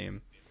favorite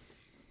name.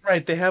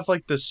 Right, they have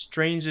like the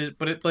strangest,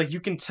 but it like you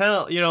can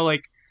tell,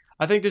 like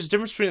I think there's a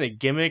difference between a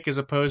gimmick as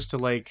opposed to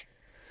like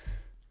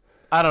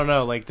I don't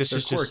know, like this They're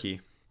is just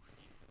quirky.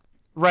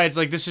 right. It's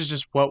like this is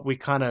just what we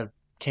kind of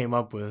came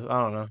up with.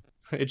 I don't know.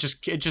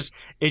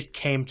 It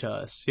came to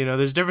us.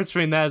 There's a difference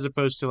between that as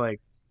opposed to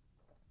like,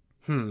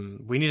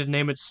 we need to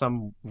name it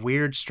some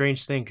weird,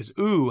 strange thing. Because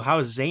ooh,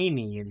 how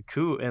zany and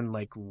cool and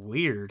like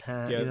weird,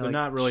 huh? Yeah, they're Like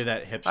not really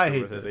that I hipster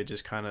hate with it. that, They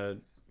just kind of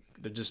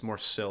they're just more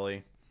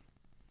silly.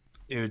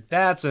 dude.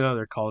 That's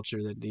another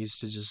culture that needs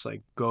to just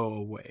like go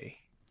away.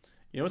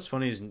 You know what's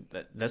funny is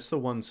that's the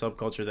one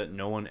subculture that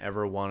no one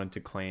ever wanted to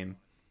claim.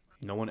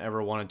 No one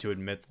ever wanted to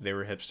admit that they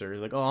were hipster.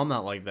 Like, oh, I'm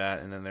not like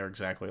that, and then they're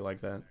exactly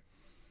like that.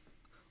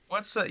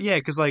 What's that? Yeah,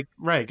 because like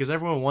right, because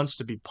everyone wants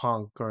to be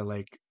punk or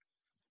like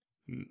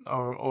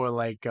or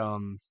like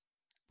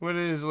what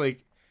is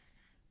like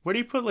where do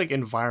you put like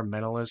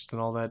environmentalist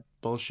and all that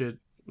bullshit?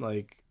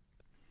 Like,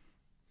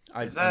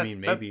 is I that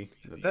mean, that maybe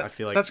that I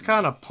feel like that's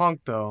kind of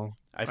punk though,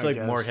 I I feel like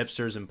more guess.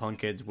 hipsters and punk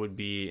kids would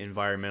be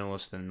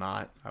environmentalists than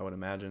not. I would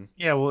imagine.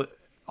 Yeah, well,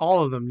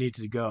 all of them need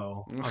to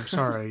go. I'm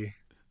sorry.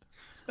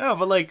 No,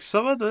 but like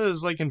some of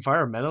those like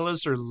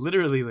environmentalists are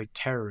literally like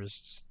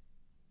terrorists.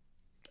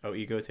 Oh,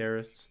 eco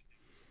terrorists.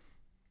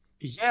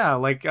 Yeah,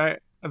 like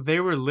they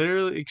were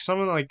literally like,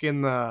 someone like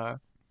in the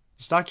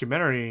this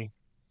documentary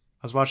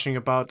I was watching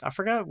about, I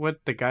forgot what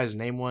the guy's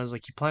name was.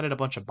 Like he planted a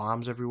bunch of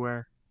bombs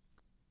everywhere.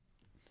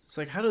 It's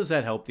like, how does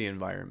that help the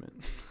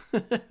environment?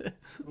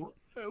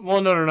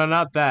 Well, no, no, no,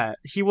 not that.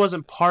 He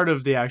wasn't part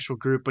of the actual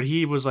group, but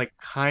he was like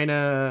kind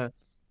of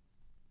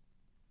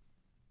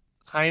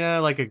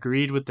like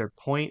agreed with their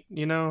point,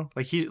 you know?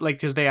 Like he like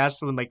because they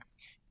asked him like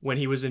when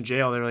he was in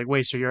jail, they were like,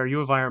 "Wait, so are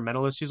you a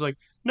environmentalist?" He's like,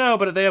 "No,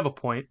 but they have a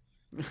point."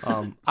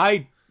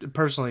 I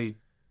personally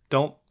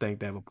don't think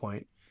they have a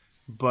point,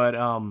 but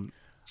I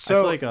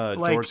feel so like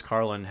like George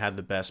Carlin had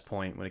the best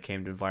point when it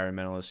came to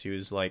environmentalists. He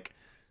was like,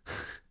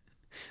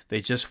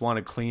 they just want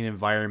a clean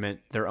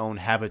environment, their own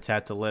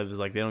habitat to live. It's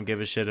like they don't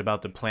give a shit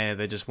about the planet.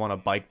 They just want a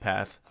bike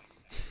path.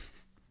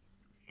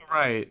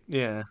 right,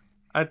 yeah.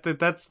 I think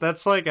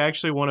that's like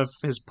actually one of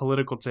his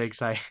political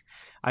takes. I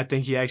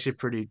think he actually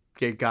pretty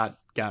got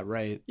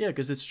right. Yeah,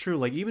 because it's true.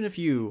 Like even if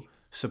you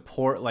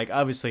support, like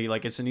obviously,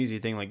 like it's an easy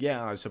thing. Like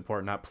yeah, I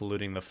support not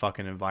polluting the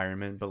fucking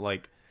environment, but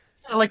like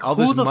Like all who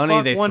this the money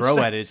fuck they wants throw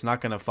to at it, it's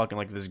not gonna fucking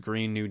like this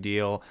Green New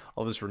Deal,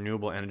 all this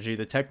renewable energy.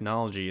 The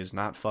technology is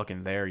not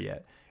fucking there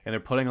yet, and they're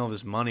putting all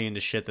this money into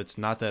shit that's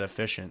not that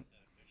efficient.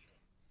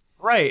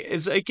 right?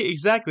 It's like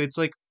exactly. It's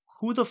like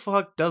who the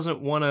fuck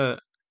doesn't want to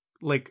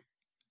like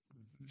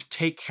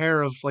take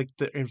care of like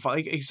the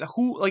like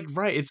who like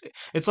right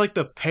it's like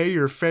the pay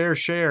your fair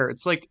share.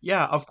 It's like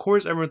yeah, of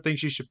course everyone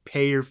thinks you should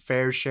pay your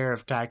fair share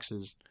of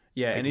taxes.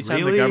 Yeah, Like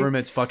anytime the really?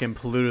 government's fucking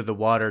polluted the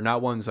water,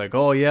 not one's like,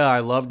 oh yeah, I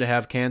love to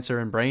have cancer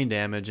and brain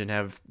damage and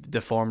have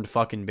deformed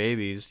fucking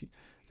babies.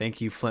 Thank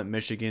you, Flint,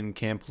 Michigan,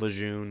 Camp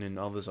Lejeune, and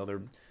all this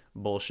other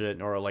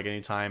bullshit. Or like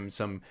anytime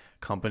some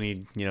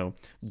company,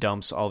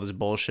 dumps all this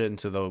bullshit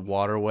into the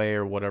waterway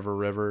or whatever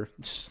river,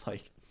 it's just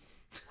like,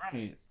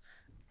 Right.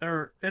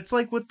 Or it's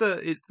like with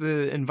the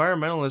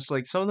environmentalists,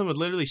 like some of them would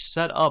literally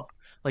set up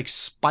like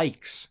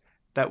spikes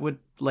that would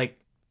like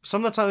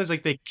some of the times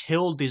like they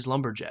killed these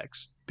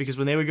lumberjacks because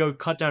when they would go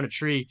cut down a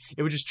tree,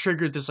 it would just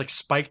trigger this like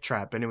spike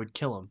trap and it would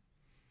kill them.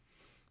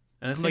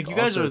 and I I'm think like, you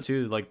guys also are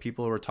too, like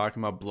people were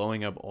talking about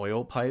blowing up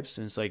oil pipes,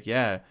 and it's like,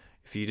 yeah,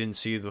 if you didn't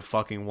see the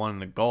fucking one in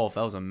the Gulf,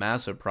 that was a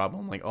massive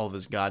problem. Like all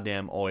this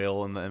goddamn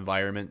oil in the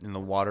environment, in the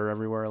water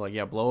everywhere. Like,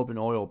 yeah, blow up an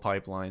oil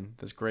pipeline.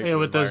 That's great for the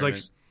with those like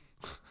environment.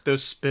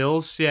 those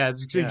spills. Yeah,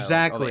 it's Yeah,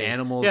 like all the exactly.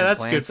 animals Yeah, and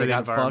that's good plants for that the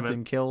got fucked environment.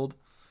 and killed.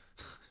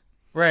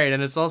 Right,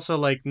 and it's also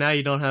like now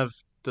you don't have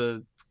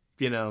the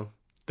you know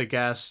the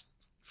gas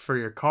for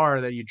your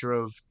car that you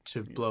drove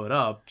to blow it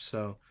up.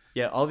 So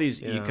Yeah, all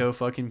these you know, eco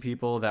fucking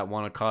people that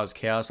want to cause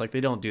chaos, like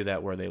they don't do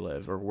that where they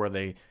live or where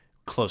they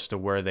close to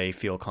where they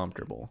feel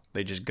comfortable.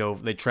 They just go,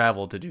 they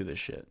travel to do this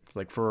shit,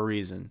 like for a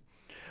reason.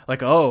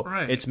 Like, oh,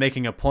 right, it's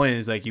making a point.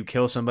 Is like you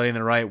kill somebody in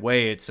the right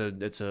way. It's a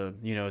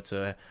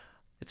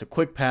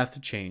quick path to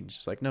change.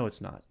 It's like no,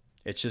 it's not.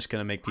 It's just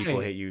gonna make people right,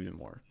 hate you even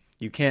more.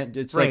 You can't.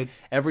 It's like right.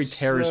 every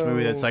terrorist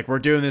movie that's So like we're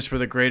doing this for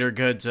the greater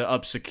good to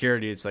up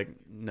security. It's like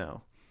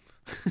no,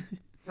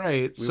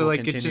 right, we so will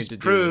like it continue just to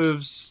do this.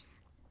 proves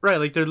right,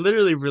 like they're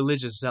literally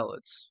religious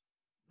zealots,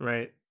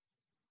 right?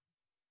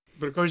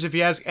 But of course, if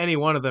you ask any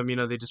one of them,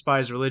 they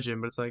despise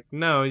religion. But it's like,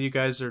 no, you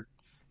guys are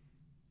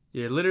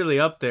you're literally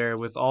up there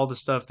with all the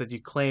stuff that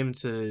you claim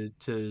to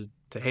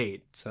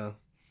hate. So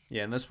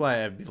Yeah, and that's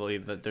why I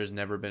believe that there's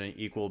never been an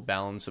equal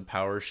balance of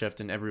power shift,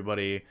 and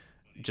everybody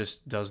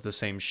just does the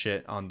same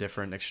shit on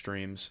different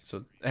extremes.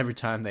 So every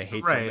time they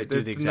hate something, they right,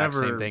 do the it's exact same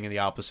never thing in the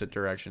opposite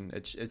direction.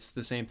 It's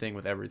the same thing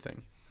with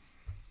everything.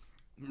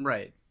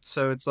 right.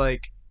 So it's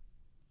like,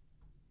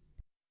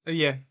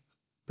 yeah,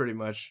 pretty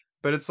much.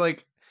 But it's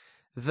like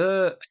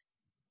the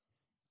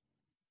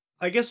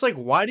I guess like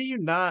why do you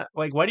not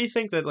like why do you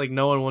think that like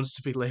no one wants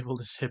to be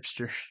labeled as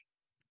hipster?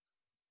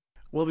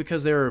 Well,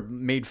 because they were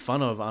made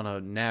fun of on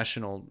a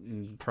national,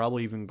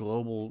 probably even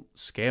global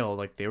scale.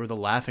 Like they were the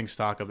laughing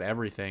stock of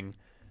everything.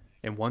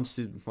 And once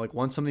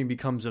something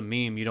becomes a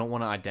meme, you don't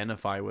want to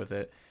identify with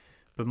it.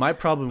 But my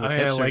problem with I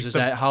hipsters like is the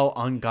that how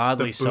the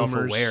ungodly boomers.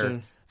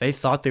 self-aware they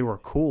thought they were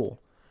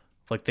cool.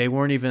 Like they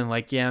weren't even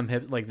like, yeah, I'm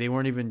hip. Like they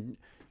weren't even.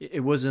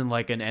 It wasn't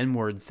like an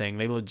N-word thing.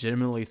 They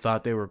legitimately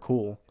thought they were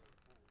cool,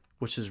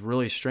 which is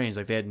really strange.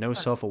 Like they had no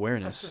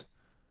self-awareness.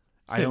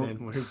 It's I an don't.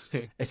 N-word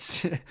thing.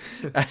 It's.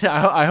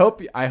 I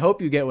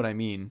hope you get what I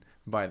mean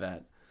by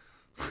that.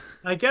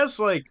 I guess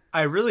like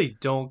I really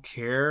don't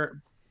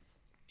care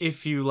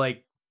if you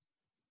like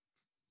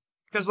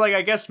because like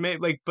I guess maybe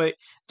like but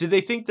did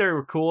they think they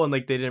were cool and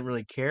like they didn't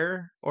really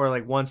care or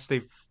like once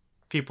they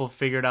people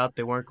figured out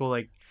they weren't cool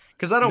like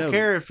because I don't No,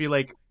 care if you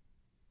like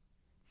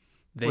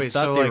they wait thought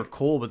so they were like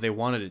cool, but they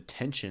wanted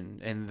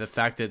attention, and the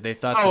fact that they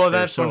thought oh that well they're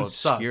that so one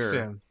sucks obscure,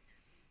 yeah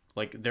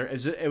like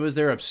it was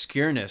their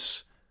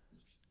obscureness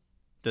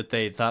that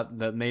they thought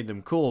that made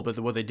them cool. But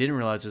what they didn't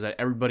realize is that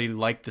everybody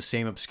liked the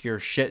same obscure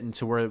shit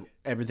until where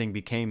everything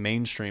became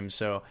mainstream.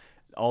 So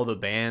all the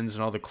bands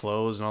and all the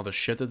clothes and all the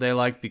shit that they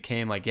liked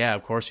became like, yeah,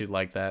 of course you'd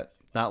like that.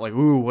 Not like,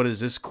 ooh, what is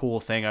this cool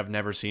thing I've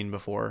never seen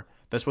before?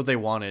 That's what they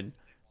wanted,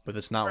 but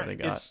that's not what Right.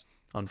 they got,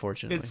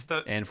 unfortunately It's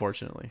the and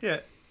fortunately.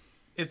 yeah,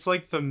 it's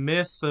like the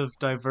myth of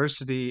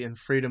diversity and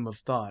freedom of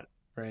thought,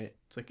 right?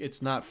 It's like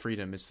it's not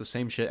freedom. It's the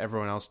same shit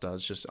everyone else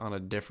does, just on a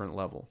different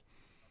level.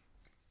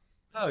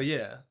 Oh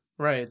yeah.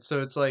 Right.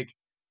 So it's like,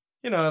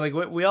 like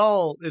we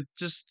all it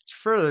just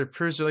further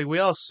proves like we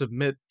all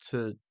submit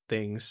to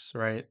things,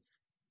 right?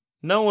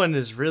 No one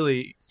is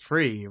really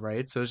free,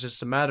 right? So it's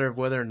just a matter of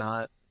whether or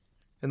not,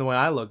 and the way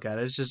I look at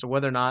it, it's just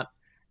whether or not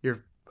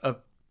you're a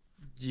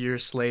you're a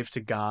slave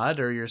to God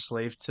or you're a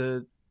slave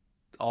to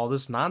all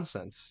this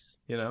nonsense,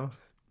 you know?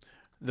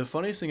 The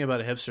funniest thing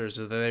about hipsters is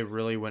that they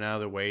really went out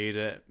of their way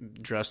to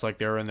dress like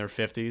they were in their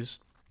 50s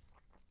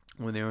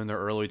when they were in their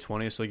early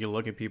 20s. So you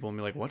look at people and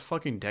be like, what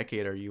fucking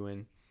decade are you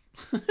in?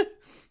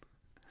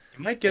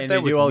 You might get And they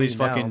that with do all me these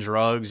fucking now.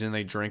 drugs and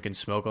they drink and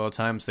smoke all the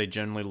time. So they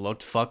generally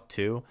looked fucked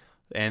too.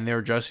 And they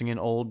were dressing in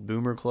old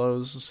boomer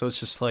clothes. So it's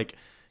just like,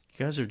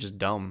 you guys are just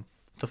dumb.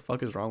 What the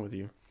fuck is wrong with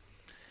you?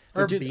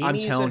 Like, Are dude, I'm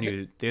beanies a telling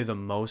you, they're the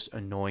most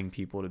annoying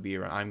people to be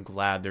around. I'm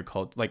glad they're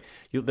called, like,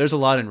 there's a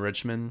lot in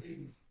Richmond,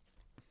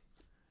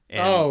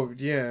 and Oh,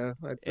 yeah,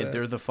 I bet.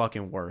 they're the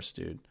fucking worst,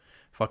 dude.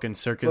 Fucking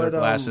circular But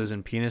glasses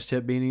and penis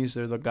tip beanies,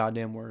 they're the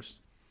goddamn worst.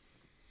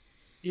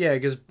 yeah,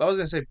 because I was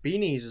gonna say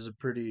beanies is a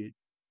pretty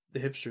the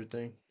hipster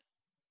thing.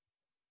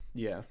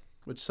 Yeah,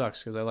 which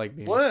sucks because I like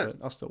beanies, What but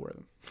I'll still wear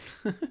them.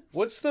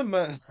 what's the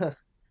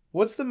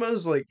what's the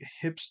most like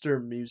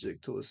hipster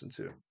music to listen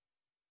to?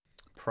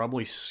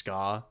 Probably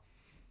ska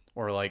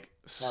or like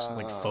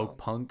Uh, folk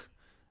punk.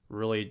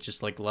 Really,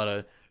 just like a lot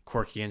of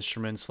quirky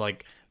instruments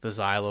like the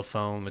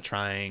xylophone, the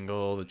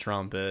triangle, the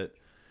trumpet,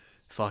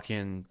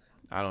 fucking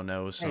I don't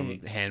know, some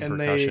hey, hand and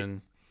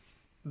percussion.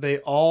 they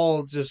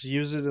all just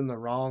use it in the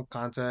wrong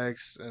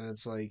context, and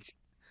it's like,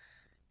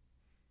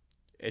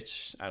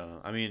 It's I don't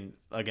know. I mean,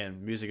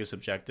 again, music is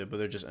subjective, but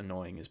they're just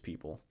annoying as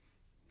people.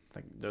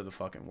 Like they're the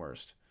fucking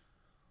worst.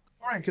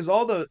 right, because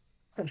all the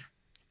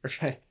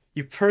right,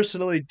 you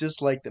personally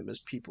dislike them as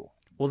people.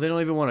 Well, they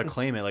don't even want to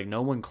claim it. Like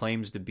no one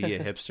claims to be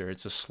a hipster.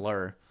 It's a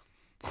slur.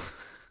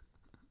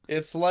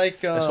 It's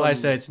like That's why I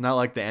say it's not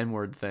like the N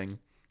word thing.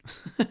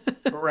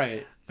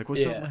 right, Like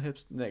what's up, yeah, my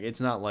hips? Like,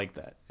 it's not like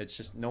that. It's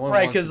just no one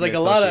right, wants to because be like a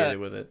lot of associated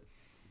with it.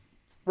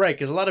 right,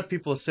 because a lot of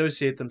people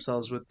associate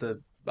themselves with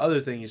the other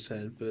thing you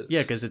said, but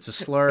Yeah, because it's a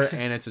slur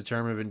and it's a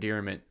term of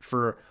endearment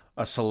for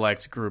a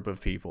select group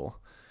of people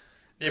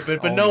yeah,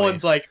 but no only.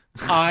 one's like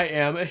I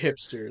am a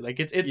hipster. Like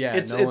Yeah, no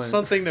it's one.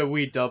 something that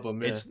we dub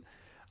them. Yeah. It's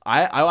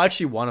I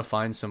actually want to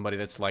find somebody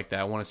that's like that.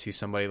 I want to see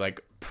somebody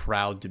like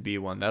proud to be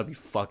one. That would be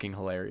fucking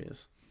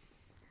hilarious.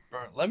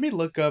 Alright, let me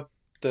look up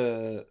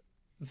the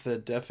the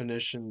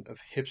definition of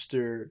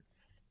hipster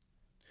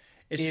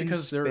It's in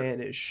because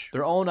Spanish.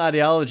 their own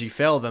ideology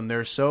failed them.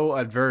 They're so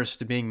adverse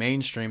to being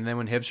mainstream. And then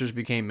when hipsters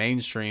became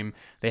mainstream,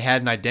 they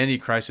had an identity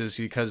crisis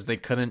because they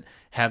couldn't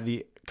have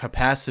the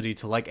capacity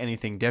to like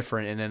anything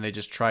different. And then they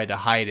just tried to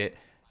hide it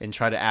and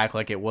try to act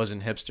like it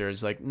wasn't hipster.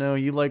 It's like, no,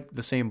 you like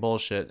the same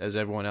bullshit as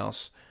everyone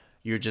else.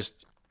 You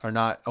just are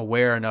not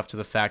aware enough to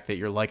the fact that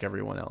you're like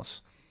everyone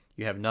else.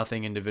 You have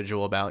nothing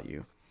individual about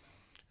you.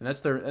 And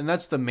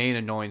that's the main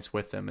annoyance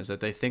with them is that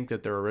they think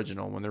that they're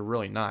original when they're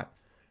really not,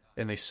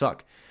 and they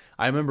suck.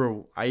 I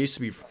remember I used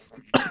to be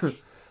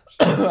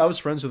I was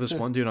friends with this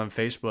one dude on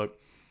Facebook,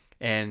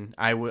 and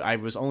I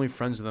was only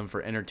friends with him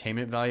for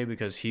entertainment value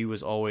because he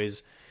was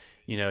always,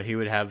 he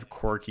would have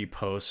quirky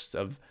posts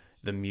of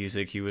the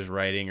music he was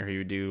writing, or he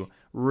would do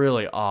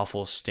really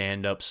awful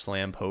stand-up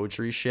slam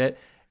poetry shit,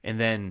 and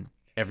then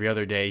every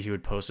other day he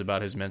would post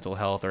about his mental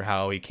health or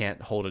how he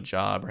can't hold a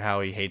job or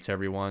how he hates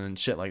everyone and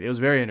shit. Like, it was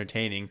very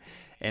entertaining.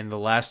 And the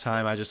last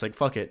time I just like,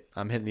 fuck it,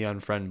 I'm hitting the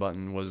unfriend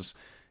button, was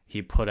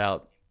he put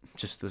out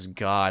just this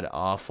god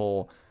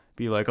awful,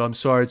 be like, I'm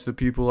sorry to the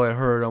people I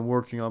hurt, I'm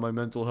working on my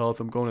mental health,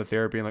 I'm going to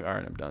therapy. I'm like, all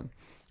right, I'm done.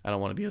 I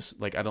don't want to be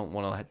I don't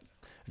want to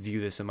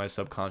view this in my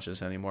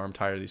subconscious anymore. I'm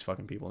tired of these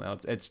fucking people now.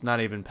 It's not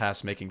even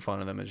past making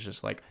fun of them. It's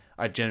just like,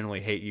 I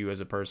genuinely hate you as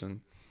a person.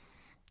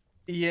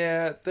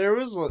 Yeah,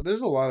 there's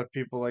a lot of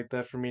people like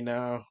that for me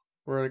now.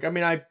 Where like I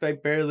mean I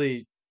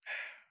barely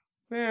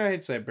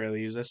I'd say I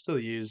barely use. I still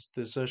use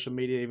the social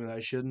media even though I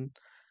shouldn't.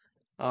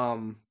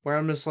 Where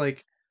I'm just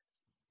like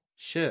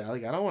shit,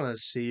 like I don't want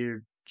to see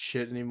your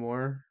shit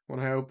anymore when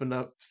I open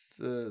up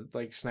the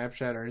like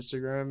Snapchat or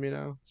Instagram, you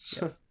know?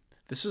 Yeah.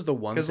 This is the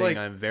one Cuz thing like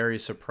I'm very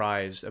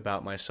surprised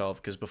about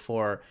myself, because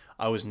before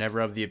I was never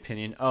of the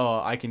opinion, oh,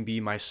 I can be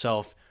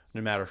myself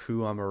no matter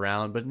who I'm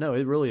around. But no,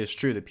 it really is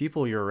true. The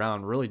people you're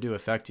around really do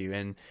affect you.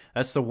 And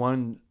that's the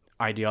one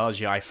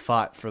ideology I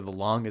fought for the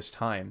longest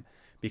time,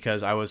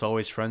 because I was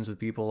always friends with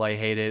people I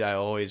hated. I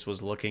always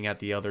was looking at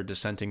the other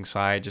dissenting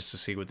side just to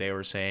see what they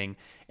were saying.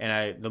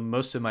 And the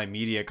most of my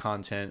media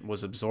content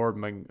was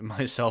absorbing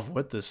myself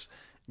with this,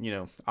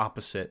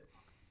 opposite.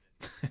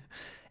 yeah.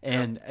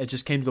 And it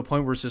just came to the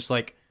point where it's just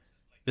like,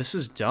 this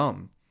is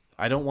dumb.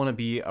 I don't want to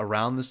be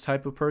around this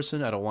type of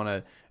person. I don't want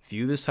to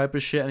view this type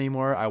of shit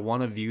anymore. I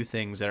want to view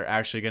things that are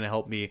actually going to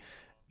help me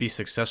be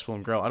successful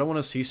and grow. I don't want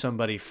to see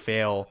somebody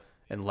fail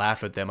and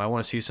laugh at them. I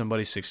want to see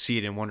somebody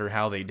succeed and wonder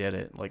how they did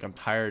it. Like I'm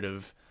tired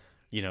of,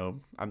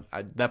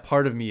 that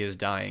part of me is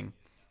dying,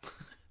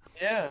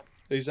 Yeah,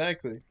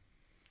 exactly.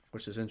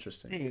 which is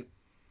interesting.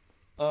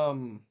 Hmm.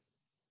 Um,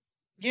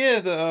 yeah,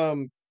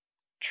 the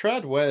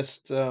Trad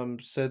West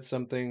said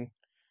something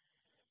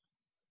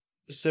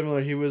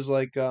similar. He was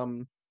like,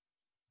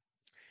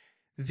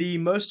 the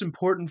most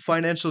important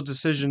financial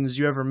decisions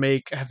you ever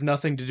make have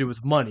nothing to do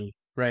with money,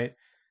 right?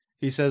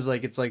 He says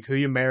like it's like who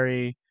you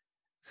marry,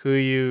 who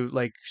you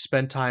like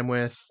spend time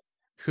with,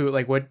 who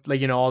like what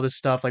like all this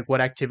stuff, like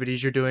what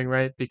activities you're doing,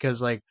 right?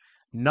 Because like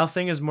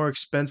nothing is more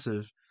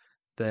expensive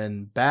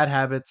than bad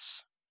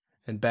habits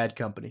and bad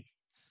company.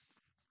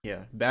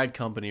 Yeah, bad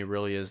company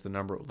really is the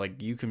number.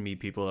 Like you can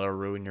meet people that'll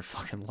ruin your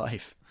fucking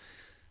life.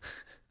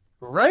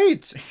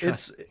 Right. God,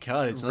 It's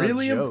God, it's not a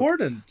really joke.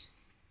 important.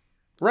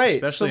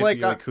 Right. So Especially if like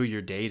you like who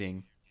you're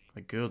dating.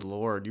 Like, good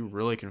lord, you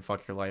really can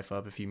fuck your life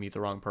up if you meet the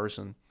wrong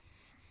person.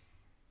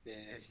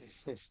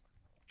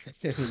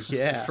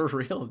 yeah. For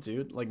real,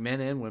 dude. Like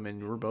men and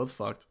women, we're both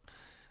fucked.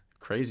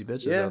 Crazy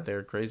bitches Yeah. out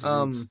there, crazy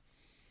dudes. Um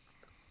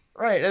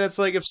right, and it's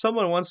like if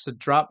someone wants to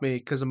drop me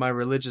because of my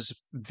religious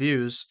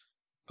views,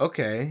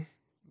 okay.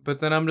 But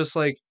then I'm just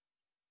like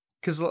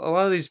cuz a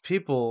lot of these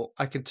people,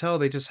 I can tell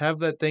they just have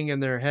that thing in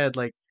their head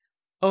like,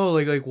 "Oh,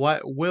 like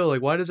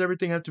why does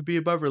everything have to be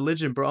about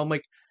religion, bro?" I'm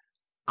like,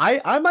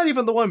 I'm not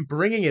even the one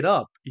bringing it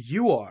up.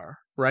 You are,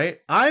 right?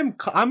 I'm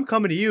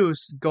coming to you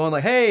going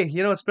like, "Hey,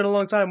 it's been a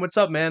long time. What's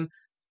up, man?"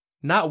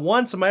 Not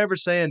once am I ever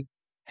saying,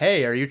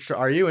 "Hey, are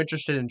you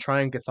interested in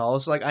trying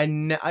Catholicism?" Like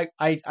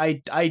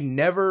I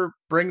never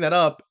bring that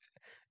up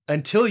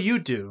until you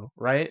do,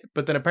 right?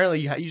 But then apparently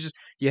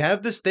you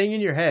have this thing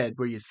in your head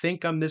where you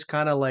think I'm this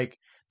kind of like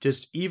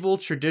just evil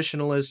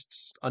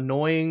traditionalist,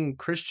 annoying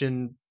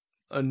Christian,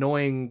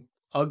 annoying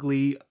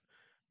ugly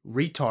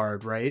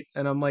retard, right?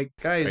 And I'm like,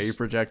 Are you guys,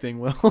 projecting,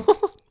 Will?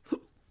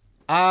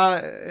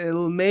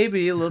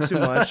 maybe a little too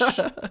much.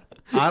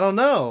 I don't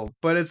know,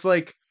 but it's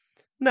like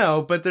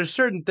no, but there's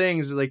certain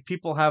things that, like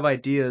people have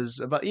ideas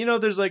about.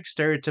 There's like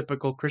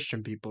stereotypical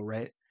Christian people,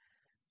 right?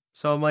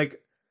 So I'm like,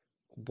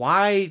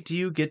 why do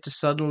you get to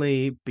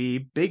suddenly be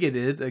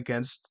bigoted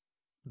against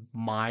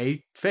my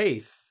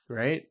faith,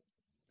 right?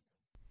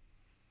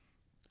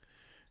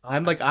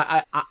 I'm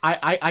I,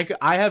 like,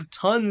 I have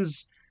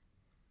tons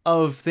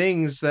of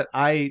things that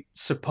I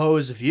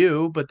suppose of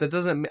you, but that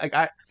doesn't like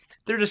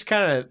they're just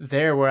kind of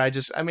there where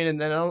I mean, and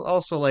then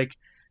also like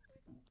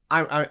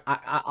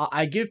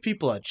I give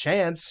people a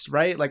chance,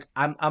 right? Like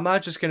I'm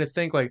not just gonna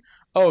think like,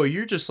 oh,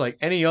 you're just like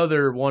any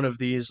other one of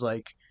these,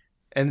 like,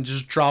 and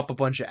just drop a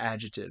bunch of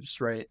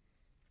adjectives, right?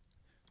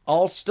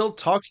 I'll still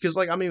talk because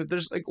like I mean,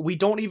 there's like we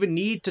don't even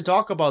need to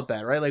talk about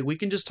that, right? Like we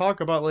can just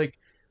talk about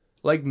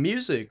like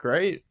music,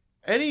 right?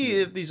 Any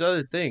yeah. of these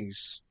other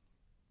things.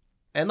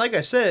 And like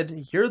I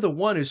said, you're the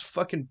one who's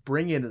fucking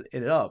bringing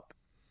it up.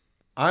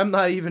 I'm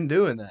not even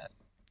doing that.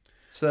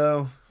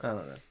 So I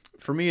don't know.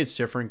 For me, it's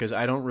different because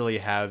I don't really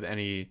have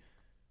anything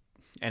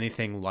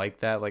like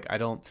that. Like I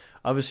don't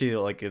obviously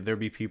like if there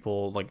be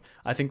people like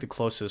I think the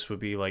closest would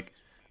be like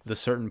the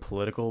certain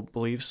political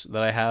beliefs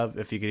that I have,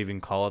 if you could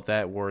even call it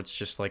that, where it's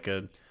just like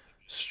a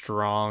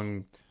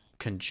strong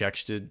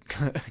conjectured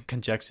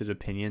conjectured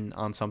opinion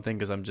on something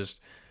because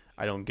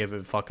I don't give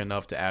a fuck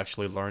enough to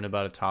actually learn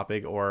about a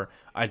topic, or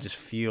I just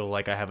feel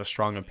like I have a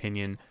strong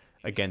opinion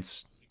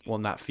against, well,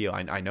 not feel,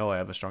 I know I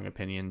have a strong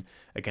opinion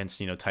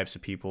against, types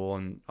of people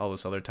and all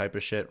this other type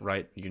of shit,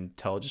 right? You can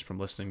tell just from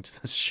listening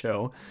to this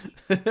show.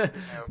 Yeah.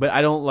 But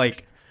I don't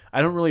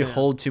really Yeah.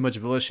 hold too much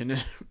volition in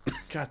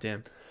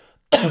goddamn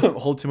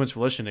hold too much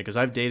volition in it because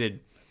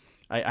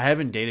I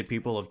haven't dated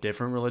people of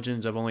different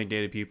religions. I've only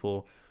dated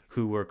people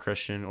who were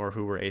Christian or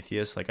who were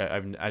atheists. Like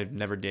I've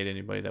never dated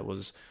anybody that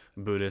was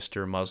Buddhist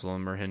or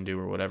Muslim or Hindu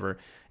or whatever,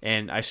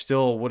 and I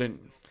still wouldn't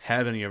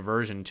have any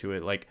aversion to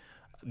it. Like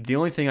the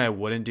only thing I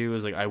wouldn't do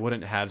is like I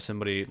wouldn't have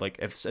somebody like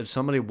if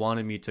somebody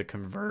wanted me to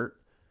convert,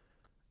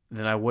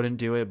 then I wouldn't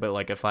do it. But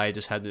like if I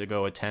just had to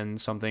go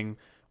attend something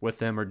with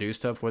them or do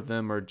stuff with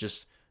them or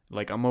just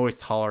like I'm always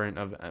tolerant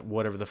of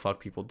whatever the fuck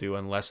people do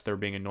unless they're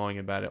being annoying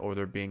about it or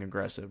they're being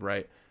aggressive,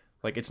 right?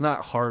 Like it's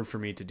not hard for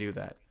me to do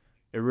that.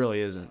 It really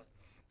isn't.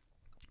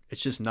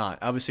 It's just not.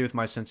 Obviously with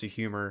my sense of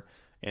humor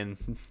and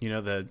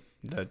the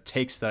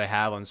takes that I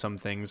have on some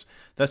things,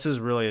 that's as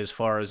really as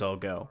far as I'll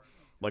go.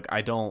 Like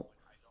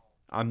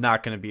I'm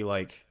not going to be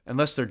like,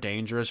 unless they're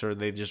dangerous or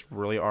they just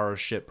really are a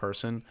shit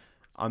person,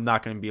 I'm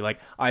not going to be like,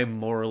 I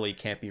morally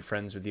can't be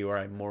friends with you or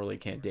I morally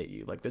can't date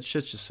you. Like, that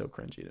shit's just so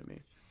cringy to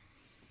me.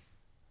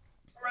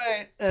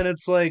 Right. And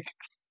it's like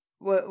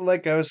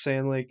I was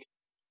saying, like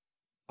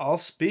I'll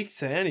speak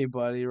to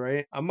anybody,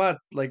 right? I'm not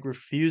like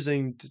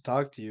refusing to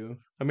talk to you.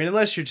 I mean,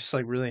 unless you're just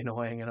like really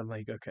annoying and I'm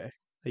like, okay.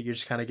 Like you're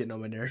just kind of getting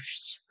on my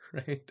nerves,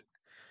 right?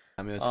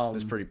 I mean, that's Um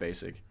pretty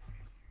basic.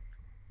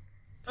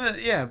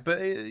 but yeah,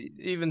 but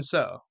even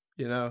so,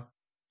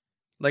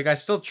 like I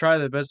still try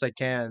the best I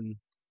can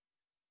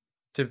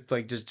to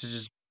like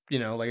just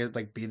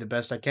like be the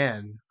best I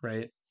can,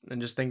 right?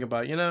 And just think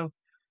about,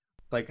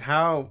 like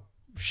how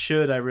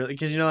should I really?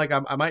 Because like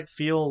I might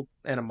feel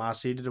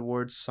animosity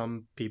towards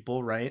some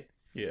people, right?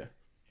 Yeah.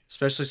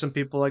 Especially some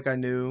people like I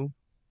knew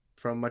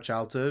from my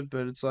childhood,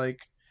 but it's like,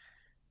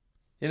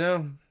 you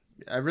know,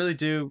 I really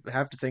do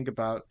have to think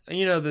about,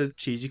 the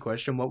cheesy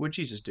question, what would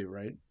Jesus do,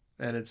 right?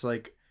 And it's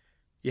like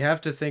you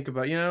have to think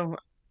about,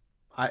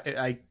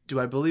 I do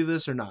I believe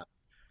this or not?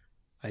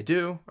 I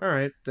do. All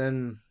right,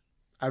 then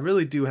I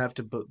really do have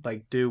to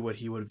like do what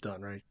he would have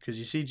done, right? Because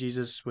you see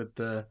Jesus with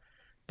the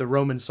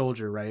Roman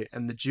soldier, right?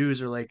 And the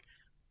Jews are like,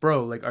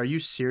 "Bro, like are you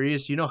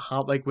serious? You know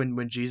how like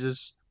when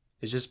Jesus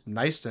is just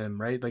nice to him,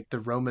 right? Like the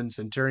Roman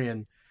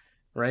centurion,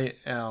 right?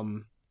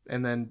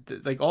 And then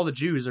like all the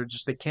Jews are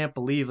just they can't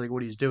believe like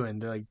what he's doing.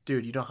 They're like,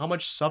 "Dude, you know how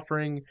much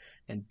suffering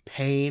and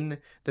pain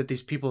that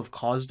these people have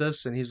caused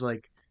us?" And he's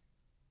like,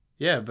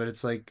 "Yeah, but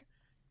it's like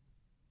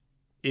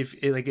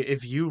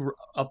if you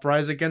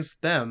uprise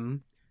against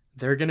them,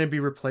 they're gonna be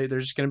replaced. They're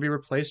just gonna be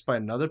replaced by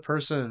another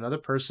person, another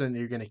person.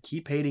 You're gonna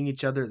keep hating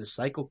each other. The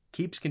cycle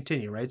keeps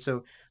continuing, right?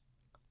 So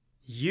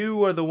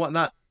you are the one,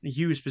 not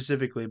you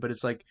specifically, but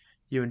it's like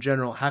you in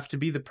general have to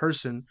be the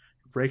person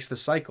who breaks the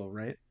cycle,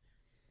 right?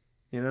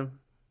 You know?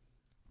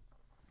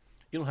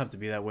 You don't have to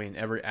be that way in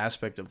every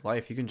aspect of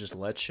life. You can just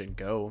let shit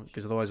go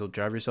because otherwise you'll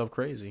drive yourself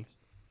crazy.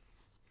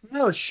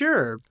 No,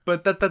 sure,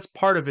 but that's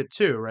part of it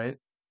too, right?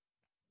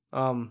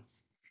 Um,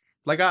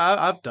 like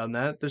I've done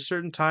that. There's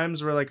certain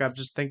times where like I'm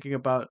just thinking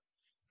about,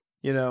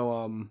 you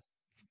know,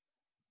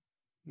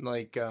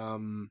 like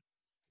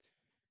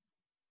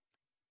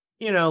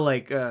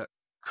like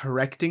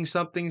correcting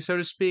something, so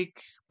to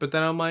speak. But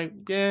then I'm like,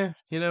 yeah,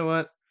 you know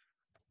what?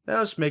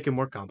 That'll just make it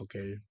more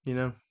complicated.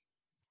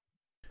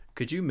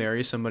 Could you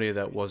marry somebody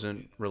that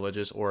wasn't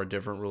religious or a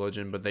different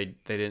religion, but they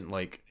didn't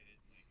like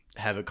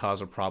have it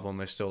cause a problem?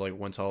 They still like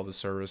went to all the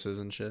services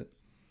and shit.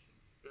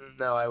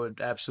 No, I would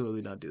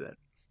absolutely not do that.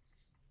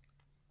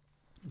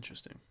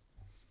 Interesting.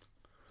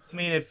 I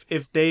mean,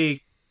 if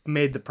they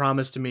made the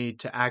promise to me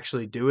to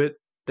actually do it,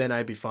 then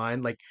I'd be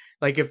fine. Like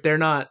if they're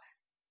not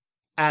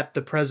at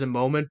the present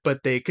moment,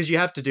 but because you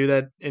have to do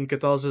that in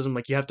Catholicism,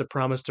 like you have to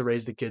promise to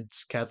raise the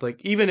kids Catholic,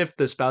 even if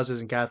the spouse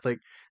isn't Catholic,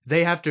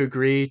 they have to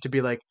agree to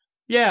be like,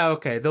 yeah,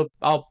 okay,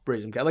 I'll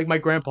raise them Catholic. Like my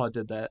grandpa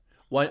did that.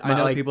 Well, I My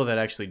know like, people that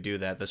actually do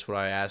that. That's what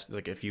I asked.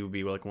 Like, if you would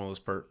be like one of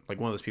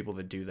those people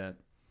that do that.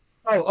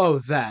 oh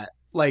that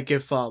like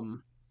if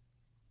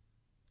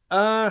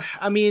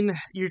I mean,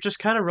 you're just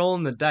kind of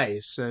rolling the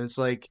dice, and it's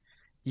like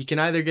you can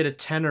either get a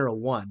 10 or a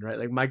 1, right?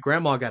 Like my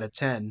grandma got a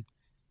 10,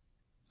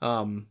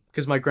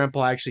 because my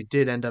grandpa actually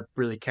did end up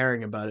really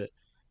caring about it.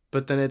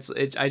 But then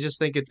I just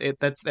think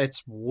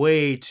that's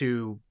way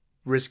too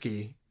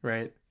risky,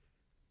 right?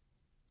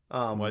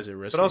 Why is it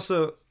But risky?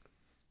 also,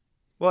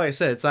 well, like I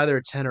said, it's either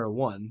a 10 or a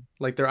 1.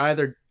 Like they're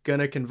either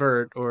gonna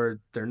convert or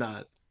they're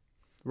not.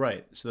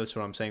 Right. So that's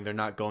what I'm saying. They're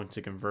not going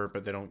to convert,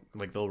 but they don't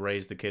like they'll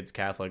raise the kids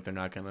Catholic. They're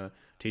not gonna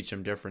teach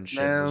them different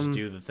shit. They'll just Um,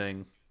 do the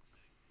thing.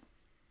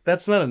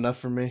 that's not enough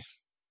for me.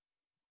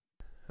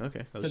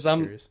 Okay, I was Because just I'm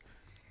curious.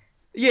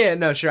 Yeah,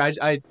 no, sure.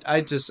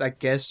 I just I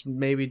guess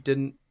maybe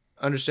didn't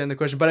understand the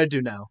question, but I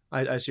do now.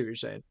 I see what you're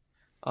saying.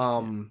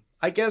 Yeah.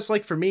 I guess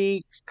like for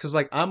me, because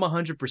like I'm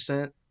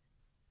 100%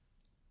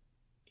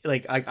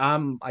 like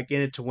I'm like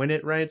in it to win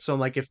it, right? So I'm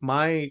like if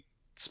my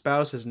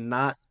spouse is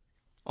not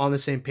on the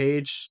same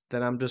page,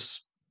 then I'm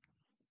just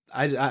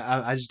I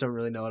just don't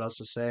really know what else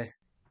to say.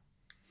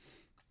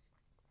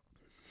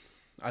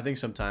 I think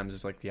sometimes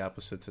it's like the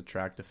opposite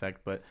attract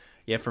effect, but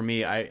yeah, for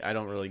me, I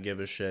don't really give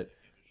a shit.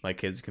 My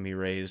kids can be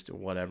raised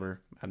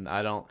whatever.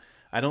 I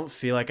don't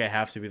feel like I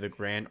have to be the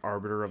grand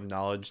arbiter of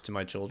knowledge to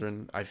my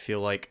children. I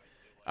feel like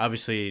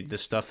obviously the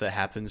stuff that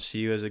happens to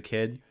you as a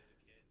kid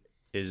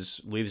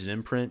is leaves an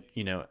imprint.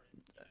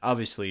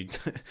 Obviously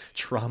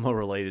trauma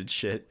related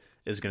shit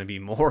is going to be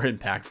more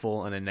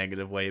impactful in a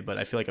negative way. But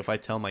I feel like if I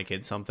tell my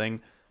kids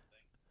something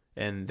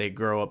and they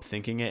grow up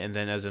thinking it, and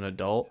then as an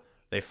adult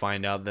they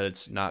find out that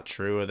it's not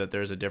true or that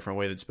there's a different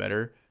way that's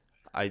better,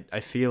 I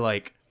feel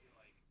like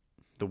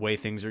the way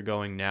things are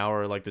going now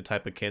or like the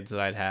type of kids that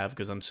I'd have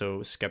because I'm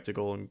so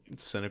skeptical and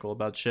cynical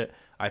about shit,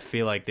 I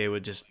feel like they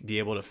would just be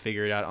able to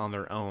figure it out on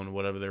their own,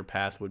 whatever their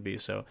path would be.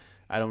 So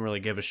I don't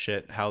really give a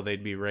shit how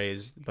they'd be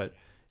raised, but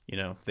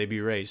they'd be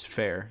raised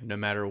fair no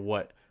matter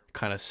what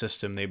kind of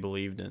system they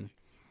believed in.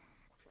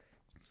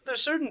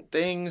 There's certain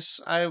things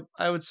I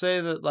would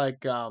say that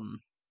like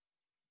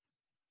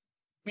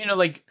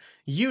like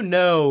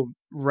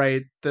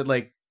right, that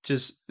like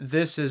just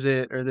this is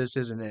it or this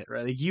isn't it,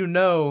 right? Like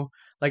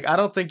like I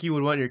don't think you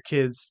would want your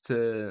kids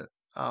to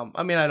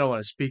I mean I don't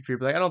want to speak for you,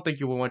 but like I don't think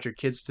you would want your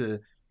kids to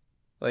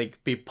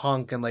like be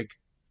punk and like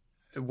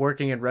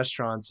working in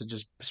restaurants and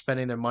just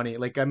spending their money.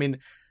 Like I mean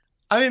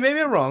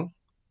maybe I'm wrong.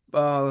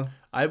 Uh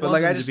I but want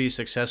like I them to just be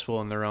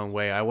successful in their own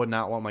way. I would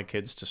not want my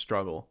kids to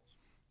struggle.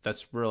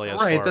 That's really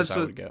as right, far as that's I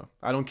what would go.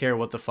 I don't care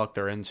what the fuck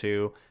they're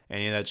into,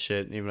 any of that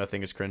shit, even if I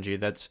think it's cringy.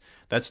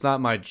 That's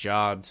not my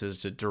job to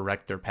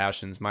direct their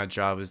passions. My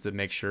job is to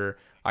make sure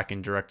I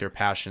can direct their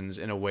passions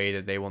in a way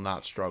that they will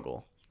not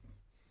struggle.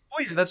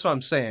 oh yeah, that's what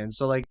I'm saying.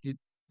 So like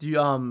do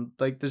you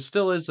like there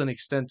still is an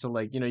extent to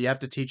like, you have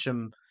to teach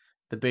them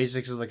the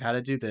basics of like how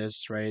to do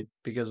this, right?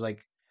 Because like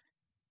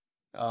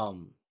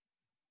um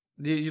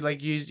do you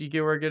like you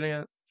get where I'm getting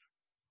at?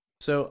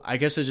 So I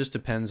guess it just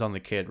depends on the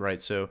kid,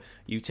 right? So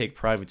you take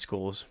private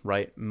schools,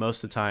 right?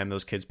 Most of the time,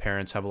 those kids'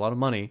 parents have a lot of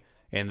money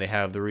and they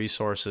have the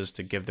resources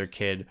to give their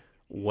kid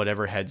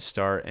whatever head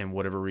start and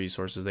whatever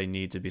resources they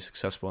need to be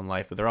successful in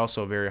life. But they're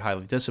also very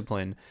highly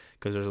disciplined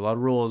because there's a lot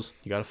of rules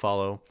you got to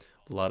follow,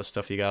 a lot of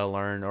stuff you got to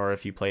learn. Or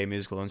if you play a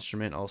musical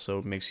instrument,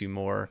 also makes you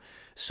more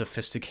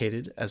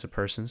sophisticated as a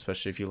person,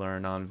 especially if you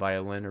learn on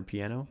violin or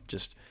piano.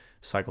 Just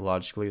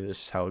psychologically,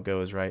 this is how it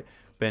goes, right?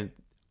 But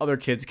other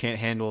kids can't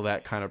handle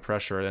that kind of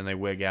pressure, then they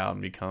wig out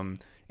and become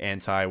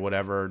anti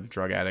whatever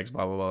drug addicts,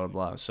 blah blah blah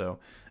blah. So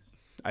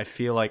I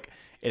feel like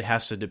it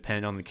has to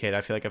depend on the kid.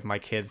 I feel like if my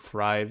kid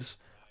thrives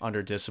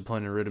under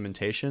discipline and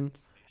rudimentation,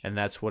 and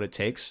that's what it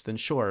takes, then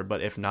sure.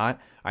 But if not,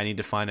 I need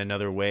to find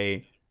another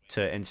way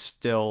to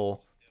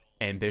instill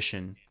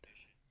ambition.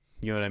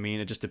 You know what I mean?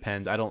 It just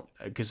depends. I don't,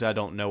 because I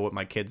don't know what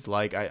my kids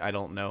like. I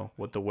don't know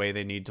what the way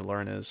they need to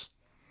learn is.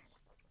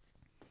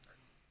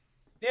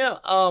 Yeah,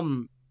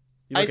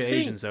 You I look at think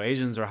Asians though.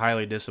 Asians are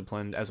highly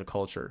disciplined as a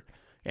culture,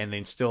 and they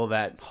instill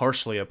that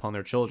harshly upon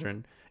their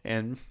children.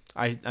 And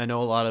I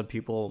know a lot of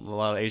people, a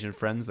lot of Asian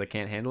friends that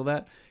can't handle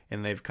that,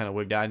 and they've kind of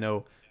wigged out. I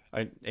know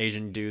an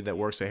Asian dude that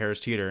works at Harris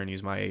Teeter, and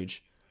he's my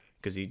age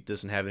because he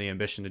doesn't have any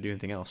ambition to do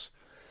anything else.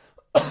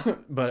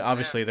 But yeah.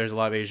 obviously, there's a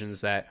lot of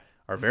Asians that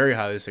are very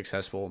highly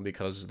successful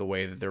because of the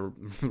way that they're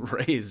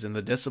raised and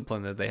the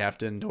discipline that they have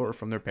to endure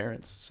from their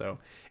parents. So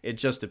it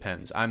just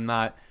depends. I'm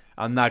not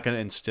going to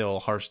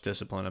instill harsh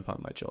discipline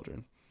upon my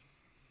children.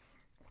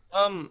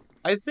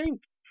 I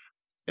think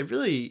it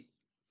really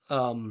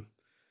um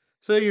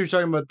so you were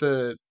talking about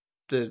the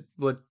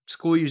what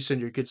school you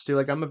send your kids to.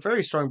 Like I'm a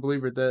very strong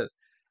believer that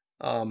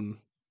um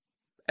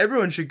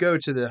everyone should go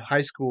to the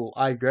high school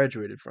I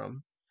graduated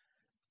from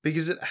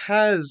because it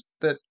has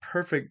that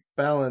perfect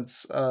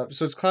balance. So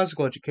it's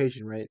classical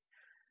education, right?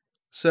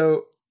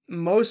 So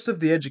most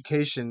of the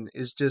education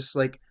is just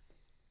like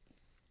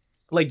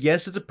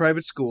yes, it's a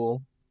private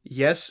school.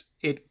 Yes,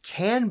 it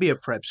can be a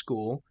prep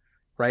school,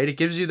 right? It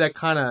gives you that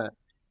kind of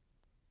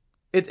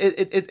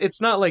it's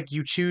not like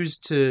you choose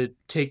to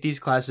take these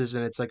classes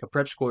and it's like a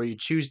prep school or you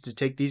choose to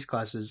take these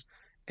classes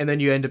and then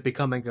you end up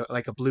becoming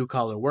like a blue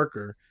collar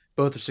worker.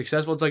 Both are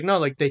successful. It's like no,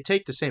 like they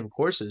take the same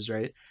courses,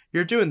 right?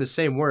 You're doing the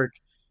same work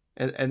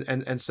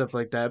and stuff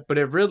like that. But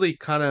it really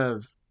kind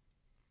of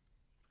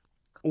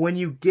when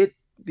you get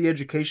the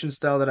education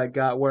style that I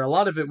got, where a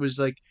lot of it was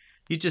like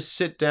you just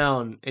sit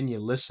down and you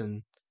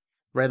listen,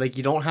 right? Like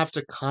you don't have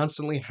to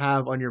constantly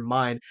have on your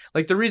mind.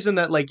 Like the reason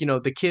that like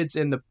the kids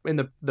in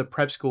the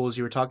prep schools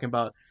you were talking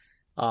about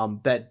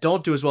that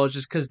don't do as well is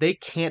just because they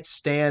can't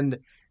stand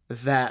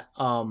that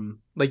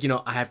like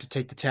I have to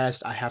take the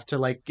test, I have to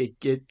like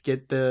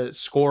get the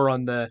score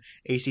on the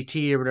ACT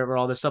or whatever,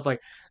 all this stuff like.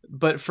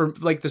 But for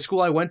like the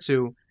school I went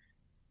to,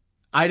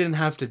 I didn't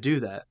have to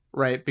do that,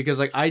 right? Because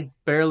like I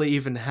barely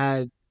even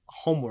had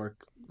homework,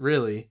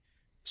 really,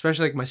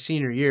 especially like my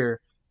senior year.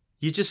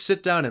 You just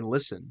sit down and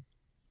listen,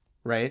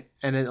 right?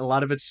 And a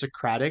lot of it's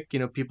Socratic.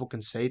 People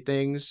can say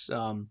things.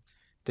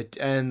 That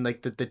and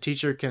like the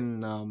teacher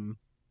can.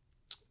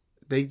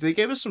 They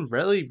gave us some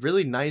really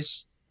really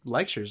nice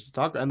lectures to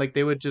talk, and like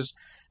they would just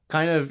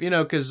kind of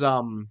because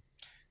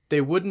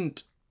they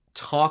wouldn't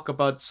talk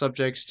about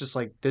subjects just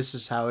like this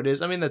is how it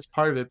is. I mean that's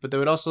part of it, but they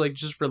would also like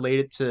just relate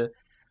it to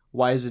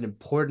why is it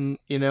important.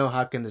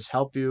 How can this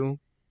help you?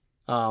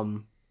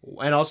 Um,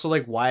 and also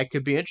like why it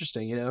could be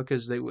interesting.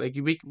 Because they like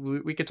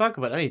we could talk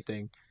about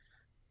anything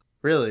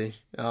really.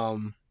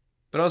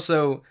 But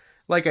also,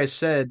 like I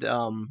said,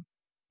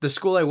 the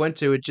school I went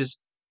to,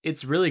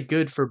 it's really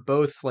good for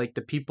both like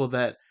the people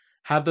that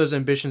have those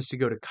ambitions to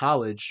go to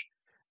college,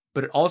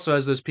 but it also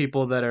has those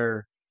people that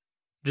are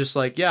just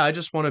like, yeah, I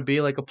just want to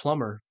be like a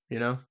plumber.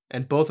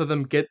 And both of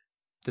them get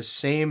the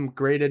same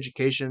great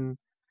education.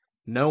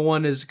 No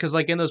one is because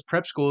like in those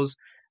prep schools,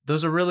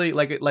 those are really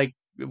like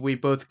we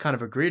both kind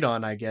of agreed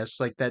on, I guess,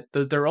 like that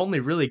they're only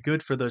really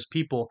good for those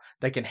people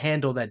that can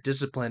handle that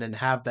discipline and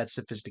have that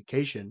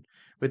sophistication.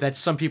 But that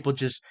some people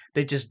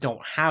they just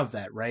don't have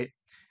that, right?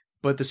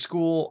 But the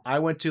school I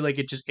went to, like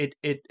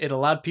it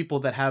allowed people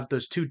that have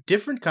those two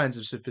different kinds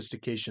of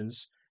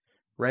sophistications,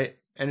 right?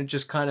 And it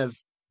just kind of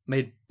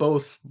made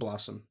both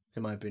blossom,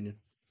 in my opinion.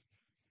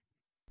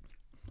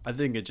 I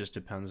think it just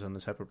depends on the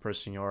type of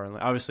person you are. And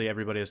obviously,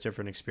 everybody has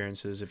different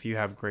experiences. If you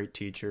have great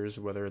teachers,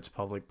 whether it's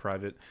public,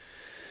 private,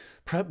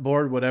 prep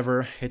board,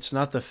 whatever, it's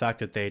not the fact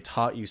that they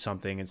taught you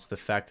something. It's the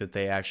fact that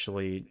they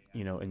actually,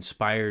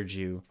 inspired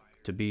you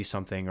to be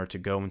something or to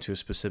go into a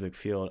specific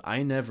field.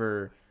 I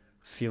never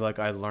feel like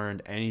I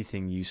learned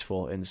anything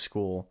useful in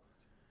school.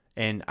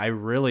 And I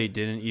really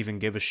didn't even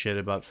give a shit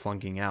about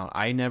flunking out.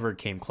 I never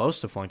came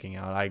close to flunking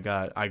out.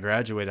 I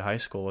graduated high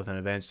school with an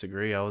advanced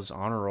degree. I was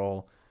honor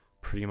roll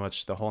pretty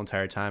much the whole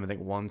entire time. I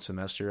think one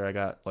semester I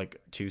got like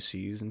two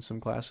C's in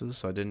some classes,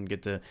 so I didn't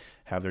get to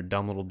have their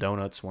dumb little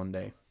donuts one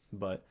day.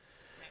 But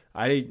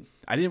I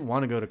didn't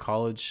want to go to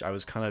college. I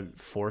was kind of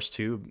forced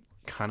to,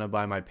 kind of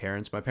by my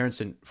parents. My parents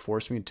didn't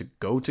force me to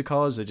go to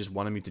college. They just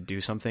wanted me to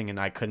do something, and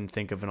I couldn't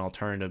think of an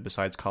alternative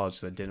besides college.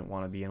 Because I didn't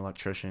want to be an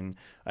electrician.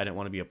 I didn't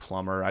want to be a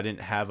plumber. I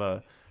didn't have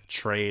a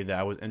trade that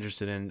I was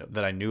interested in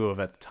that I knew of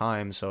at the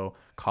time. So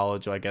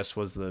college, I guess,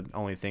 was the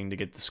only thing to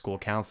get the school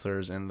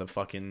counselors and the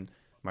fucking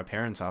my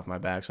parents off my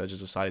back. So I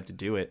just decided to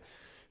do it.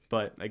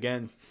 But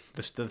again,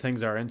 the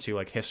things are into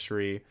like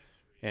history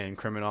and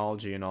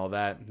criminology and all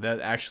that,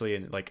 that actually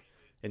like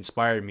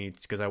inspired me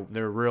because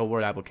there are real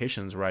world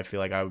applications where I feel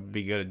like I would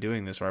be good at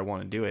doing this or I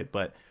want to do it.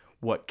 But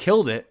what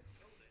killed it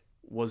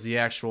was the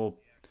actual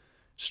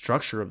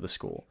structure of the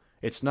school.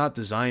 It's not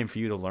designed for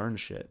you to learn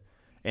shit.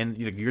 And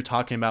you're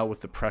talking about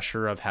with the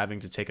pressure of having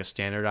to take a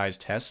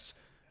standardized test.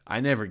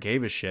 I never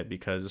gave a shit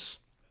because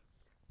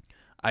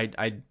I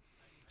I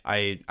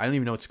I don't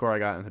even know what score I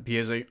got in the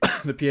PSA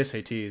the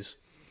PSATs.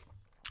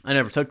 I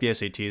never took the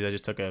SATs. I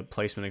just took a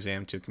placement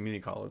exam to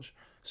community college.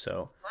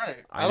 So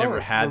Right. I I never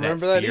don't had that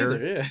remember that fear.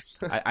 either. Yeah.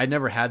 I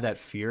never had that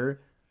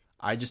fear.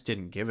 I just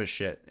didn't give a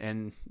shit.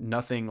 And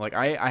nothing like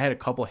I had a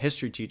couple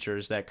history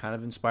teachers that kind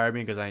of inspired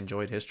me because I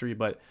enjoyed history.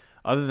 But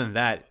other than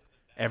that,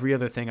 every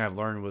other thing I've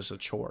learned was a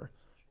chore.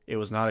 It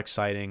was not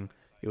exciting.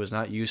 It was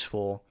not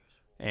useful.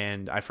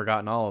 And I've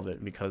forgotten all of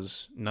it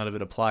because none of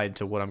it applied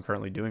to what I'm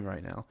currently doing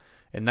right now.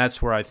 And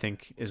that's where I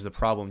think is the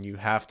problem. You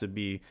have to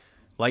be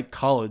like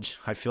college.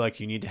 I feel like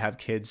you need to have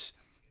kids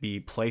be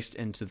placed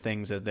into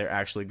things that they're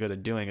actually good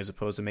at doing as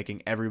opposed to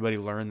making everybody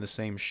learn the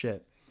same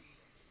shit.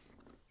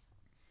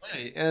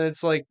 Right. And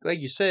it's like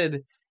you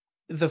said,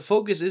 the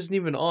focus isn't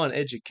even on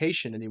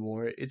education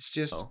anymore. It's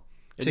just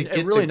So to it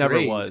get the really never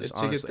grade, was,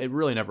 to get honestly. It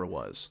really never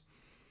was.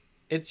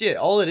 it's yeah,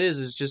 all it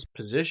is just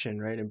position,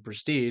 right? And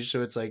prestige.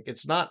 So it's like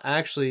it's not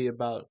actually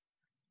about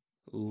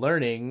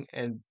learning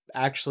and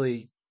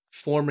actually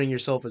forming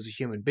yourself as a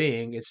human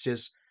being. It's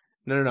just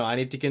no, no, no. I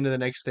need to get into the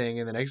next thing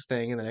and the next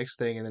thing and the next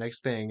thing and the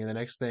next thing and the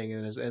next thing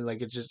and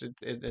like it's just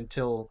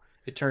until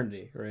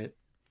eternity, right?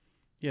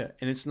 Yeah,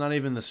 and it's not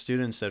even the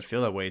students that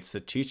feel that way. It's the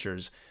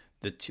teachers.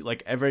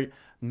 Like every,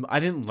 I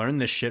didn't learn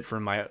this shit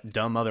from my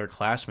dumb other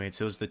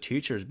classmates. It was the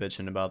teachers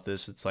bitching about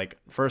this. It's like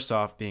first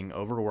off, being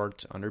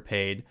overworked,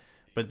 underpaid,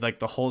 but like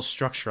the whole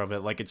structure of it,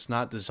 like it's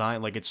not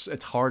designed. Like it's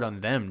hard on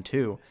them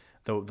too.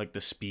 Though like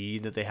the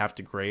speed that they have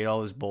to grade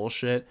all this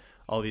bullshit,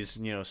 all these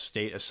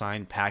state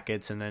assigned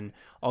packets, and then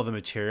all the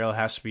material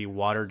has to be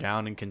watered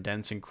down and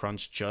condensed and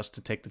crunched just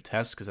to take the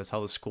test because that's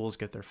how the schools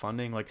get their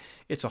funding. Like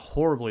it's a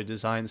horribly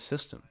designed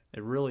system.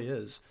 It really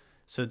is.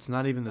 So it's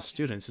not even the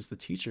students, it's the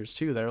teachers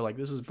too. They're like,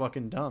 this is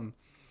fucking dumb.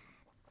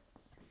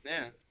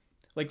 Yeah.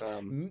 Like,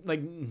 Um,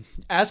 like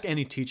ask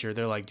any teacher.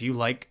 They're like, do you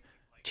like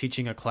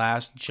teaching a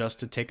class just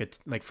to take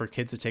like for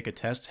kids to take a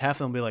test? Half of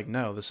them will be like,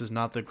 no, this is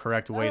not the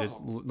correct way to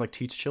no. like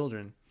teach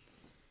children.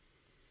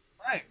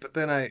 Right. But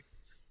then I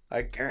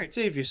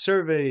guarantee if you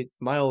surveyed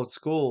my old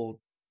school,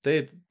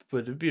 they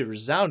would it'd be a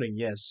resounding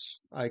yes.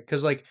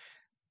 Because like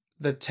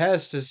the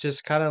test is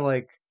just kind of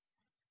like,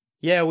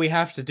 yeah, we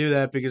have to do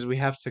that because we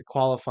have to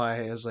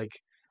qualify as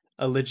like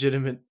a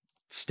legitimate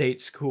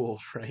state school,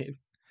 right?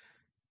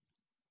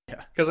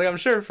 Yeah, Because like I'm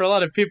sure for a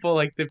lot of people,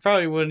 like they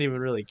probably wouldn't even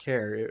really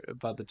care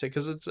about the test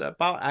because it's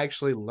about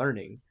actually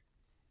learning,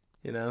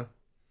 you know?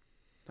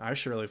 I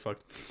surely fuck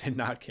did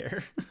not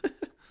care.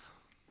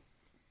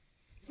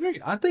 Right.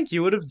 I think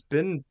you would have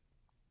been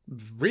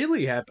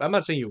really happy. I'm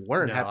not saying you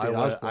weren't No, happy at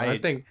Osborne. I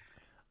think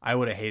I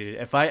would have hated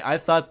it if I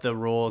thought the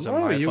rules of no,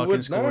 my you fucking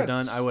would school were not.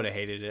 done. I would have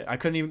hated it. I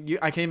couldn't even.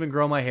 I can't even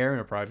grow my hair in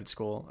a private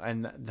school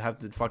and have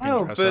to fucking No,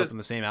 dress up but in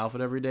the same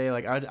outfit every day.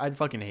 Like I'd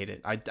fucking hate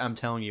it. I'm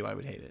telling you, I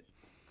would hate it.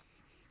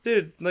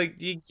 dude, like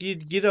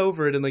you'd get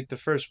over it in like the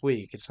first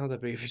week. It's not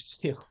that big of a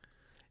deal.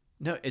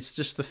 No, it's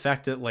just the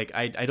fact that like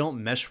I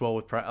don't mesh well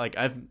with like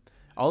I've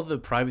all the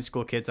private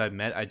school kids I've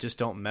met. I just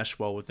don't mesh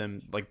well with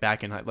them. Like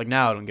back in like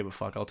now I don't give a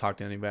fuck. I'll talk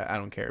to anybody. I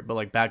don't care. But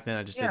like back then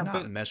I just did Yeah, not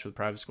but mesh with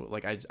private school.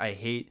 Like I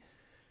hate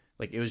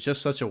like it was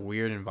just such a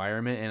weird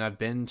environment. And I've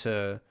been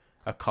to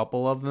a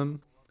couple of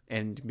them,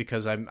 and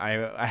because I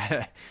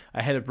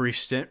had a brief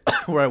stint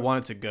where I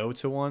wanted to go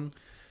to one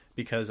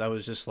because I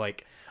was just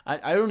like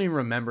I don't even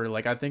remember.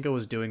 Like I think I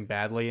was doing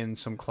badly in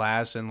some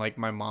class and like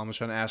my mom was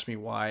trying to ask me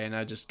why and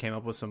I just came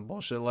up with some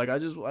bullshit. Like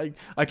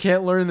I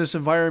can't learn in this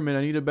environment.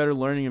 I need a better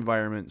learning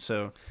environment.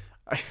 So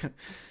I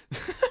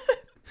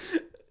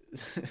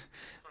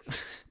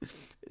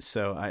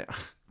so I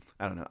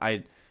don't know.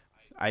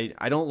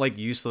 I don't like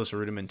useless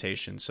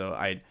rudimentation. So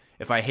I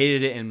if I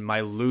hated it in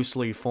my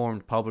loosely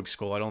formed public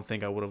school, I don't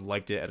think I would have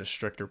liked it at a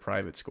stricter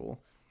private school.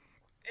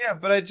 yeah,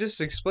 but I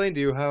just explained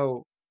to you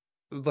how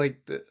like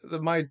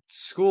my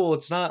school,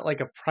 it's not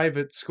like a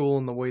private school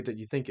in the way that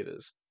you think it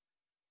is.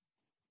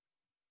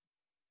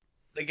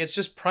 Like it's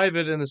just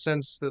private in the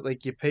sense that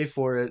like you pay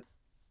for it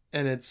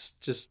and it's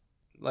just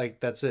like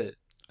that's it.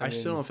 I I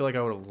still mean, don't feel like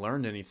I would have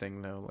learned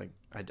anything though. Like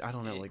I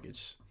don't know. y- Like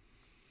it's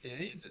yeah,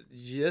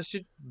 yes,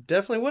 you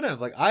definitely would have.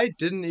 Like I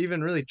didn't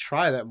even really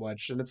try that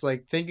much, and it's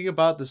like thinking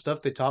about the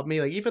stuff they taught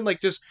me, like even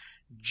like just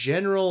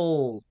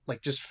general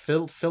like just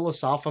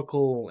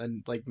philosophical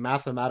and like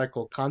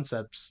mathematical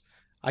concepts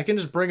I can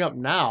just bring up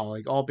now,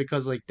 like all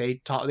because like they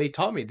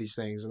taught me these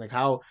things, and like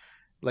how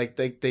like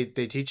they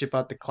teach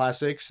about the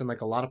classics and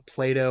like a lot of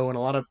Plato and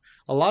a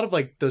lot of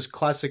like those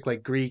classic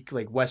like Greek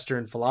like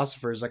Western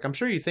philosophers. Like I'm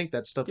sure you think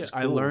that stuff Yeah, is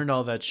I cool. learned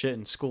all that shit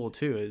in school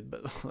too,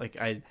 but like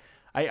I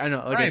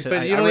know, like I Right, said,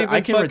 but you don't I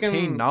even can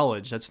retain fucking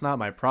knowledge. That's not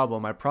my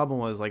problem. My problem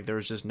was like there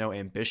was just no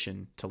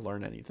ambition to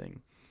learn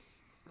anything.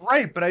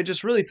 right, but I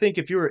just really think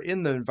if you were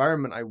in the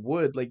environment I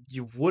would, like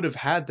you would have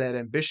had that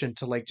ambition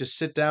to like just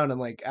sit down and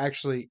like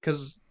actually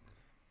cuz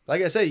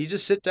like I said, you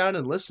just sit down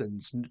and listen.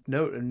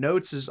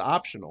 Notes is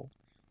optional.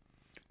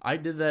 I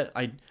did that.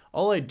 I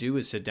All I do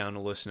is sit down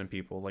and listen to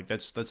people. Like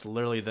that's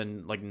literally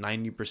then like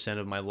 90%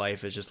 of my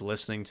life is just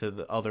listening to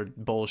the other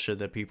bullshit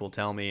that people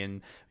tell me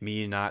and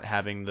me not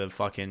having the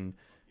fucking,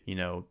 you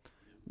know,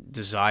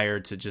 desire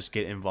to just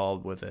get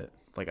involved with it.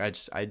 Like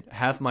I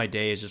half my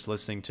day is just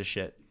listening to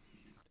shit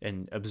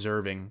and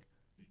observing.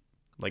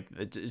 Like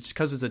it's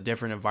because it's a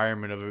different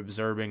environment of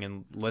observing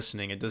and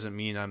listening. It doesn't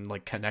mean I'm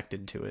like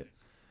connected to it.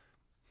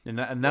 And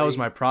that was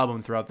Right. my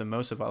problem throughout the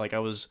most of it. Like I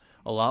was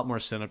a lot more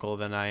cynical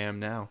than I am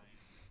now.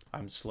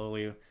 I'm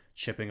slowly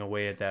chipping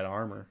away at that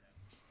armor.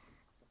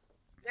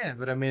 Yeah,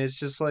 but I mean, it's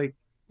just like,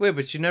 wait,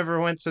 but you never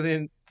went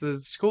to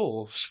the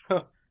school.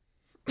 So.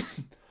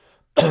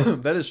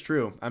 That is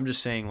true. I'm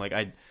just saying, like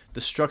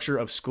the structure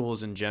of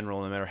schools in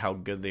general, no matter how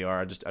good they are,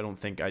 I don't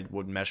think I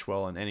would mesh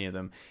well in any of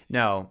them.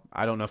 Now,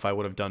 I don't know if I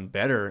would have done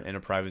better in a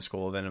private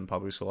school than in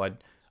public school.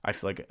 I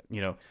feel like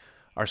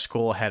our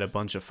school had a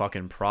bunch of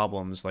fucking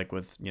problems, like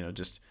with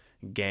just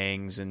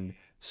gangs and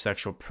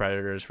sexual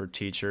predators for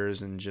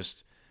teachers and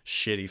just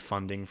shitty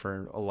funding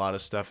for a lot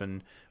of stuff,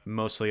 and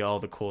mostly all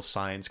the cool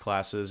science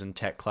classes and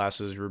tech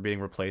classes were being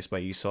replaced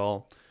by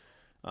ESOL.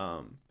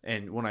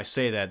 And when I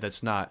say that,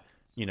 that's not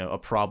a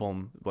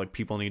problem. Like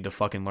people need to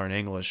fucking learn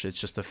English. It's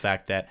just the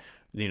fact that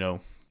you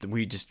know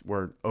we just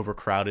were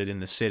overcrowded in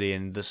the city,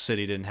 and the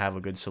city didn't have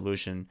a good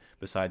solution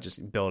besides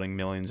just building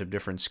millions of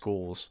different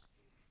schools.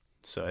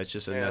 So it's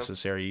just a Yeah.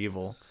 necessary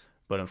evil.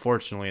 But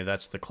unfortunately,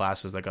 that's the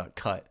classes that got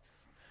cut.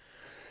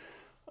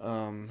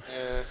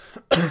 Yeah.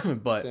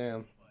 But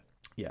Damn.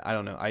 yeah, I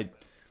don't know. I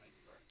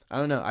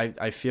don't know.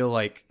 I feel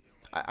like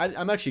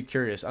I'm actually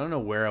curious. I don't know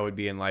where I would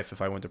be in life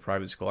if I went to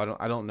private school.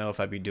 I don't know if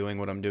I'd be doing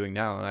what I'm doing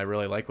now, and I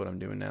really like what I'm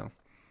doing now.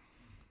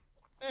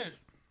 Yeah.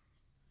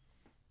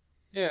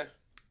 Yeah.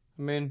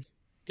 I mean,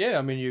 yeah.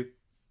 I mean, you.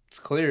 It's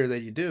clear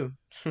that you do.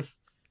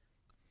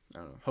 I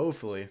don't know.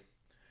 Hopefully,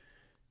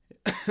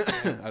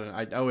 Yeah. I don't know.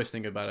 I always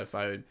think about if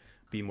I would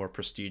be more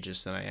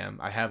prestigious than I am.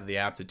 I have the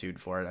aptitude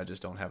for it. I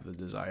just don't have the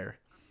desire.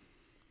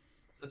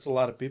 That's a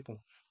lot of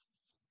people.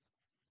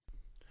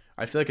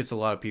 I feel like it's a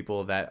lot of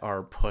people that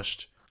are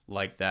pushed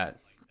like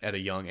that at a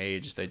young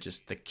age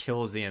that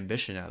kills the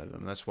ambition out of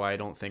them. That's why I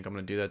don't think I'm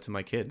going to do that to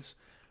my kids.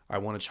 I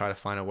want to try to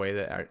find a way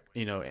that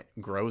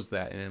grows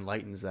that and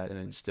enlightens that and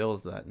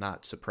instills that,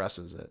 not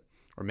suppresses it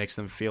or makes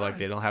them feel like Right.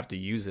 they don't have to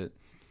use it.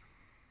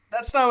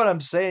 That's not what I'm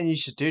saying you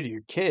should do to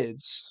your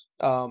kids.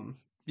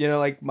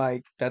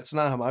 Like that's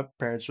not how my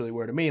parents really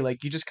were to me.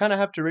 Like you just kind of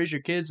have to raise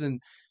your kids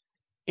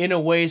in a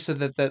way so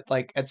that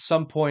like at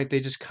some point they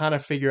just kind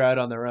of figure out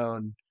on their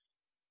own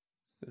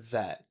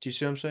that. Do you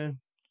see what I'm saying?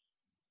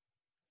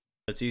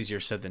 It's easier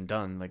said than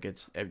done. Like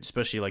it's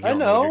especially like you I don't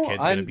know what your know.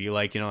 kid's gonna be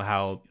like. You know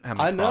how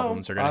many I know.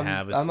 problems they're gonna I'm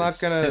have. I'm not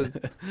It's gonna.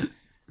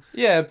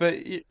 Yeah,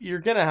 but you're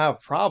gonna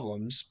have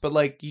problems. But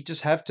like you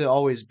just have to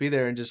always be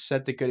there and just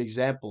set the good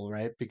example,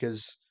 right?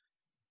 Because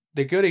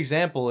the good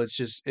example, it's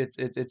just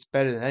it's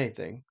better than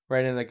anything,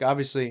 right? And like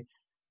obviously,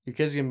 your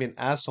kid's gonna be an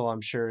asshole,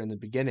 I'm sure, in the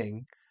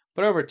beginning,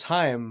 but over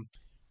time,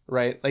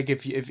 right? Like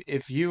if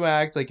you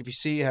act like if you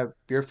see how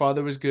your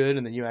father was good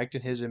and then you act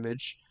in his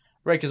image,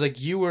 right? Because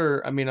like you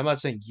were, I mean, I'm not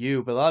saying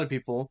you, but a lot of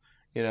people,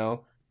 you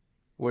know,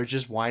 were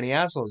just whiny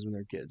assholes when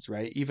they're kids,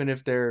 right? Even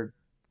if they're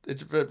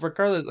it's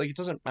regardless, like it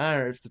doesn't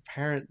matter if the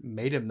parent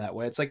made him that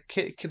way. It's like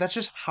that's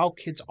just how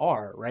kids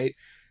are, right?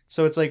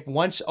 So it's like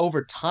once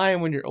over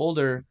time when you're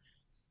older,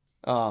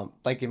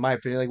 like in my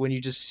opinion, like when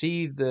you just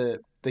see the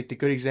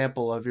good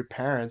example of your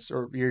parents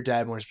or your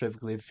dad more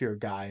specifically, if you're a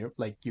guy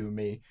like you and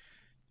me,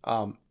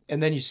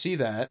 and then you see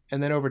that,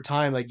 and then over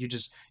time, like you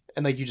just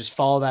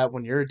follow that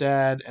when you're a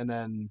dad, and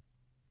then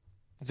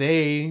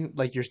they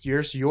like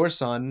your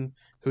son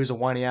who's a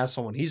whiny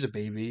asshole when he's a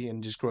baby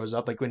and just grows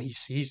up, like when he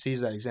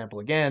sees that example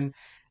again,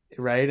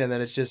 right, and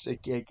then it's just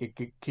it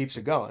keeps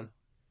it going.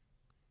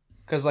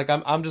 Because like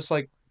I'm just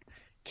like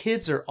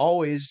kids are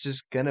always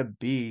just gonna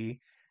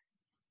be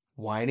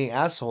whiny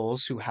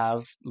assholes who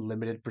have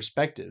limited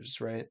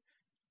perspectives, right?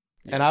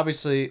 And yeah.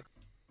 obviously,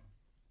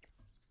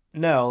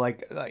 no,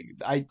 like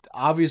I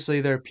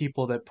obviously there are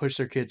people that push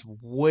their kids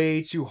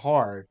way too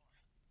hard,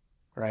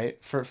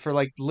 right? For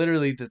like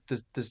literally the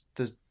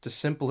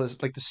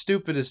simplest, like the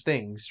stupidest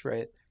things,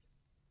 right?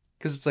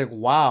 Because it's like,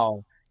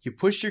 wow, you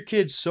pushed your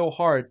kids so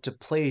hard to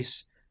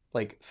place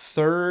like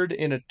third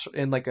in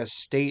like a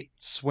state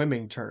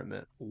swimming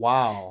tournament.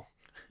 Wow,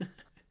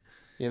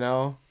 you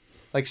know?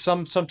 like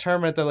some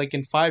tournament that like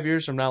in 5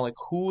 years from now, like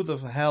who the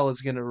hell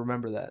is gonna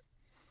remember that?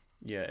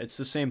 Yeah, it's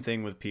the same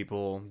thing with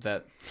people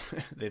that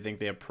they think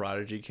they have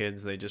prodigy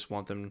kids. They just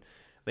want them.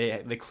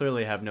 They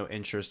clearly have no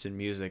interest in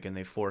music, and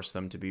they force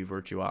them to be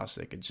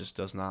virtuosic. It just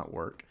does not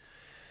work.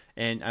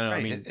 And I don't know. I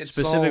Right. mean,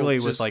 It's all specifically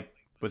with just like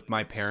with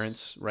my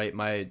parents, right?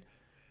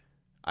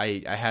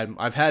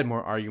 I've had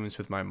more arguments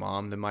with my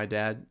mom than my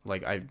dad.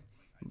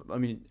 I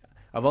mean,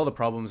 of all the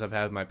problems I've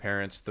had with my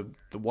parents, the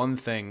one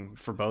thing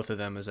for both of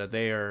them is that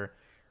they are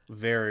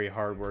very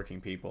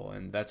hardworking people,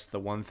 and that's the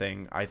one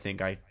thing I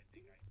think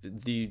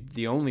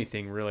the only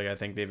thing really I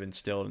think they've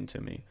instilled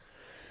into me.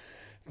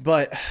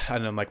 But I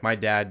don't know, like my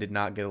dad did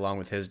not get along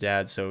with his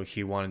dad, so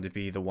he wanted to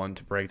be the one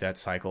to break that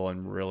cycle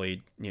and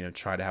really,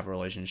 try to have a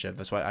relationship.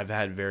 That's why I've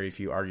had very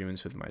few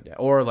arguments with my dad.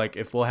 Or like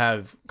if we'll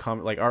have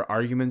like our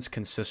arguments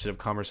consisted of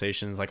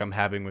conversations like I'm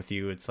having with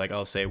you. It's like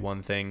I'll say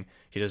one thing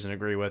he doesn't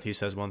agree with, he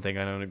says one thing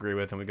I don't agree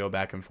with, and we go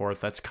back and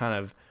forth. That's kind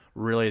of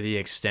really the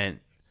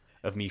extent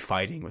of me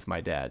fighting with my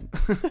dad.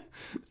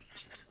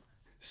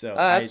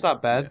 So that's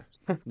not yeah, bad.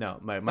 no,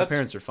 my That's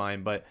parents are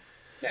fine, but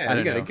yeah, I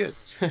you don't got it know. good.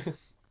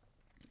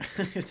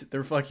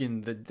 They're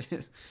fucking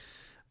the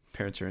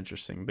parents are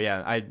interesting, but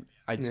yeah, I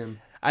Yeah.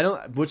 I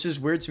don't, which is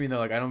weird to me though.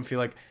 Like I don't feel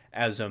like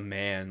as a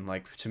man,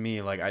 like to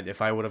me, like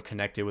if I would have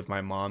connected with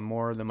my mom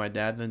more than my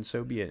dad, then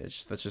so be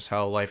it. That's just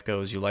how life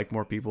goes. You like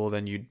more people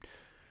than you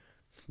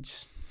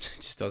just it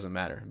just doesn't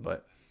matter.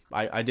 But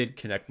I did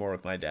connect more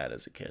with my dad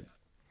as a kid.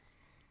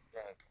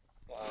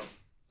 Right.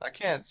 I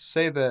can't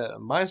say that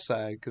on my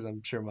side because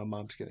I'm sure my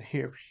mom's gonna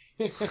hear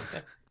me.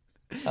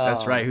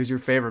 That's right. um, Who's your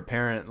favorite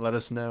parent? Let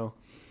us know.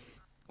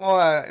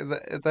 well,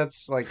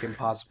 that's like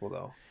impossible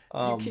though.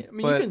 You can't. I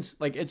mean, you But can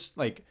like it's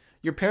like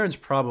your parents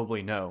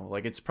probably know.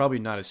 Like it's probably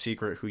not a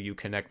secret who you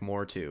connect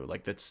more to.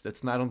 Like that's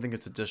not. I don't think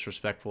it's a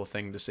disrespectful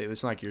thing to say.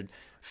 It's not like you're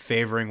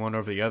favoring one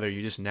over the other.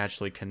 You just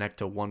naturally connect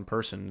to one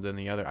person than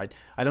the other.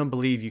 I don't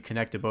believe you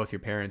connect to both your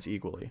parents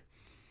equally.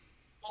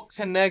 we'll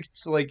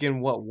connect like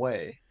in what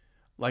way?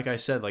 Like I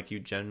said, like you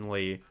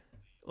generally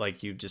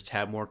like you just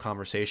have more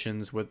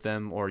conversations with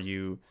them, or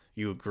you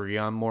agree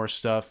on more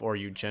stuff, or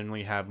you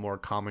generally have more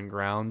common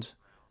ground.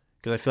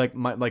 Because I feel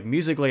like like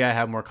musically, I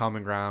have more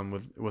common ground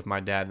with my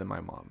dad than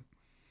my mom.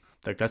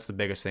 Like that's the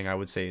biggest thing I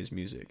would say is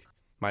music.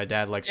 My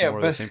dad likes Yeah, more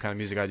of the but same kind of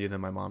music I do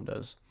than my mom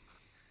does.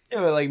 yeah,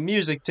 but like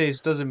music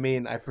taste doesn't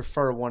mean I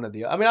prefer one or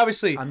the other. I mean,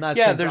 obviously, I'm not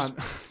yeah. saying There's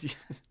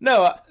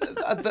no.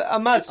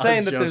 I'm not I was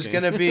saying that there's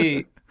joking. gonna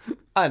be.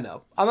 I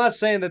know. I'm not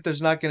saying that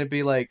there's not gonna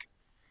be like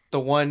the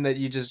one that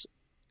you just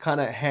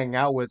kind of hang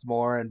out with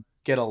more and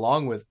get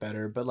along with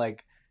better. But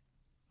like,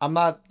 I'm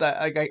not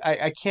that like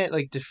I can't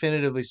like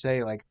definitively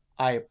say like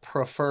I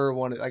prefer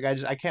one. Like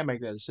I can't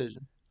make that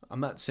decision. I'm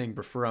not saying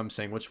prefer. I'm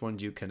saying which one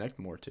do you connect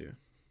more to?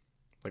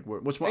 Like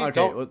which one? I Okay,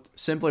 don't.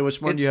 simply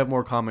which one do you It's have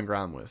more common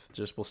ground with?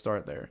 Just we'll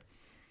start there.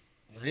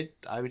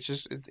 I was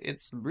just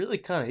it's really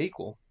kind of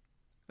equal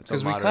It's a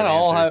because we moderate kind of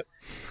all answer. have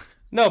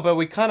no, but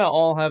we kind of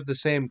all have the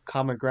same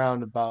common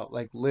ground about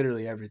like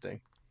literally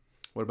everything.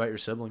 What about your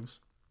siblings?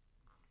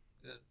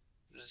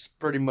 It's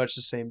pretty much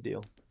the same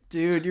deal.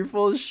 Dude, you're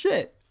full of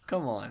shit.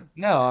 Come on.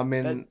 No, I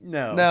That mean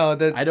no. no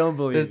that I don't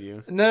there's believe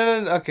you.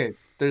 no, okay.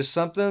 There's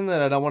something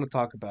that I don't want to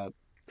talk about.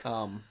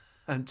 Um,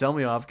 Tell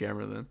me off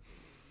camera then.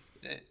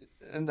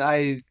 and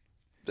I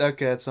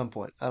okay at some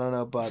point. I don't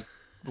know about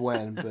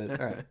when, but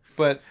all right.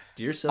 But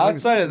Do your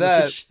siblings outside of listen to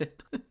this that, shit?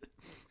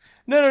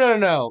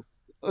 no.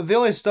 The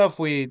only stuff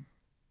we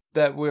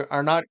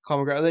are not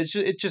common ground.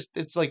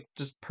 It's like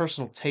just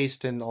personal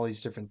taste in all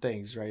these different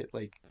things, right?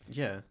 Like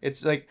Yeah.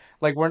 it's like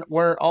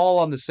we're all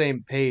on the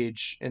same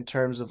page in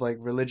terms of like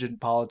religion,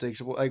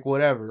 politics, like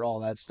whatever, all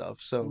that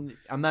stuff. So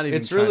I'm not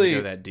even it's trying to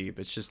go really that deep.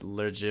 It's just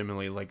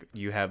legitimately like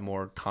you have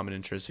more common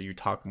interests, so you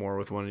talk more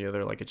with one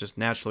another. Like it's just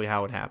naturally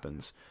how it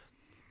happens.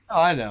 oh,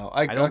 I know.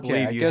 I don't Okay,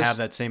 believe I you have guess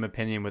that same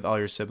opinion with all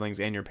your siblings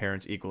and your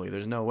parents equally.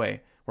 There's no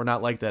way. We're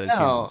not like that as no,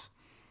 humans.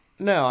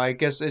 no. I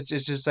guess it's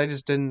just I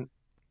just didn't.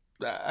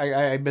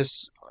 I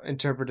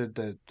misinterpreted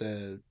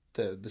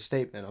the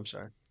statement. I'm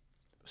sorry.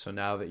 So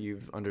now that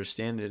you've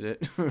understanded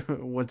it,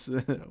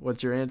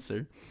 what's your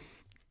answer?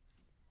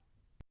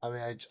 I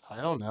mean,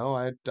 I don't know.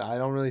 I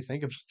don't really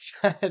think of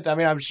that. I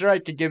mean, I'm sure I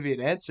could give you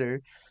an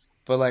answer,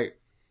 but like,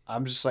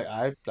 I'm just like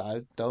I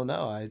don't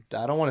know. I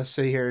don't want to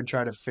sit here and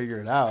try to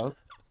figure it out.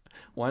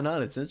 Why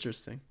not? It's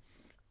interesting.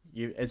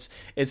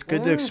 It's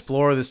good to Eh,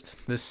 explore this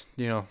this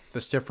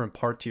different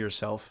part to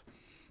yourself.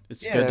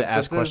 It's good yeah, to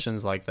but ask this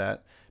questions like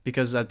that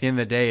because at the end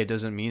of the day, it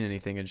doesn't mean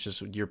anything. It's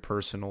just your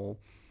personal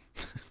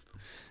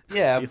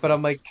yeah, but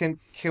I'm feelings. like,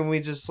 can we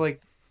just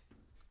like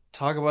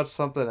talk about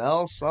something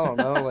else? I don't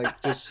know.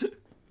 Like just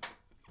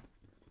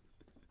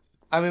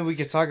I mean, we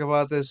could talk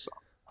about this.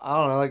 I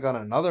don't know, like on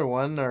another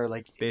one or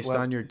like Based what?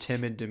 on your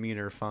timid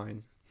demeanor,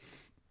 fine.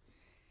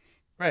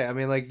 Right. I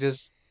mean, like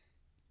just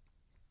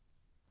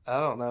I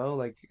don't know.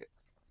 Like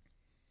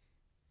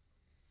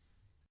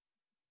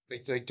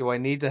do I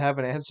need to have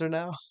an answer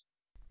now?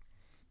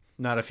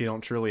 Not if you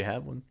don't truly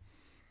have one.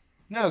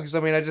 No, because I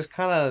mean, I just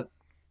kind of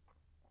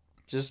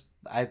just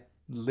I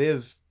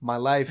live my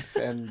life,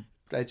 and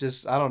I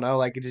don't know,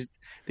 like it just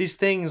these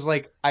things,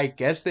 like I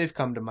guess they've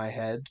come to my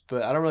head,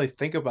 but I don't really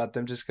think about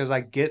them just because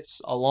I get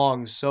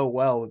along so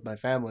well with my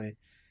family.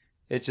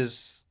 It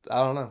just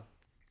I don't know.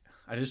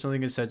 I just don't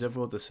think it's that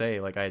difficult to say.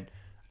 Like I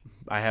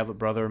have a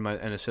brother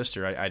and a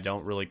sister. I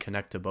don't really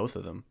connect to both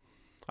of them.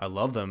 I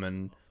love them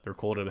and they're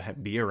cool to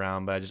be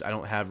around, but I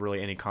don't have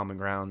really any common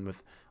ground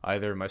with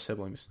either of my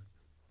siblings.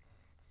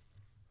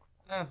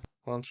 Yeah,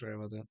 well, I'm sorry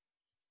about that.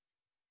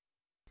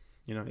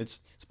 You know,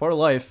 it's part of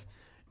life.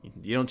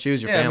 You don't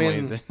choose your Yeah, I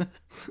family. mean,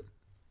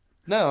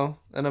 no,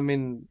 and I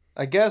mean,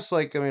 I guess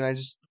like I mean, I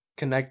just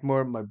connect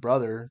more with my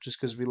brother just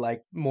because we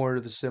like more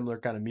of the similar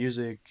kind of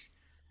music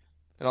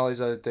and all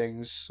these other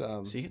things.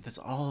 See, that's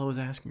all I was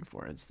asking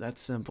for. It's that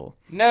simple.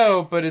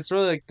 No, but it's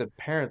really like the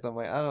parent. I'm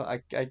like, I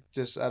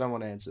don't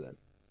want to answer that.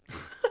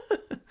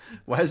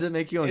 Why does it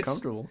make you It's,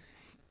 uncomfortable?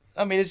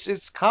 I mean,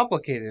 it's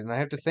complicated, and I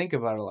have to think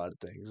about a lot of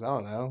things. I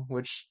don't know,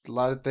 which a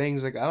lot of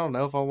things like I don't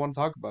know if I want to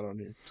talk about on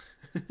here.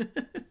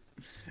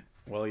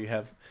 Well, you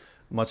have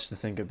much to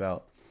think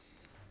about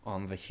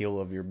on the heel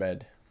of your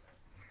bed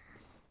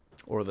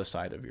or the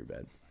side of your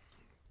bed.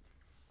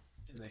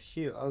 In the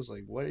heel, I was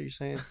like, what are you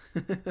saying?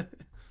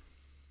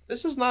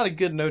 This is not a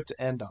good note to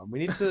end on. We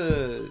need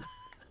to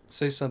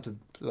say something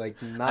like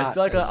I not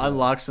feel like as I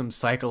unlocked some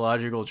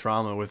psychological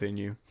trauma within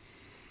you.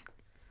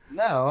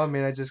 no, I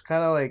mean I just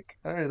kind of like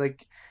all right,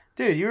 like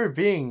dude, you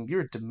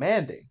were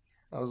demanding.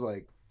 I was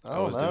like, I I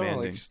don't was know,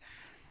 like demanding.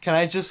 can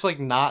I just like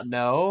not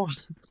know?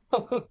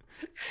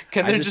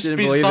 Can I there just just didn't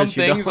be believe some that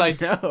you things I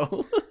don't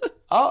know.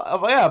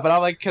 oh yeah, but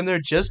I'm like can there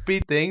just be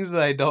things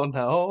that I don't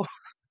know?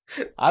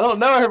 I don't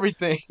know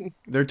everything.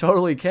 There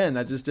totally can.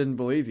 I just didn't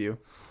believe you.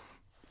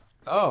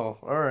 Oh,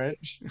 all right.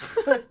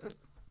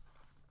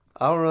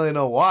 I don't really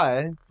know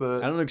why, I but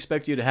don't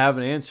expect you to have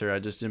an answer. I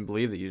just didn't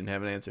believe that you didn't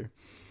have an answer.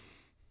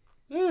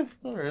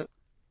 all right.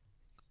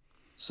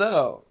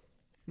 So,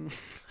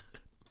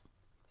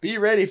 be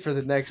ready for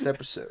the next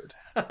episode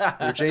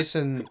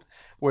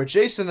where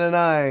Jason and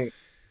I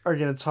are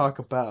going to talk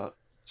about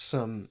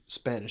some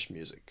Spanish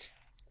music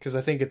because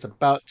I think it's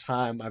about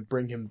time I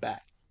bring him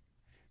back.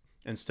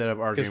 Instead of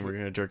Because arguing, we're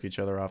going to jerk each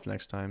other off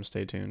next time.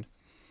 Stay tuned.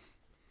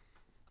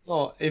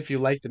 well, if you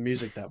like the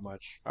music that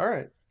much, all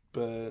right.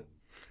 But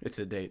It's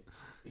a date.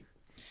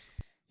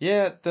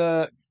 yeah,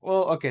 the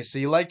well, okay. So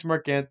you liked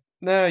Mark Anthony?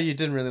 No, you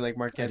didn't really like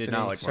Mark I did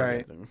not Anthony. like Mark Sorry.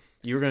 Anthony.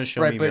 You were going to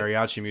show Right, me but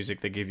mariachi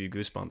music that gave you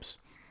goosebumps.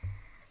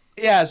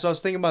 yeah. So I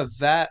was thinking about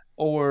that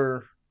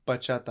or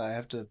bachata. I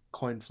have to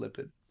coin flip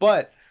it,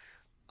 but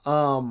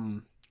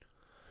um.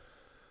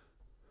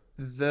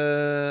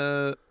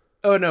 The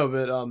oh no,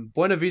 but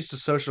Buena Vista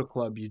Social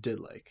Club you did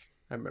like.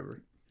 I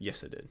remember.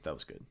 Yes, I did. That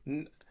was good.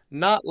 N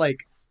Not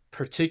like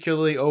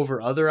particularly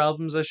over other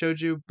albums I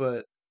showed you,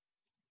 but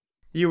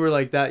you were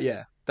like that,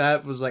 yeah.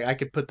 That was like I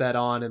could put that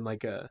on in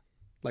like a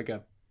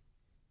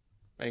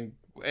and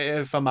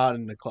if I'm out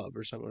in the club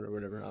or something or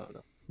whatever, I don't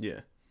know.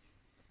 Yeah.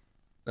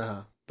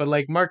 Uh-huh. But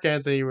like Mark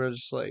Anthony was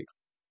just like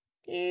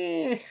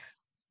eh.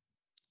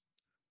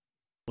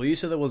 Well, you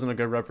said that wasn't a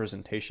good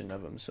representation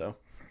of him, so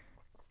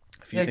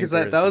if you Yeah, think because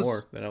there that is was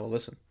more, then I will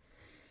listen.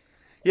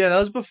 yeah, that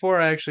was before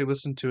I actually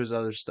listened to his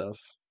other stuff.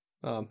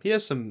 He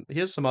has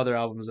some other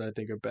albums that I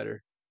think are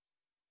better.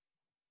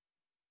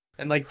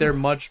 And like they're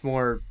much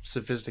more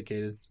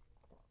sophisticated.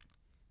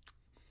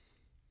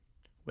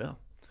 Well,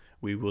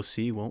 we will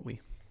see, won't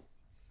we?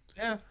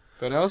 Yeah.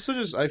 But I also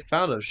just I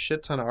found a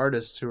shit ton of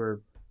artists who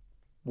are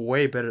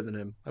way better than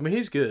him. I mean,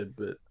 he's good,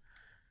 but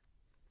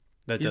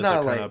That he's does a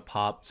not kind like of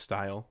pop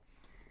style.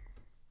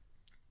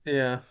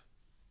 yeah.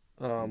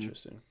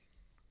 Interesting.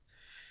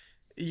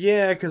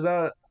 Yeah, because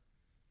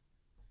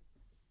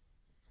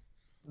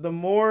the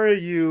more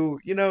you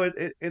know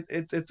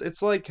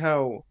it's like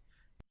how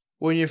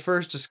when you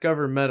first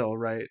discover metal,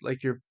 right?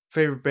 Like your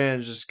favorite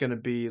band is just gonna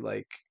be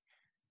like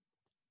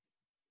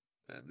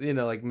you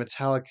know like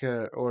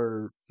Metallica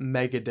or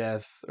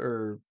Megadeth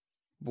or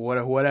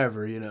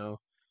whatever you know.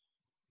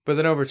 But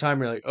then over time,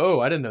 you're like, oh,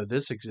 I didn't know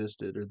this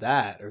existed or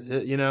that or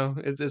you know,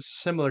 it's a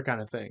similar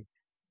kind of thing.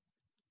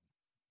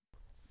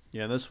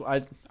 Yeah,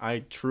 I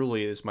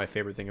truly is my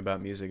favorite thing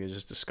about music is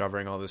just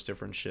discovering all this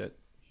different shit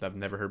that I've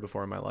never heard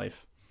before in my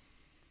life.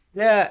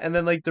 Yeah, and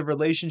then like the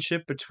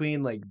relationship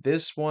between like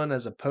this one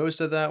as opposed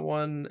to that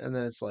one, and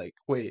then it's like,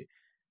 wait,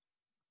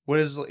 what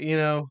is you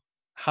know,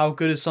 how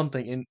good is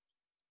something in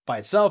by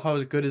itself?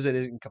 How good is it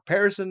in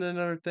comparison to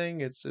another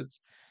thing?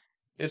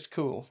 It's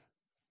cool.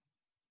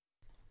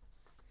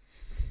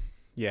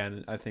 Yeah,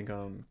 and I think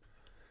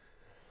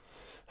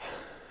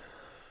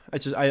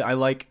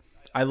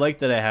I like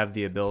that I have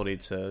the ability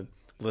to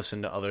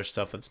listen to other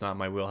stuff that's not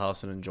my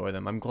wheelhouse and enjoy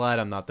them. I'm glad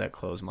I'm not that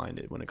close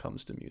minded when it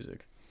comes to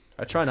music.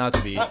 I try not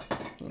to be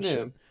oh Yeah,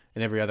 shit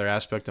in every other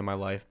aspect of my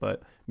life,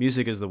 but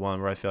music is the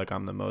one where I feel like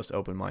I'm the most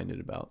open minded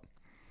about.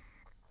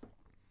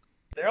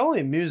 they're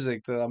only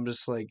music that I'm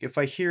just like, if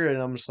I hear it,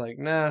 I'm just like,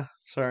 nah,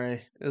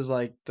 sorry. Is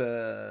like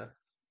the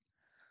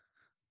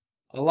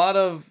a lot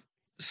of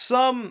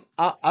some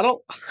I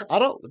don't I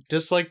don't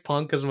dislike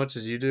punk as much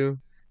as you do,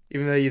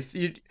 even though you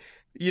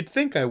You'd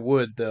think I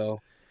would though.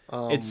 It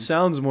Um,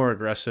 sounds more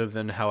aggressive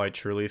than how I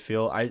truly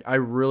feel. I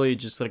really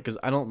just like because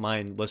I don't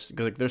mind listening.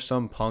 Cause, like there's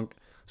some punk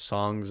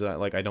songs that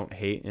like I don't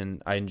hate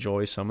and I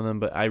enjoy some of them,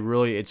 but I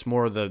really it's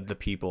more the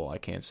people I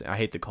can't say. I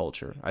hate the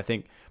culture. I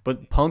think,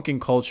 but punk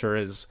and culture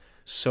is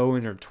so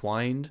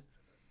intertwined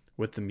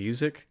with the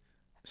music.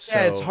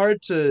 yeah, it's So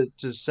hard to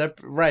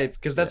separate, right?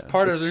 Because that's yeah,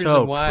 part it's of the reason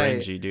so why.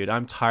 cringy, dude.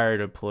 I'm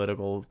tired of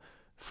political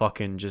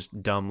fucking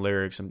just dumb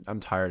lyrics. I'm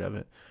tired of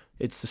it.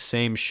 It's the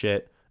same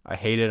shit. I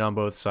hate it on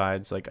both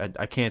sides. Like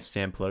I can't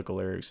stand political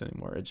lyrics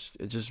anymore. It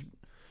just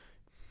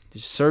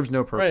serves no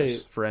Right.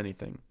 purpose for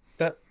anything.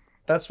 That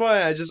that's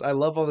why I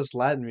love all this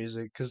Latin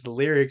music because the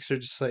lyrics are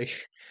just like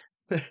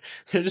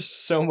they're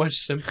just so much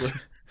simpler.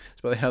 It's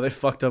about how they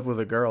fucked up with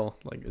a girl.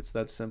 Like it's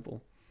that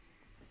simple,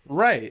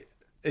 Right.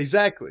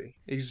 Exactly.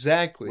 which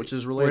Exactly.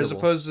 is Whereas relatable.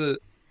 opposed to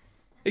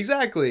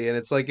exactly, and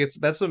it's like it's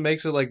that's what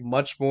makes it like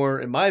much more,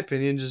 in my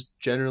opinion, just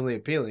generally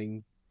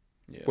appealing.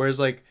 Yeah. Whereas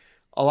like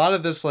a lot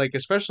of this, like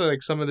especially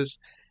like some of this,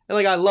 and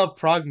like I love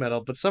prog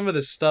metal, but some of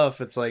this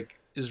stuff, it's like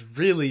is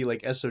really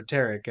like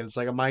esoteric, and it's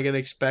like, am I gonna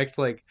expect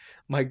like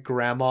my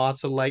grandma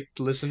to like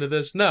listen to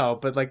this? No,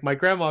 but like my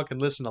grandma can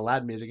listen to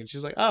Latin music, and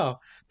she's like, oh,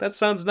 that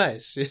sounds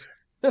nice.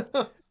 It'd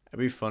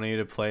be funny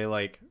to play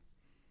like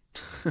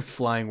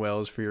flying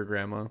whales for your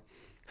grandma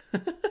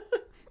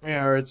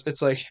Yeah, or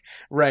it's like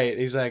right,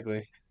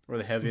 exactly. or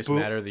the heaviest Bo-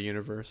 matter of the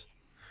universe.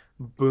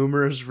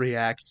 boomers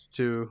react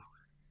to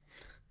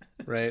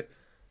right.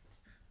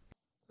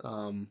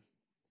 Um,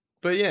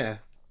 but yeah,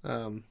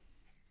 um,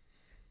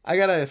 I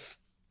gotta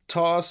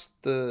toss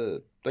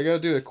the. I gotta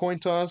do a coin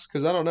toss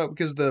because I don't know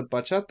because the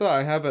bachata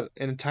I have an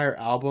entire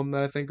album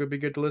that I think would be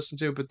good to listen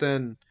to, but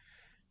then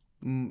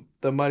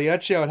the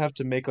mariachi I would have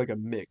to make like a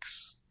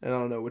mix, and I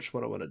don't know which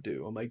one I want to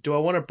do. I'm like, do I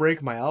want to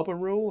break my album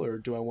rule or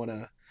do I want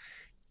to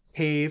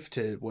cave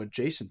to what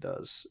Jason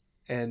does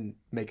and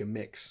make a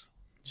mix?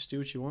 Just do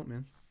what you want,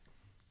 man.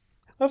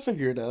 I'll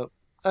figure it out.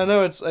 I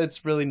know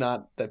it's really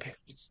not that big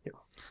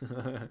of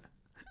a deal.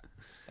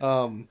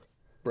 Um,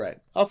 right.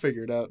 I'll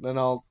figure it out, and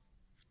I'll.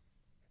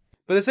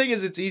 But the thing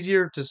is, it's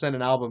easier to send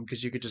an album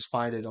because you could just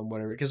find it on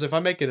whatever. Because if I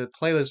make it a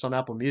playlist on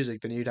Apple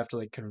Music, then you'd have to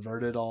like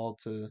convert it all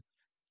to.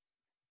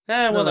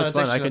 No, Well, no, that's it's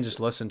fine. I actually can not just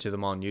listen to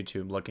them on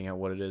YouTube, looking at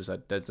what it is.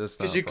 That's not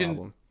because a you can.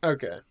 problem.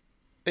 Okay.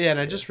 Yeah, and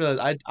I Yeah, just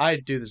realized I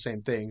do the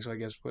same thing, so I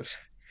guess what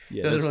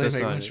yeah. doesn't really That's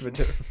make not much of a it.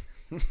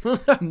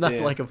 difference. I'm not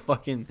Yeah. like a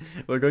fucking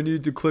like I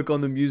need to click on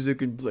the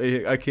music and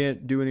play. I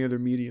can't do any other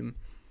medium.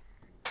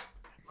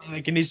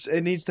 Like it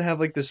needs to have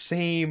like the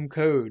same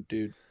code,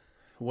 dude.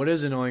 What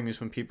is annoying is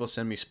when people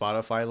send me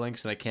Spotify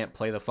links and I can't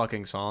play the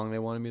fucking song they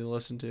wanted me to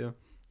listen to.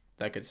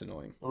 That gets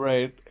annoying.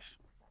 Right.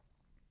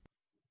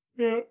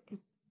 Yeah.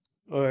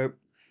 All right.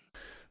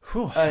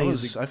 Whew, I think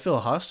it's a I feel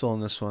hostile in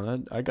this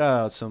one. I got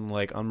out some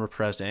like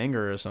unrepressed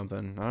anger or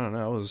something. I don't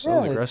know. I was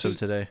yeah. It's aggressive just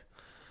today.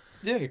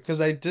 yeah, because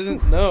I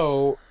didn't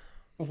know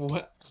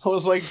what I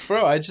was like,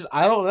 bro. I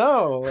don't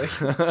know.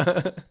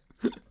 Like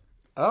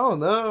I don't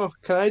know.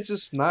 Can I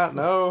just not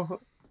know?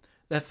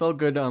 That felt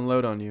good to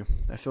unload on you.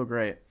 I feel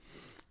great.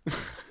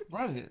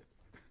 Right.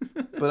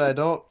 But I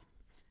don't.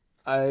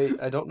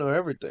 I don't know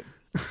everything.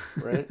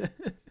 Right.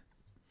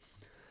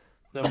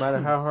 No matter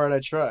how hard I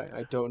try,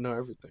 I don't know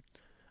everything.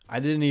 I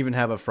didn't even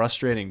have a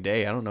frustrating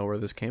day. I don't know where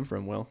this came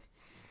from, Will.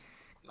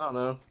 I don't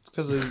know. It's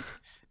because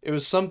it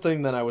was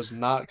something that I was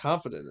not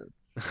confident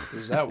in.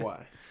 Is that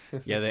why?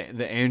 Yeah,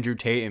 the Andrew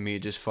Tate in me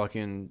just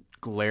fucking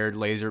glared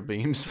laser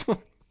beams.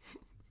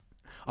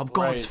 I'm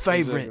God's Right.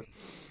 favorite. Exactly.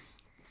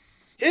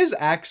 His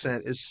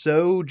accent is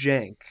so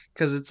jank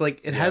because it's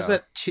like it has Yeah.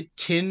 that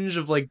tinge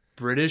of like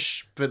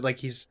British, but like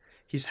he's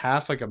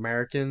half like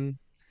American.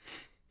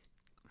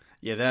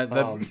 Yeah,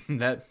 Um,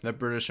 that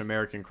British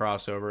American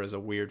crossover is a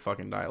weird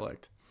fucking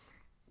dialect.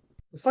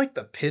 it's like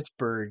the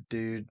Pittsburgh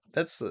dude.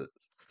 That's the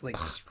like,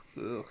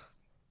 ugh.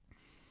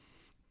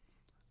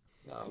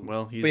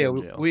 Well, But he's yeah, in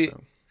jail, we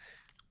so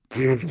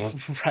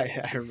right.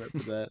 I remember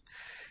that.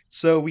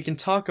 So we can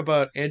talk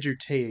about Andrew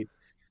Tate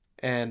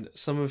and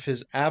some of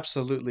his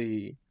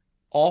absolutely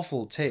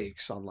awful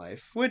takes on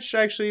life, which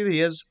actually he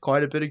has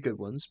quite a bit of good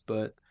ones,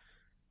 but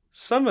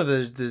some of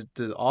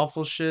the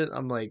awful shit,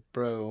 I'm like,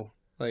 bro,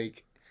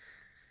 like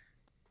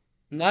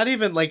not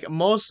even like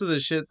most of the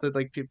shit that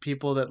like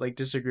people that like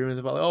disagree with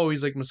about, like, oh,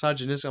 he's like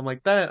misogynistic. I'm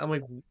like that. I'm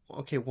like,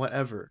 okay,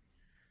 whatever.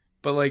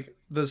 But like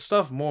the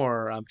stuff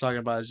more I'm talking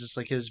about is just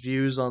like his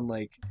views on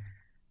like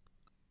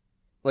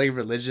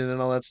religion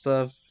and all that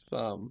stuff.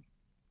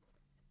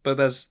 But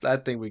that's I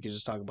think we could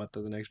just talk about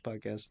that the next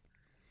podcast.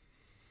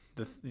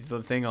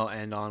 the thing I'll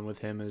end on with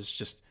him is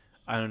just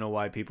I don't know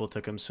why people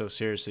took him so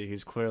seriously.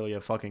 He's clearly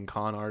a fucking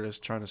con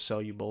artist trying to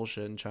sell you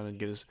bullshit and trying to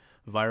get as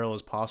viral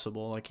as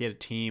possible. Like he had a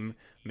team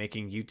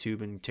making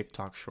YouTube and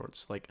TikTok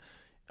shorts. Like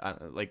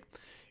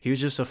he was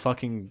just a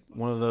fucking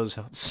one of those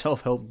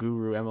self-help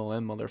guru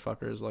MLM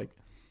motherfuckers. Like,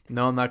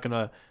 no, I'm not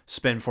gonna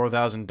spend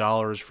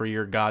 $4,000 for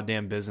your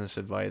goddamn business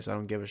advice. I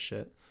don't give a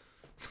shit.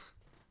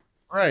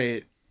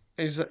 Right.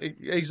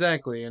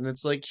 Exactly. And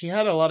it's like he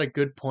had a lot of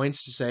good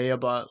points to say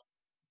about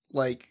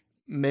like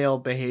male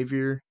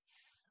behavior.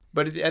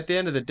 But at the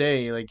end of the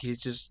day, like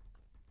he's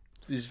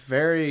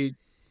very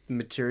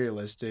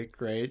materialistic,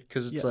 right?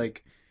 Because it's Yeah.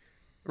 like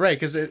right,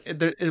 because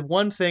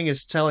one thing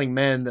is telling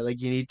men that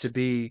like you need to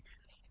be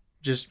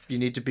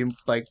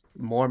like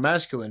more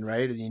masculine,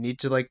 right? And you need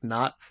to like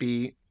not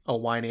be a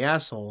whiny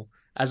asshole,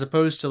 as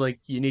opposed to like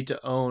you need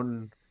to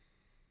own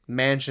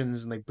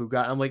mansions and like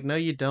Bugatti. I'm like, no,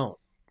 you don't.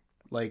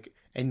 Like,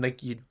 and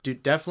like you do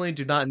definitely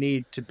do not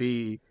need to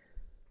be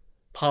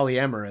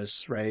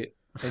polyamorous, right?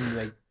 And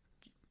like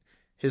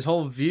his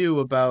whole view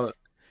about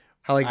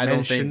how like I men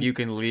don't think shouldn't. you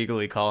can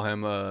legally call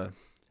him a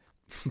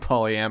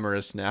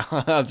polyamorous now.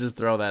 I'll just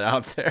throw that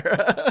out there.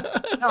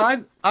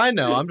 No, I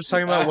know. I'm just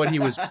talking about what he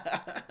was.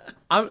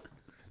 I'm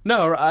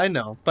no, I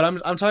know, but I'm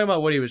talking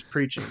about what he was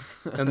preaching,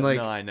 and No, like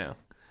I know.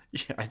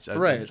 Yeah,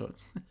 right,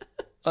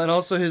 and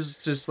also his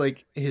just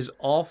like his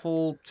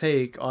awful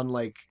take on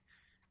like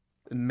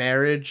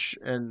marriage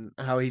and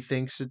how he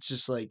thinks it's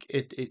just like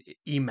it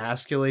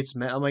emasculates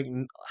men. I'm like,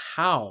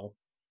 how?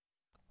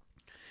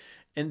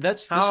 and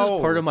this is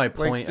part of How? my Like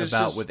point there's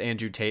about just with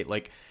Andrew Tate.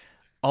 Like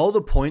all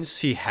the points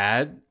he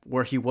had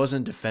where he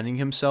wasn't defending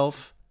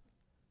himself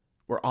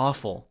were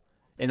awful.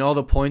 And all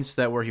the points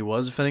that where he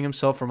was defending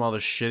himself from all the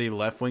shitty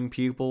left wing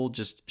people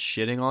just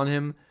shitting on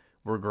him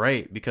were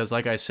great because,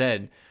 like I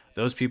said,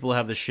 those people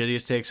have the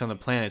shittiest takes on the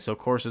planet. So of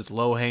course it's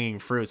low hanging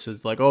fruit. So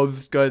it's like, oh,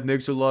 this guy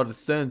makes a lot of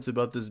sense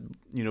about this,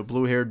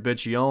 blue haired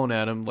bitch yelling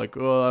at him. Like,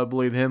 oh, I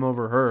believe him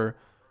over her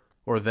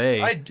or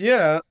they. I And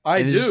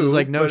it's just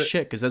like do, no but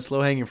shit because that's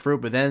low hanging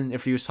fruit. But then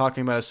if he was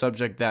talking about a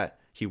subject that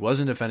he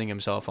wasn't defending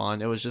himself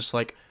on, it was just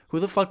like, who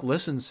the fuck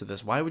listens to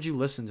this? Why would you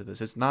listen to this?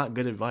 It's not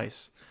good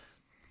advice.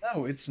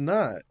 no, it's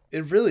not.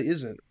 It really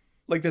isn't.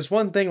 Like this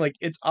one thing, like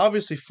it's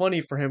obviously funny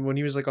for him when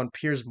he was like on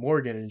Piers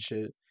Morgan and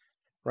shit,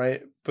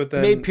 right? But He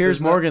made then Piers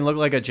there's not Morgan look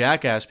like a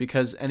jackass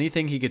because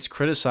anything he gets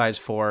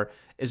criticized for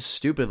is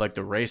stupid, like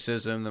the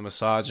racism, the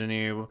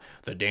misogyny,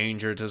 the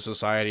danger to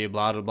society,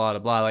 blah blah blah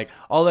blah. Like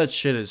all that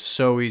shit is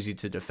so easy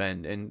to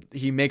defend, and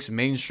he makes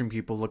mainstream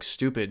people look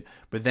stupid.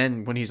 But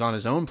then when he's on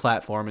his own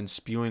platform and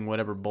spewing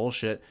whatever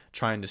bullshit,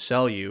 trying to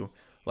sell you,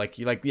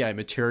 yeah,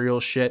 material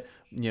shit,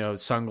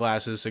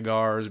 sunglasses,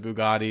 cigars,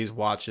 Bugattis,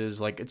 watches,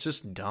 like it's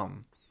just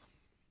dumb.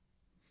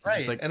 It's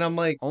just right. like And I'm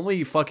like,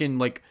 only fucking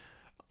like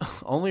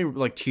only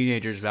like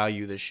teenagers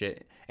value this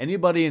shit.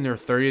 Anybody in their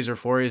 30s or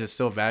 40s that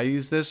still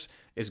values this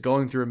is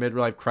going through a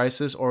midlife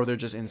crisis or they're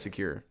just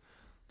insecure.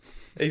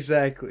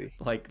 exactly,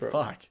 Like bro.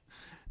 fuck.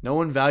 No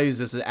one values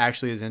this that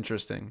actually is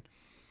interesting.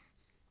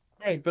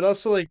 Right, but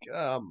also like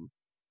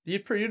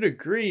you'd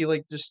agree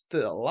like just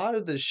a lot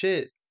of the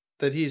shit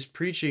that he's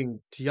preaching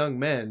to young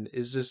men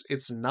is just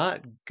it's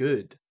not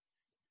good.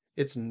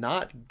 It's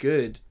not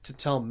good to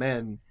tell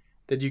men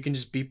that you can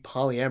just be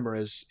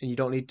polyamorous and you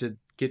don't need to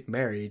get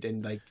married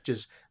and like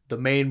just the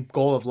main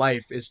goal of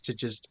life is to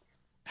just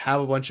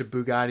have a bunch of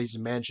Bugattis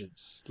and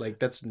mansions. Like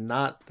that's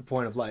not the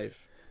point of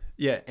life,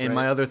 Yeah, and right?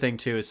 my other thing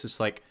too is just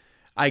like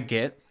I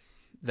get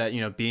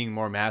that being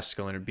more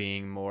masculine or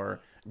being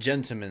more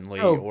gentlemanly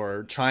Oh,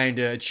 or trying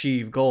to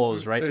achieve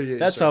goals, right? yeah,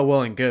 That's sorry. all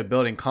well and good,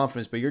 building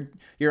confidence, but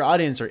your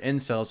audience are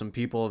incels and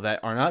people that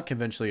are not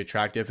conventionally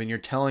attractive, and you're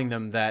telling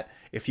them that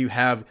if you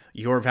have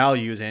your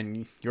values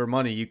and your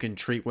money, you can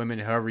treat women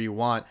however you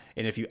want,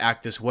 and if you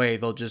act this way,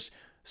 they'll just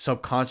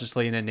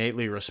subconsciously and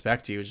innately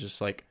respect you. It's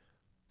just like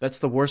that's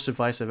the worst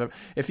advice I've ever.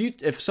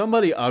 If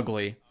somebody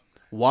ugly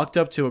walked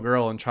up to a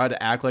girl and tried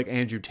to act like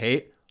Andrew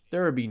Tate,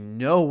 there would be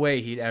no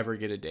way he'd ever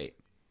get a date.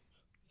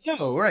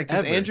 No, right,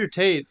 because Ever. Andrew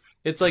Tate,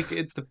 it's like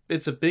it's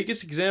the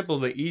biggest example,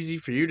 but easy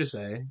for you to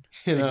say,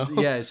 you know.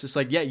 Yeah, it's just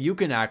like, yeah, you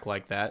can act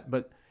like that,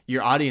 but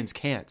your audience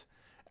can't.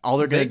 All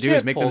they're going They to do is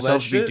can't make pull that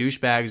themselves be shit.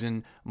 douchebags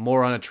and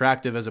more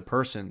unattractive as a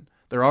person.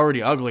 They're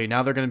already ugly.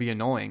 Now they're going to be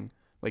annoying.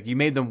 Like, you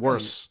made them Right.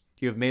 worse.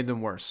 You have made them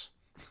worse.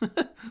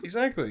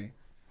 Exactly.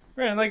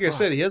 Right, and like I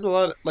said, Fuck. he has a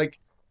lot like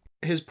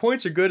his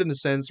points are good in the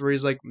sense where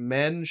he's like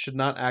men should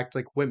not act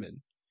like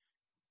women,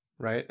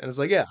 right? And it's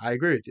like, yeah, I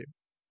agree with you.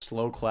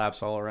 Slow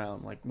claps all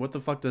around. Like, what the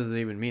fuck does it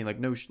even mean? Like,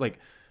 no,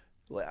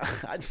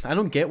 I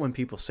don't get when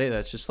people say that.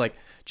 It's just like,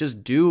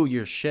 just do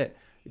your shit.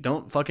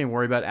 Don't fucking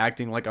worry about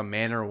acting like a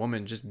man or a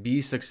woman. Just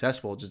be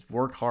successful. Just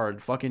work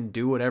hard. Fucking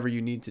do whatever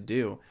you need to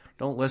do.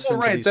 Don't Well, listen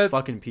to right, these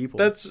fucking people.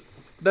 that's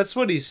that's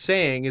what he's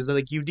saying is that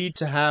like you need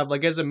to have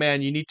like as a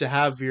man you need to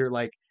have your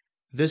like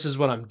this is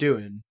what I'm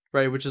doing,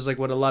 right? Which is like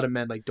what a lot of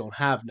men like don't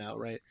have now,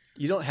 right?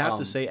 You don't have to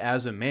Um say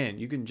as a man.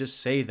 You can just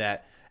say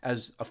that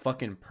as a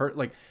fucking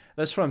like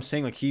that's what I'm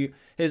saying. Like he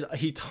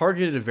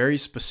targeted a very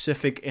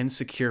specific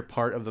insecure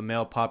part of the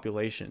male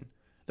population.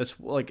 That's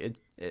like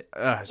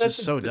it's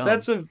just so dumb.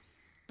 that's a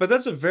but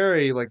that's a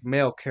very like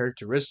male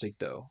characteristic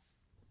though.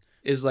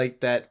 Is like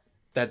that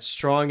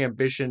strong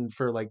ambition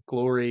for like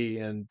glory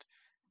and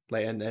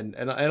like and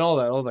all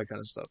that kind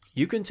of stuff.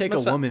 You can take a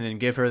That's not, woman and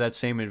give her that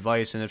same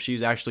advice, and if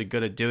she's actually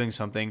good at doing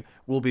something,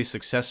 will be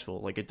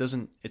successful. Like it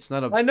doesn't. It's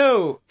not a. I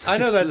know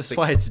That's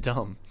why it's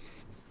dumb.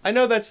 I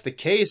know that's the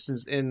case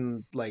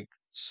in like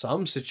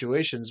some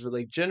situations, but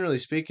like generally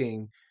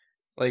speaking,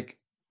 like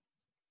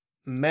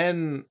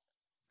men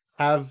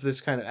have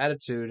this kind of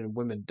attitude and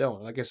women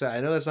don't. Like I said, I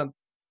know that's not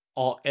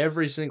all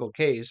every single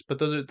case, but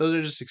those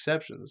are just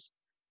exceptions,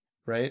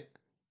 right?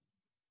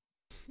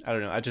 I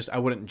don't know. I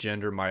wouldn't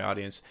gender my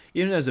audience.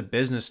 Even as a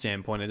business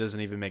standpoint, it doesn't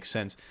even make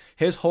sense.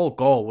 His whole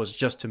goal was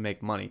just to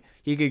make money.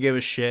 He could give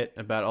a shit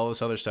about all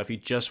this other stuff. He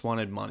just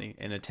wanted money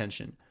and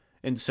attention.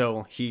 And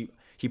so he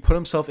put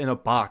himself in a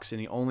box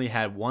and he only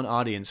had one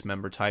audience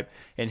member type,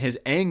 and his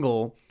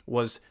angle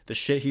was the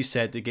shit he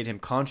said to get him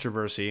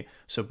controversy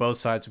so both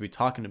sides would be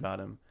talking about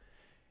him.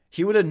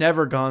 He would have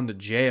never gone to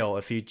jail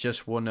if he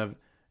just wouldn't have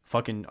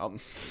fucking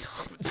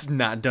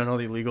not done all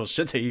the illegal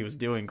shit that he was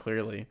doing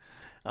clearly.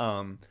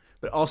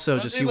 But also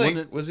Was just he he like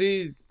wouldn't was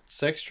he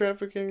sex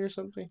trafficking or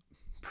something?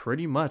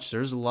 pretty much.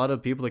 There's a lot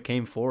of people that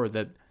came forward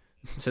that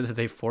said that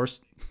he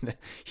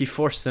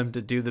forced them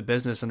to do the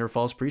business under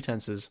false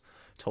pretenses,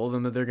 told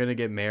them that they're gonna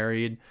get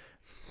married,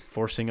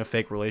 forcing a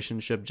fake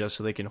relationship just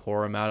so they can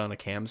whore him out on a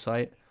cam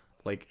site.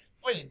 Like,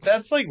 Wait,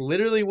 that's like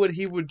literally what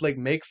he would like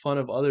make fun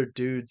of other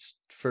dudes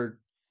for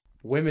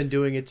women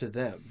doing it to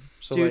them.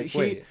 So dude, like, he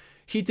wait,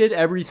 he did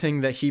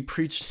everything that he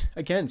preached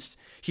against.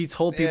 He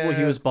told people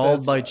he yeah, was that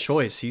bald by sucks.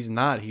 choice. He's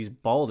not. He's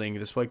balding.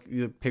 Just like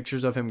the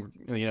pictures of him,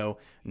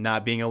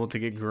 not being able to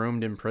get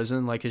groomed in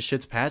prison. Like his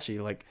shit's patchy.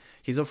 Like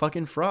he's a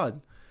fucking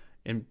fraud.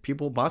 And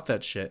people bought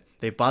that shit.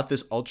 They bought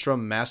this ultra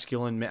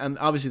masculine man. And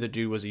obviously, the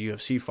dude was a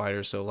UFC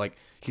fighter, so like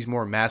he's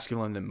more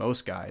masculine than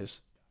most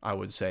guys, I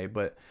would say.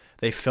 But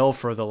they fell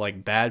for the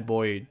like bad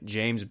boy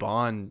James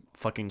Bond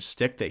fucking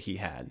stick that he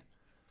had,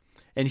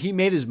 and he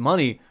made his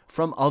money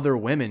from other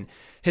women.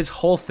 His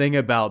whole thing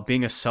about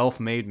being a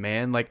self-made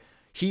man, like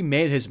he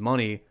made his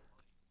money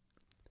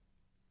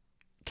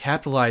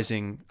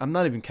capitalizing. I'm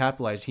not even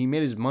capitalized. He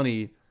made his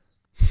money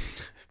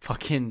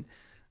fucking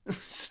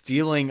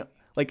stealing.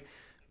 Like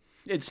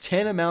it's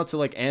tantamount to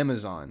like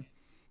Amazon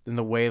in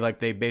the way like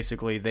they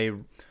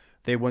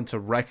went to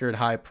record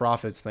high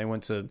profits. They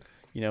went to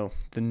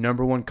the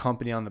number one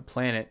company on the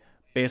planet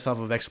based off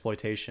of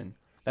exploitation.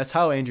 That's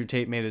how Andrew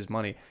Tate made his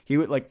money. He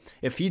would like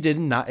if he did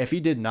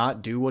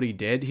not do what he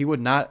did, he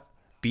would not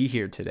be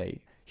here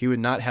today. He would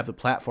not have the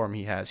platform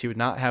he has. He would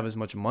not have as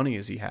much money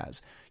as he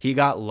has. He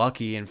got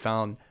lucky and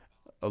found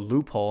a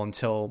loophole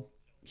until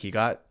he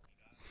got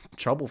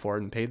trouble for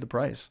it and paid the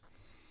price.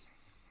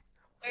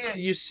 Yeah,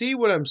 you see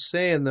what I'm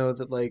saying though,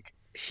 that like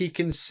he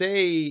can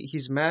say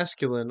he's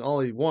masculine all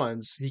he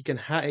wants. He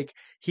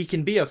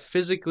can be a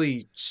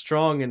physically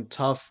strong and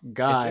tough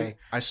guy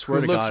I who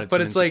swear to looks, God, it's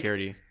but an it's like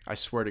insecurity. I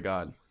swear to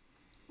God.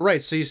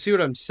 right. So you see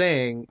what I'm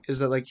saying is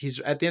that like he's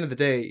at the end of the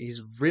day,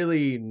 he's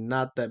really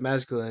not that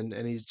masculine,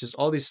 and he's just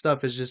all these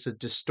stuff is just a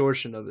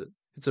distortion of it.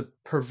 It's a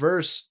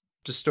perverse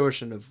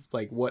distortion of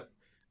like what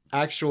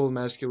actual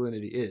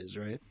masculinity is,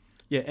 right?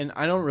 Yeah, and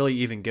I don't really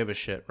even give a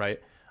shit,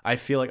 right? I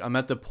feel like I'm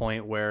at the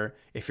point where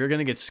if you're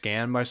gonna get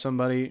scammed by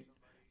somebody,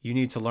 you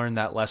need to learn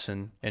that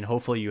lesson, and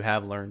hopefully you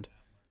have learned.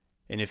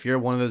 And if you're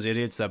one of those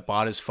idiots that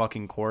bought his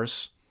fucking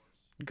course,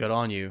 good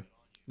on you.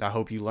 I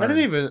hope you I didn't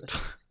learn. even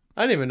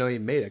I didn't even know he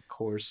made a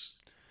course.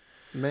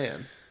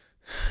 Man.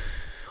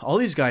 All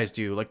these guys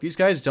do. Like these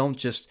guys don't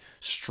just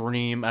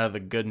stream out of the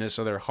goodness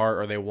of their heart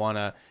or they want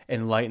to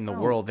enlighten the No,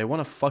 world. They want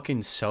to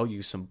fucking sell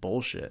you some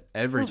bullshit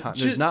every bro, time.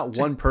 There's just not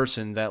one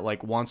person that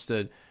like wants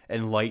to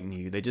enlighten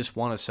you. They just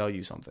want to sell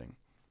you something.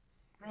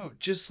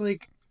 just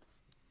like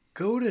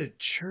go to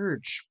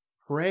church,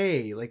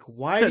 pray. Like,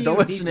 why do Don't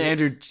you need listen to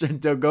Andrew.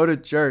 Don't go to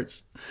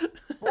church.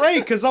 right?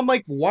 Because I'm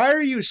like, why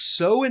are you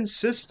so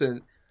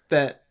insistent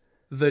that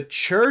the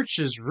church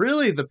is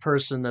really the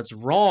person that's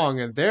wrong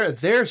and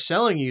they're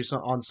selling you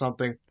on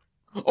something?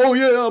 Oh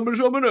yeah, I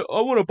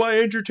want to buy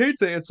Andrew Tate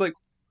thing. It's like,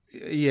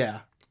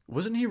 yeah,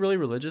 Wasn't he really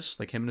religious?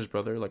 Like him and his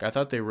brother? Like I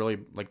thought they really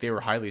like they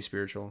were highly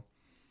spiritual.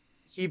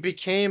 he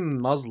became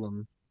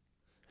Muslim.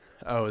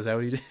 Oh, is that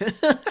what he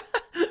did?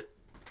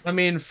 I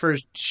mean, for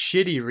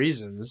shitty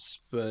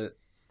reasons, but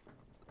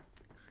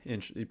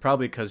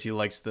Probably because he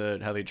likes the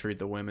how they treat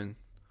the women.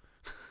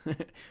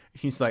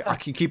 He's like, I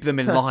can keep them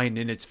in line,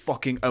 and it's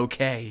fucking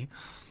okay.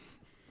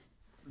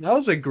 that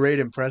was a great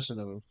impression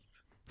of him.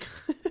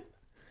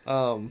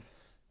 Um,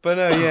 but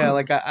no, yeah,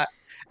 like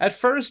at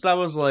first I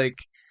was like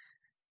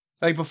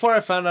before I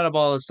found out about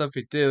all the stuff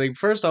he did, like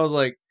first I was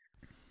like,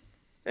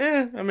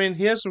 I mean,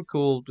 he has some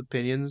cool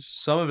opinions.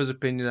 Some of his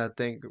opinions I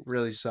think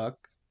really suck,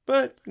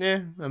 but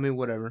yeah, I mean,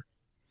 whatever.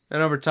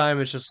 And over time,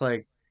 it's just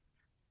like,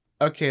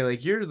 okay,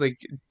 like you're like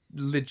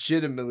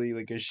legitimately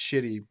like a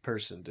shitty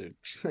person, dude.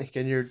 Like,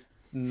 and you're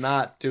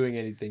not doing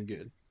anything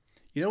good.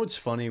 You know what's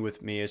funny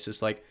with me is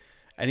just like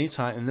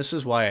anytime, and this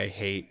is why I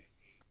hate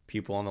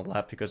people on the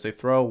left because they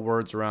throw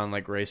words around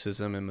like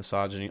racism and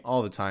misogyny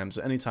all the time.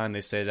 So anytime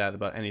they say that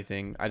about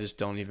anything, I just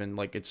don't even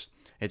like it's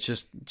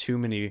just too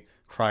many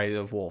cry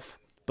of wolf.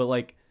 But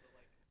like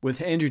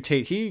with Andrew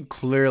Tate, he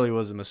clearly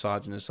was a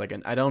misogynist. Like,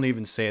 and I don't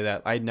even say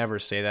that. I'd never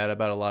say that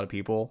about a lot of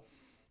people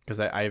because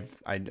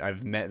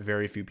I've met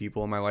very few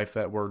people in my life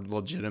that were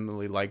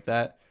legitimately like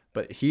that.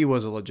 But he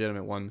was a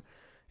legitimate one,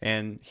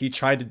 and he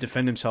tried to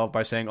defend himself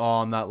by saying,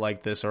 "Oh, I'm not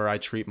like this," or "I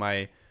treat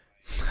my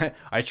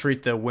I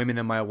treat the women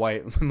in my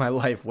white my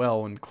life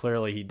well, and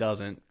clearly he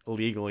doesn't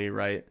legally,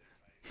 right?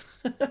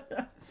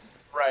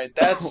 Right.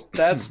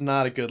 That's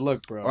not a good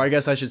look, Or I bro.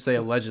 guess I should say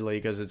allegedly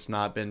because it's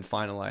not been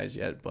finalized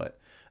yet, but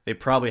they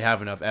probably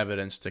have enough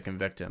evidence to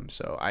convict him.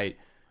 So I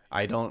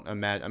don't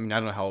imagine. I mean, I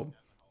don't know how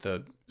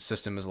the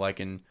system is like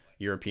in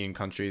European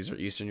countries or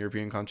Eastern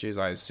European countries.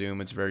 I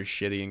assume it's very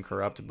shitty and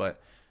corrupt,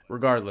 but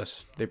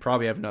regardless, they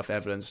probably have enough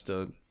evidence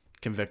to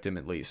convict him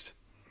at least.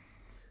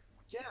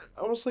 Yeah,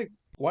 I was like,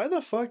 why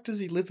the fuck does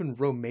he live in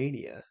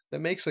Romania? That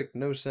makes like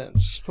no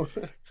sense.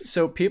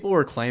 So people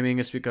were claiming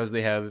it's because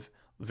they have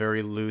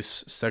very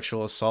loose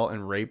sexual assault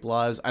and rape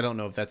laws. I don't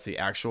know if that's the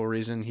actual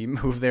reason he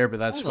moved there,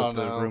 but I that's what don't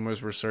the know.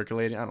 rumors were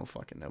circulating. I don't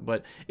fucking know,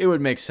 but it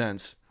would make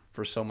sense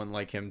for someone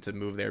like him to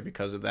move there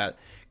because of that.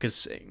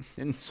 Because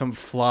in some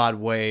flawed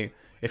way,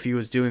 if he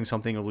was doing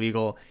something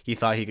illegal, he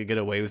thought he could get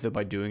away with it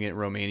by doing it in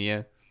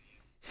Romania.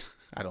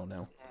 I don't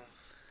know.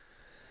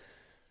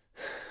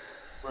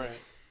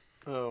 Right.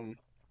 Um.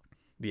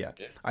 But yeah,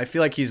 Yeah. I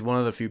feel like he's one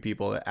of the few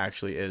people that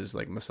actually is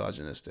like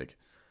misogynistic,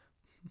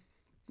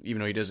 even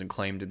though he doesn't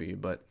claim to be.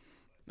 But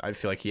I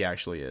feel like he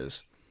actually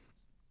is.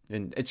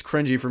 And it's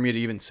cringy for me to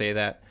even say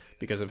that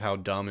because of how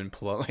dumb and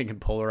like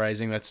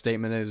polarizing that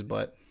statement is.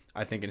 But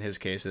I think in his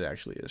case, it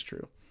actually is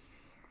true.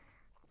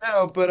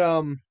 No, but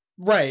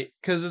right,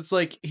 because it's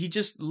like he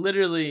just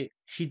literally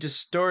he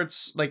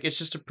distorts like it's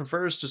just a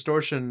perverse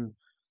distortion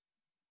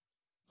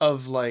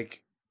of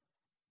like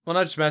well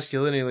not just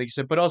masculinity like you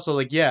said, but also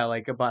like yeah,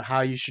 like about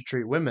how you should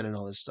treat women and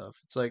all this stuff.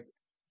 It's like,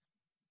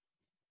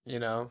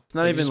 It's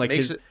not like he even just like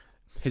makes it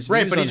his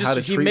right, views but on how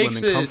to he treat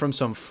makes women come it from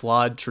some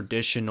flawed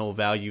traditional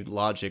valued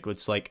logic.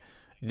 It's like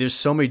there's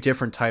so many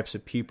different types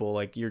of people.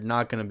 Like you're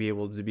not going to be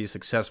able to be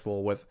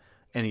successful with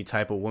any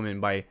type of woman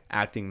by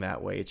acting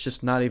that way. It's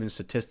just not even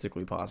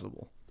statistically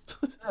possible.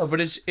 no, but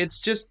it's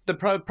just the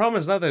problem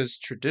is not that it's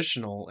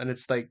traditional and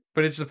it's like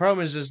but it's the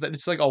problem is just that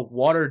it's like a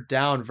watered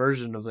down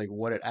version of like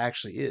what it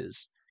actually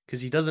is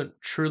because he doesn't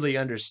truly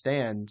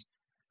understand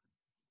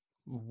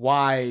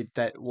why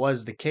that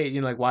was the case,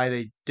 like why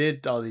they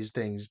did all these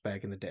things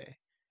back in the day.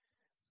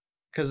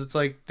 Because it's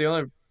like the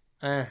only,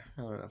 I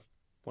don't know if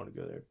I want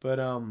to go there, but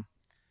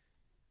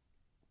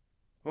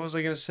what was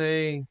I gonna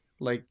say?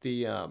 Like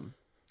he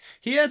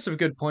had some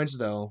good points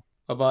though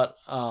about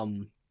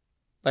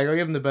like I'll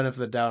give him the benefit of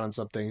the doubt on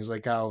some things,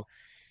 like how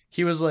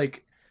he was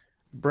like,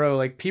 bro,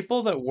 like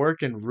people that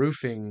work in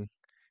roofing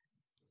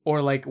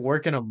or like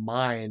work in a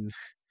mine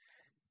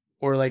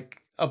or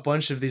like a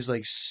bunch of these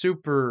like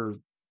super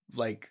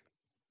like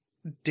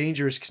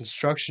dangerous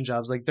construction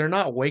jobs, like they're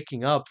not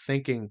waking up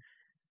thinking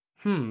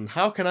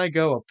how can I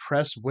go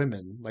oppress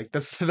women? Like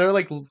that's they're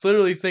like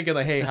literally thinking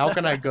like, hey, how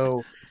can I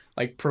go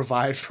like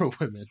provide for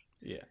women,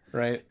 Yeah.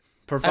 right?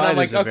 And I'm Provide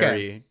is like, a okay,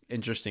 very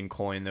interesting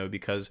coin though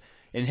because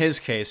in his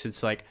case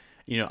it's like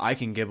I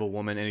can give a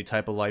woman any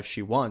type of life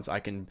she wants. I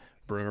can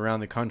bring her around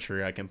the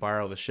country. I can buy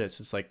her all the shits.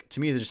 It's like to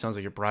me it just sounds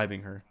like you're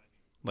bribing her.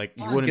 Like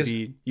you wouldn't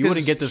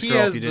because get this he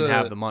girl if you has didn't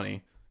have the the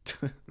money.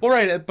 well,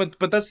 right,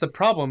 but that's the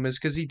problem is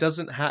because he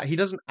doesn't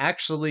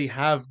actually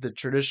have the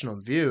traditional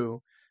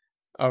view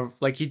of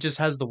like he just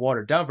has the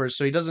watered down version,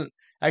 so he doesn't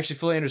actually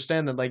fully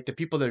understand that like the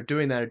people that are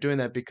doing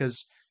that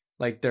because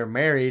like they're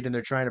married and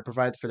they're trying to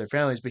provide for their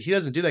families, but he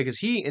doesn't do that because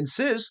he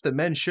insists that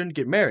men shouldn't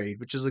get married,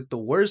 which is like the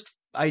worst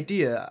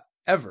idea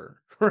ever,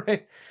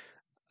 right?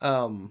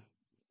 Um,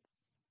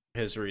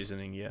 His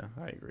reasoning, yeah,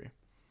 I agree.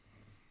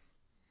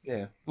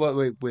 yeah. What?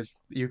 Wait, with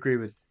you agree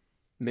with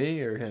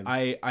me or him?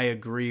 I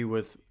agree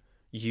with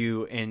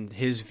you and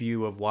his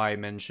view of why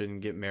men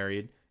shouldn't get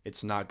married.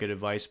 It's not good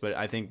advice, but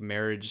I think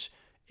marriage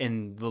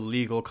in the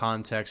legal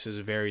context is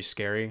very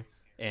scary,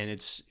 and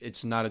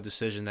it's not a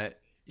decision that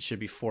should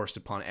be forced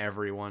upon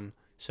everyone.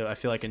 So I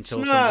feel like It's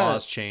until some not.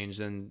 laws change,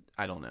 then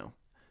I don't know.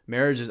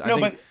 Marriage is, I No,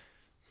 think, but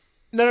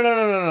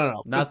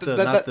no. not the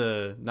not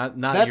the not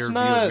That's your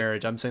view of not.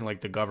 marriage. I'm saying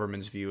like the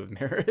government's view of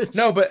marriage.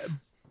 No, but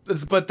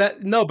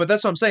that no, but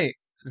that's what I'm saying.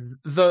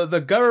 The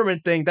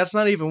government thing, that's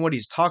not even what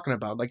he's talking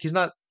about. Like he's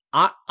not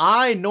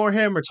I nor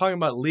him are talking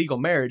about legal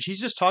marriage. He's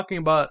just talking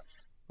about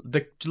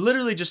the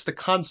literally just the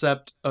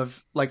concept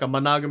of like a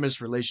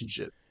monogamous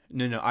relationship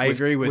No, no, I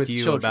agree with with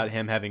you about children.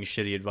 him having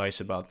shitty advice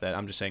about that.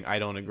 I'm just saying I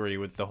don't agree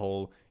with the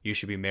whole you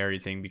should be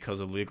married thing because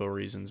of legal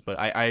reasons, but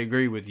I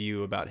agree with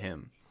you about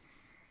him.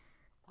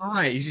 All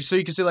right. So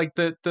you can see like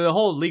the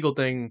whole legal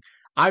thing,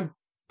 I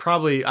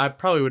probably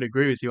would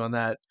agree with you on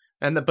that.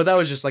 But that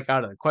was just like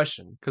out of the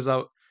question cuz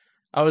I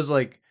was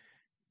like,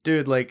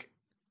 dude, like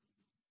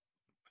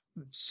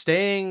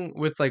staying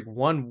with like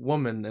one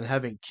woman and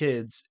having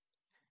kids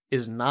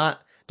is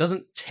not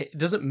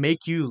doesn't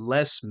make you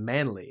less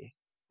manly.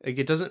 Like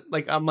it doesn't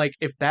like I'm like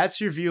if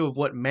that's your view of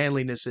what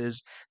manliness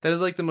is, that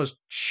is like the most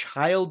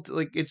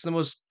it's the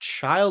most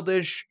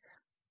childish,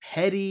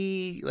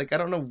 petty, like I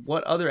don't know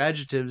what other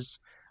adjectives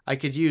I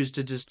could use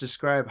to just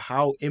describe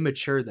how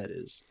immature that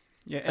is.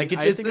 Yeah, Like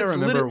and I think I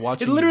remember it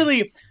watching.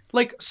 literally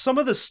like some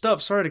of the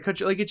stuff. Sorry to cut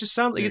you. Like it just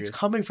sounds like You're it's good.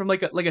 coming from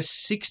like a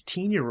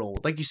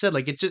 16-year-old. Like you said,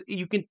 like it just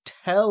you can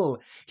tell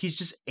he's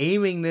just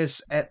aiming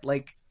this at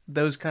like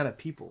those kind of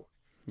people.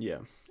 Yeah,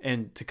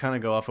 and to kind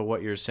of go off of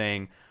what you're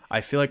saying,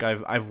 I feel like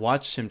I've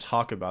watched him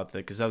talk about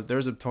that because there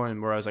was a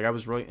time where I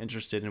was really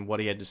interested in what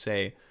he had to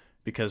say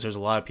because there's a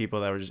lot of people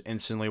that were just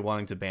instantly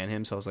wanting to ban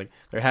him. So I was like,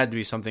 there had to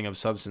be something of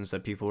substance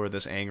that people were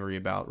this angry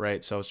about,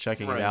 right? So I was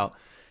checking it Right. out,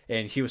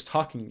 and he was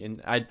talking,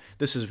 and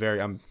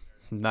I'm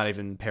not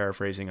even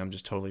paraphrasing, I'm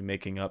just totally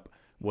making up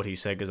what he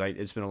said because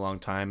it's been a long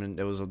time and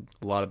there was a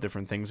lot of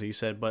different things that he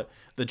said, but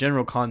the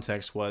general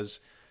context was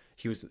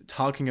he was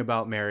talking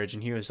about marriage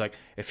and he was like,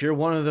 if you're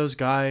one of those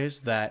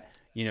guys that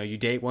you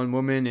date one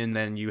woman and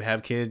then you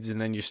have kids and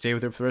then you stay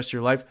with her for the rest of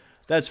your life,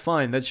 that's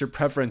fine, that's your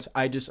preference,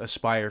 I just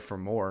aspire for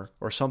more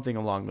or something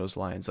along those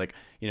lines, like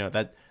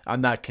that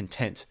I'm not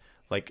content,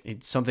 like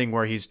it's something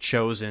where he's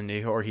chosen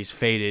or he's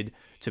fated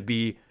to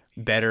be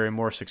better and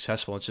more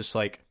successful. It's just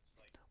like,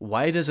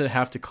 why does it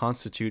have to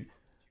constitute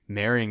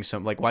marrying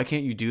some, like why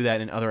can't you do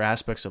that in other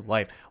aspects of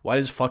life? Why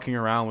does fucking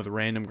around with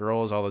random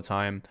girls all the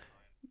time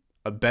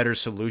a better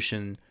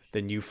solution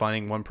than you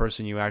finding one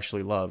person you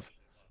actually love?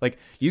 Like,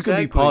 you can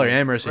be Exactly.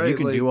 polyamorous and you Right.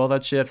 can Like do all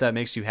that shit if that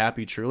makes you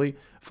happy truly.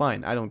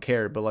 Fine, I don't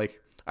care. But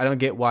like, I don't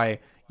get why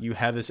you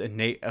have this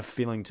innate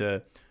feeling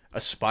to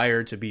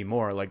aspire to be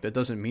more. Like, that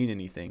doesn't mean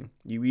anything.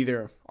 You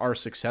either are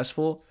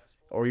successful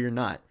or you're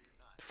not.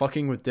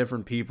 Fucking with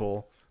different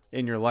people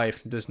in your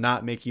life does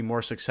not make you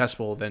more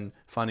successful than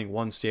finding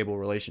one stable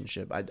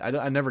relationship.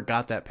 I never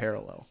got that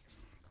parallel.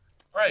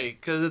 right,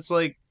 because it's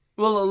like,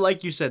 well,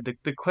 like you said,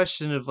 the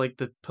question of like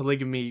the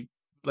polygamy,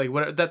 like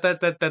what that's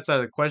out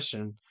of the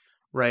question,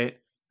 right?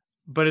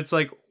 But it's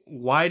like,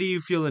 why do you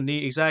feel the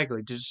need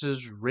exactly to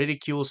just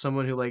ridicule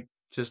someone who like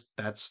just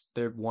that's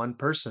their one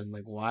person?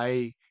 Like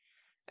why?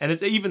 And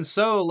it's even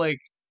so like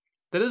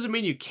that doesn't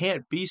mean you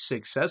can't be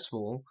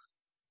successful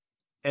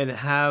and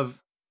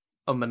have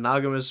a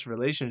monogamous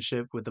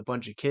relationship with a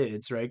bunch of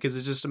kids, right? Because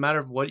it's just a matter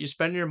of what you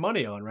spend your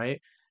money on,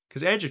 right?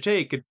 Because Andrew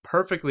Tate could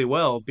perfectly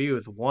well be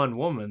with one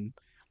woman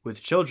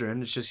with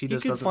children. It's just he He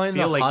just could doesn't find the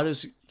feel like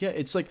hottest. Yeah,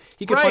 it's like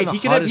he could find right. the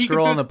He hottest could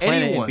girl be on with the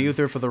planet and be anyone. with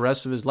her for the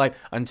rest of his life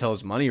until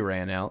his money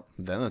ran out.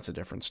 Then that's a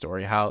different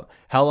story. How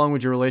long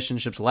would your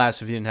relationships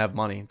last if you didn't have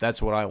money?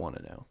 That's what I want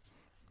to know.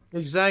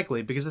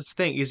 Exactly, because that's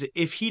the thing is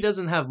if he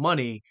doesn't have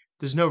money,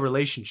 there's no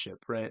relationship,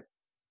 right?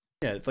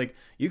 Yeah, it's like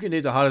you can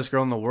date the hottest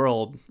girl in the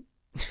world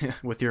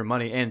with your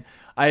money. And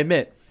I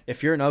admit,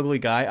 if you're an ugly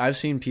guy, I've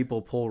seen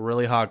people pull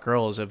really hot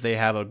girls if they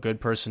have a good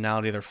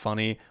personality, they're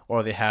funny,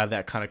 or they have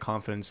that kind of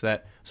confidence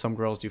that some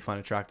girls do find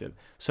attractive.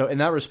 So in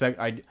that respect,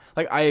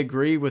 I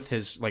agree with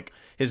his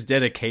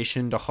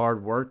dedication to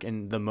hard work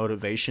and the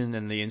motivation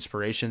and the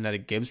inspiration that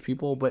it gives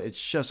people, but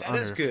it's just That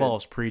is under good.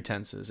 false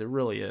pretenses. It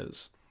really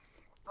is.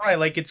 Right,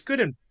 like it's good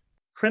in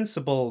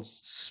principle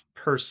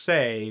per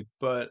se,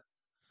 but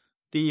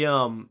the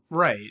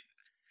right,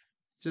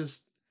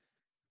 just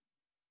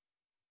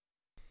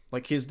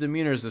Like, his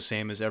demeanor is the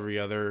same as every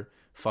other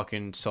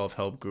fucking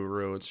self-help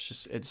guru. It's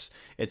just it's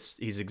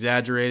he's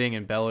exaggerating,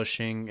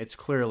 embellishing. It's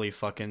clearly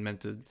fucking meant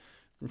to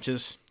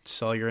just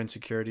sell your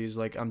insecurities.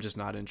 Like, I'm just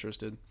not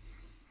interested.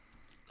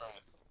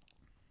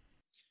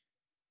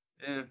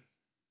 yeah.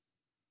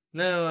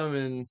 No, I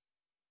mean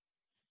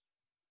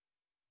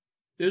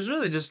it was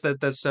really just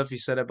that stuff he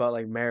said about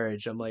like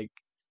marriage. I'm like,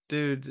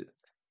 dude,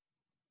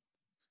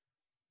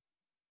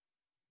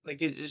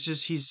 like it's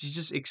just he's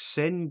just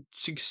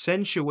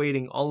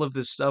accentuating all of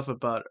this stuff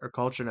about our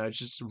culture now. It's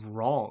just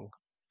wrong.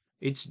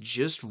 It's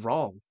just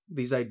wrong.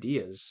 These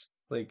ideas,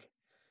 like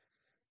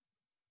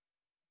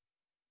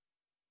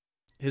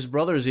His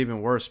brother is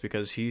even worse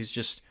because he's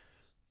just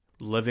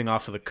living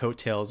off of the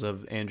coattails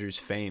of Andrew's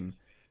fame,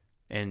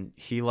 and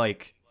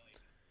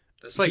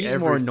that's like he's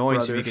more every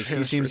annoying to me brother because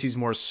he seems famous. he's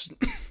more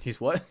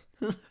he's what?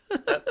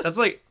 That's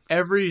like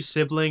every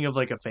sibling of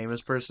like a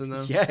famous person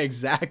though. Yeah,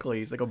 exactly.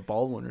 He's like a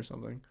Baldwin or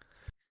something.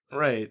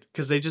 Right,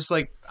 because they just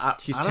like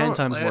He's I 10 don't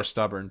times more like,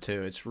 stubborn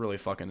too. It's really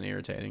fucking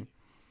irritating.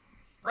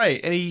 right,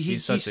 and He's he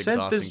such an sent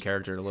exhausting this.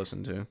 character to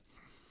listen to.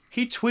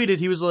 He tweeted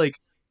he was like,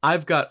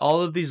 I've got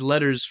all of these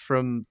letters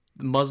from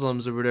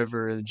Muslims or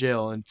whatever in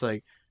jail, and it's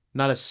like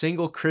not a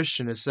single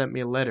Christian has sent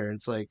me a letter. And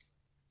it's like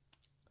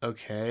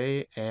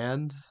okay,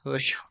 and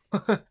like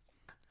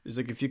He's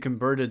like, if you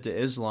converted to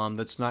Islam,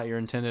 that's not your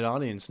intended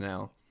audience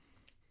now.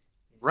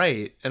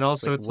 right, and It's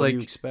also like, it's what do you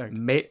like expect?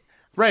 may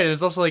right, and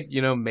it's also like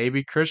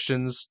maybe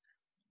Christians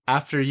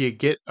after you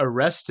get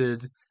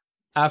arrested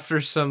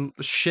after some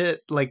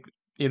shit like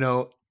you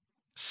know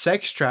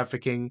sex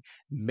trafficking,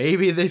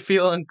 maybe they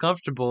feel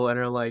uncomfortable and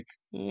are like,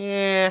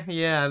 yeah,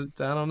 I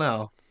don't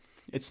know.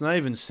 It's not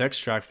even sex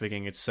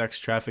trafficking. It's sex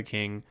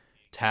trafficking,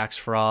 tax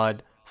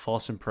fraud,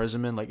 false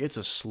imprisonment. Like, it's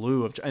a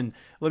slew of. And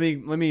let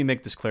me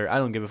make this clear. I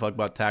don't give a fuck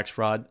about tax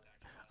fraud.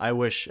 I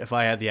wish if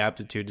I had the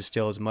aptitude to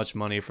steal as much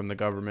money from the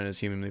government as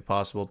humanly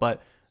possible,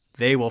 but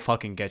they will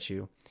fucking get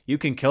you. You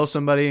can kill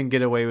somebody and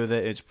get away with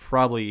it. It's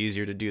probably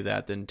easier to do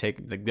that than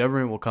take the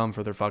government will come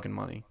for their fucking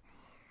money.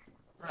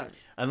 Right.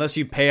 Unless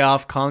you pay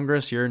off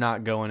Congress, you're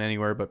not going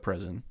anywhere but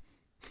prison.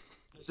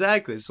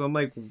 Exactly. So I'm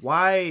like,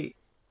 why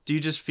do you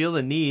just feel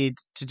the need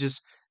to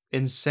just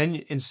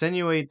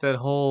insinuate that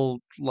whole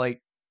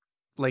like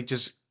like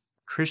just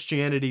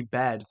Christianity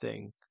bad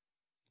thing.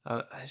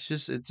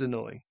 It's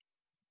annoying.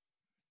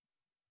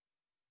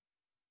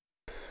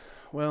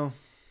 Well,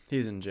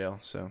 he's in jail,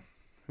 so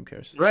who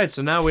cares? Right,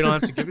 so now we don't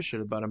have to give a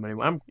shit about him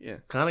anymore. I'm Yeah.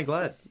 kind of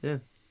glad. Yeah.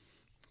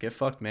 Get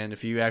fucked, man.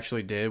 If you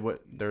actually did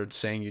what they're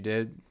saying you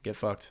did, get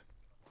fucked.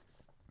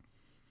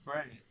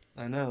 Right.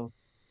 I know.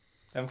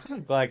 I'm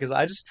kind of glad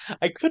because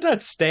I could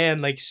not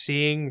stand like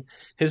seeing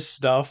his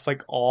stuff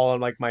like all on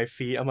like my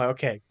feet. I'm like,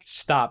 okay,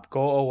 stop,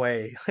 go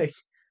away. Like,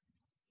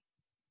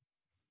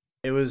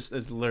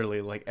 It's literally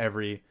like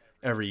every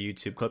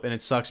YouTube clip, and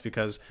it sucks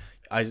because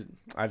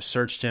I've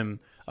searched him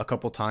a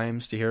couple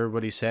times to hear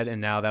what he said, and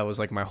now that was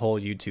like my whole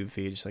YouTube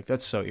feed. It's like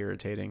that's so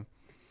irritating.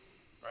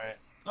 right.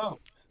 Oh,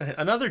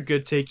 another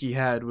good take he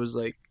had was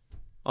like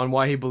on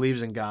why he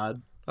believes in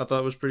God. I thought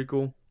it was pretty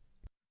cool.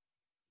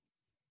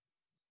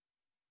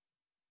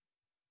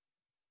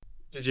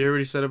 Did you hear what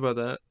he said about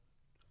that?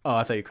 Oh,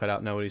 I thought you cut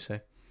out. No, what did he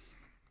say?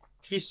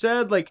 He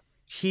said like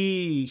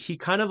he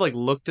kind of like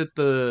looked at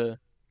the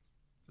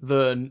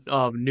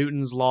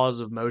Newton's laws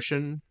of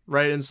motion,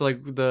 right? And so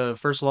like the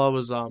first law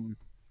was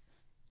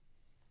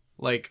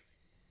like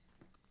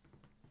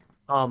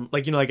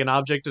like like an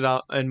object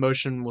in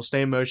motion will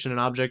stay in motion, an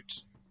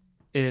object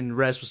in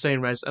rest will stay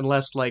in rest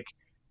unless like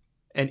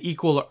an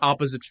equal or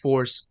opposite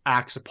force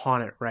acts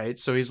upon it, right?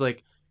 So he's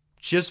like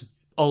just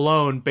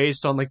alone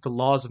based on like the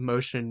laws of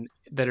motion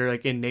that are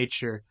like in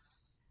nature,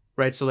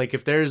 right? So like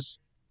if there's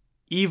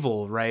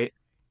evil, right,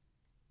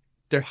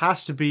 there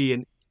has to be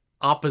an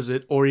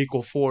opposite or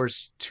equal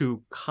force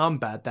to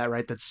combat that,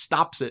 right? That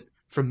stops it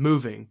from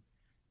moving,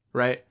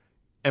 right?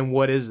 And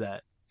what is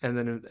that? And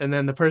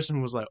then the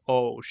person was like,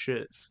 "Oh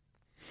shit."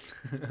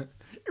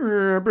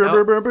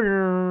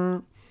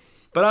 Now,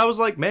 but I was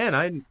like, "Man,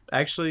 I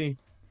actually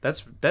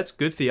that's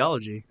good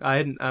theology."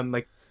 I'm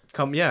like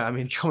come yeah, I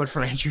mean coming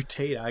from Andrew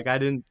Tate, like I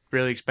didn't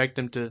really expect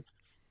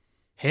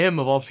him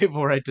of all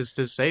people, right, to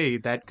say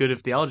that good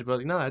of theology, but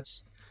like no,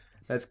 that's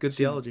good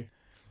See, theology.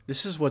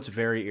 this is what's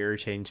very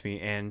irritating to me,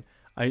 and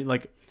I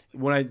like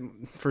when I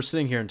for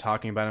sitting here and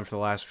talking about him for the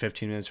last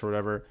 15 minutes or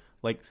whatever.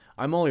 Like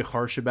I'm only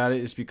harsh about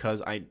it is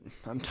because I'm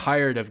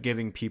tired of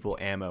giving people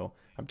ammo.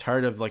 I'm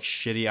tired of like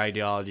shitty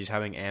ideologies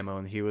having ammo,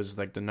 and he was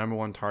like the number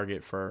one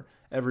target for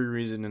every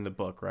reason in the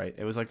book. Right?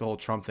 It was like the whole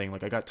Trump thing.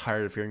 Like I got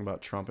tired of hearing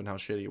about Trump and how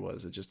shitty he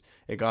was.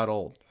 It got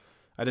old.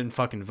 I didn't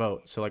fucking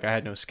vote, so like I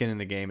had no skin in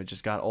the game. It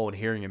just got old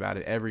hearing about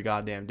it every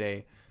goddamn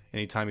day.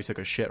 Anytime he took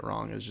a shit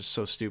wrong, it was just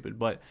so stupid.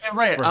 But Yeah,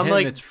 right. for I'm him,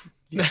 like, it's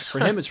yeah, for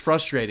him it's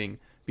frustrating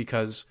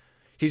because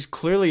he's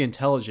clearly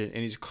intelligent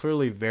and he's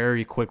clearly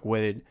very quick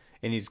witted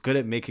and he's good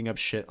at making up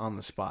shit on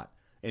the spot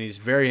and he's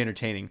very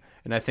entertaining.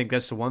 And I think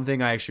that's the one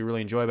thing I actually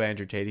really enjoy about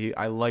Andrew Tate.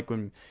 I like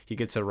when he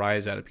gets a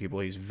rise out of people.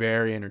 He's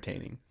very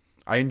entertaining.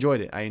 I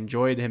enjoyed it. I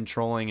enjoyed him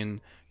trolling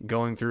and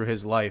going through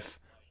his life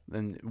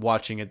and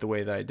watching it the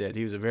way that I did.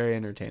 He was a very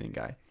entertaining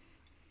guy.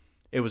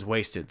 It was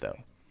wasted though,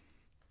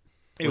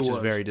 it which is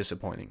was. very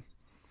disappointing.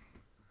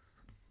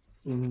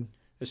 Hmm.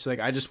 It's like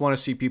I just want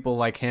to see people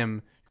like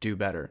him do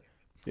better.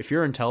 If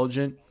you're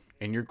intelligent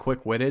and you're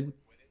quick-witted,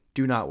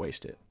 do not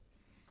waste it.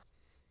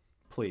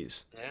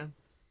 Please. Yeah.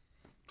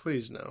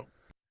 Please no.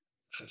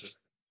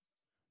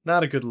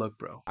 Not a good look,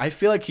 bro. I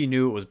feel like he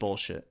knew it was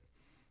bullshit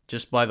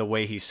just by the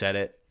way he said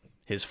it.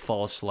 His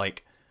false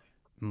like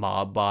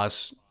mob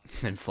boss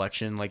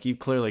inflection, like you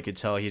clearly could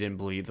tell he didn't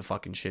believe the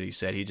fucking shit he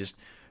said. He just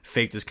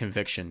faked his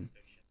conviction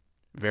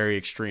very Yeah.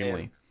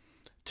 extremely.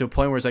 To a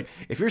point where it's like,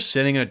 if you're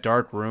sitting in a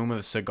dark room with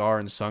a cigar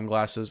and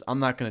sunglasses, I'm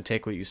not going to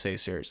take what you say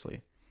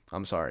seriously.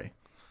 I'm sorry.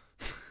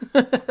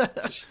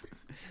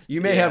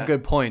 You may have Yeah.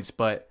 good points,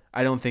 but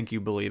I don't think you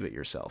believe it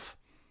yourself.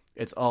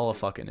 It's all a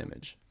fucking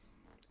image.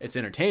 It's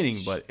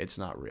entertaining, but it's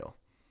not real.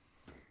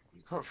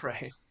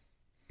 Right.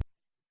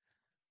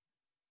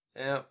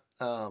 Yeah.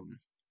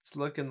 It's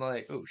looking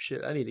like oh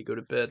shit. I need to go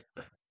to bed.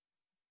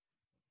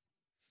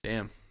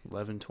 Damn,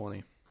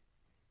 11:20.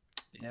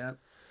 Yeah.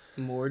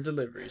 More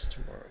deliveries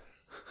tomorrow.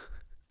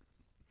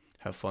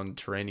 Have fun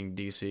training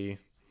DC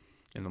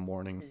in the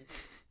morning.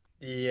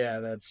 Yeah,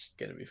 that's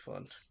gonna be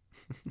fun.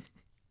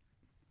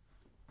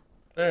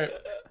 All right.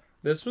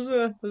 This was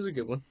a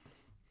good one.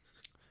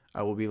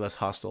 I will be less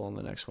hostile on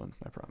the next one,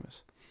 I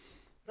promise.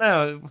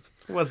 No,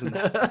 it wasn't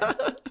that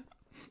bad.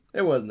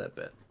 It wasn't that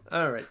bad.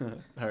 All right.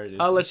 All right,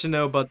 I'll it's let you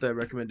know about that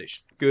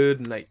recommendation.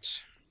 Good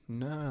night.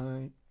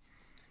 night.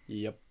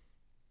 Yep.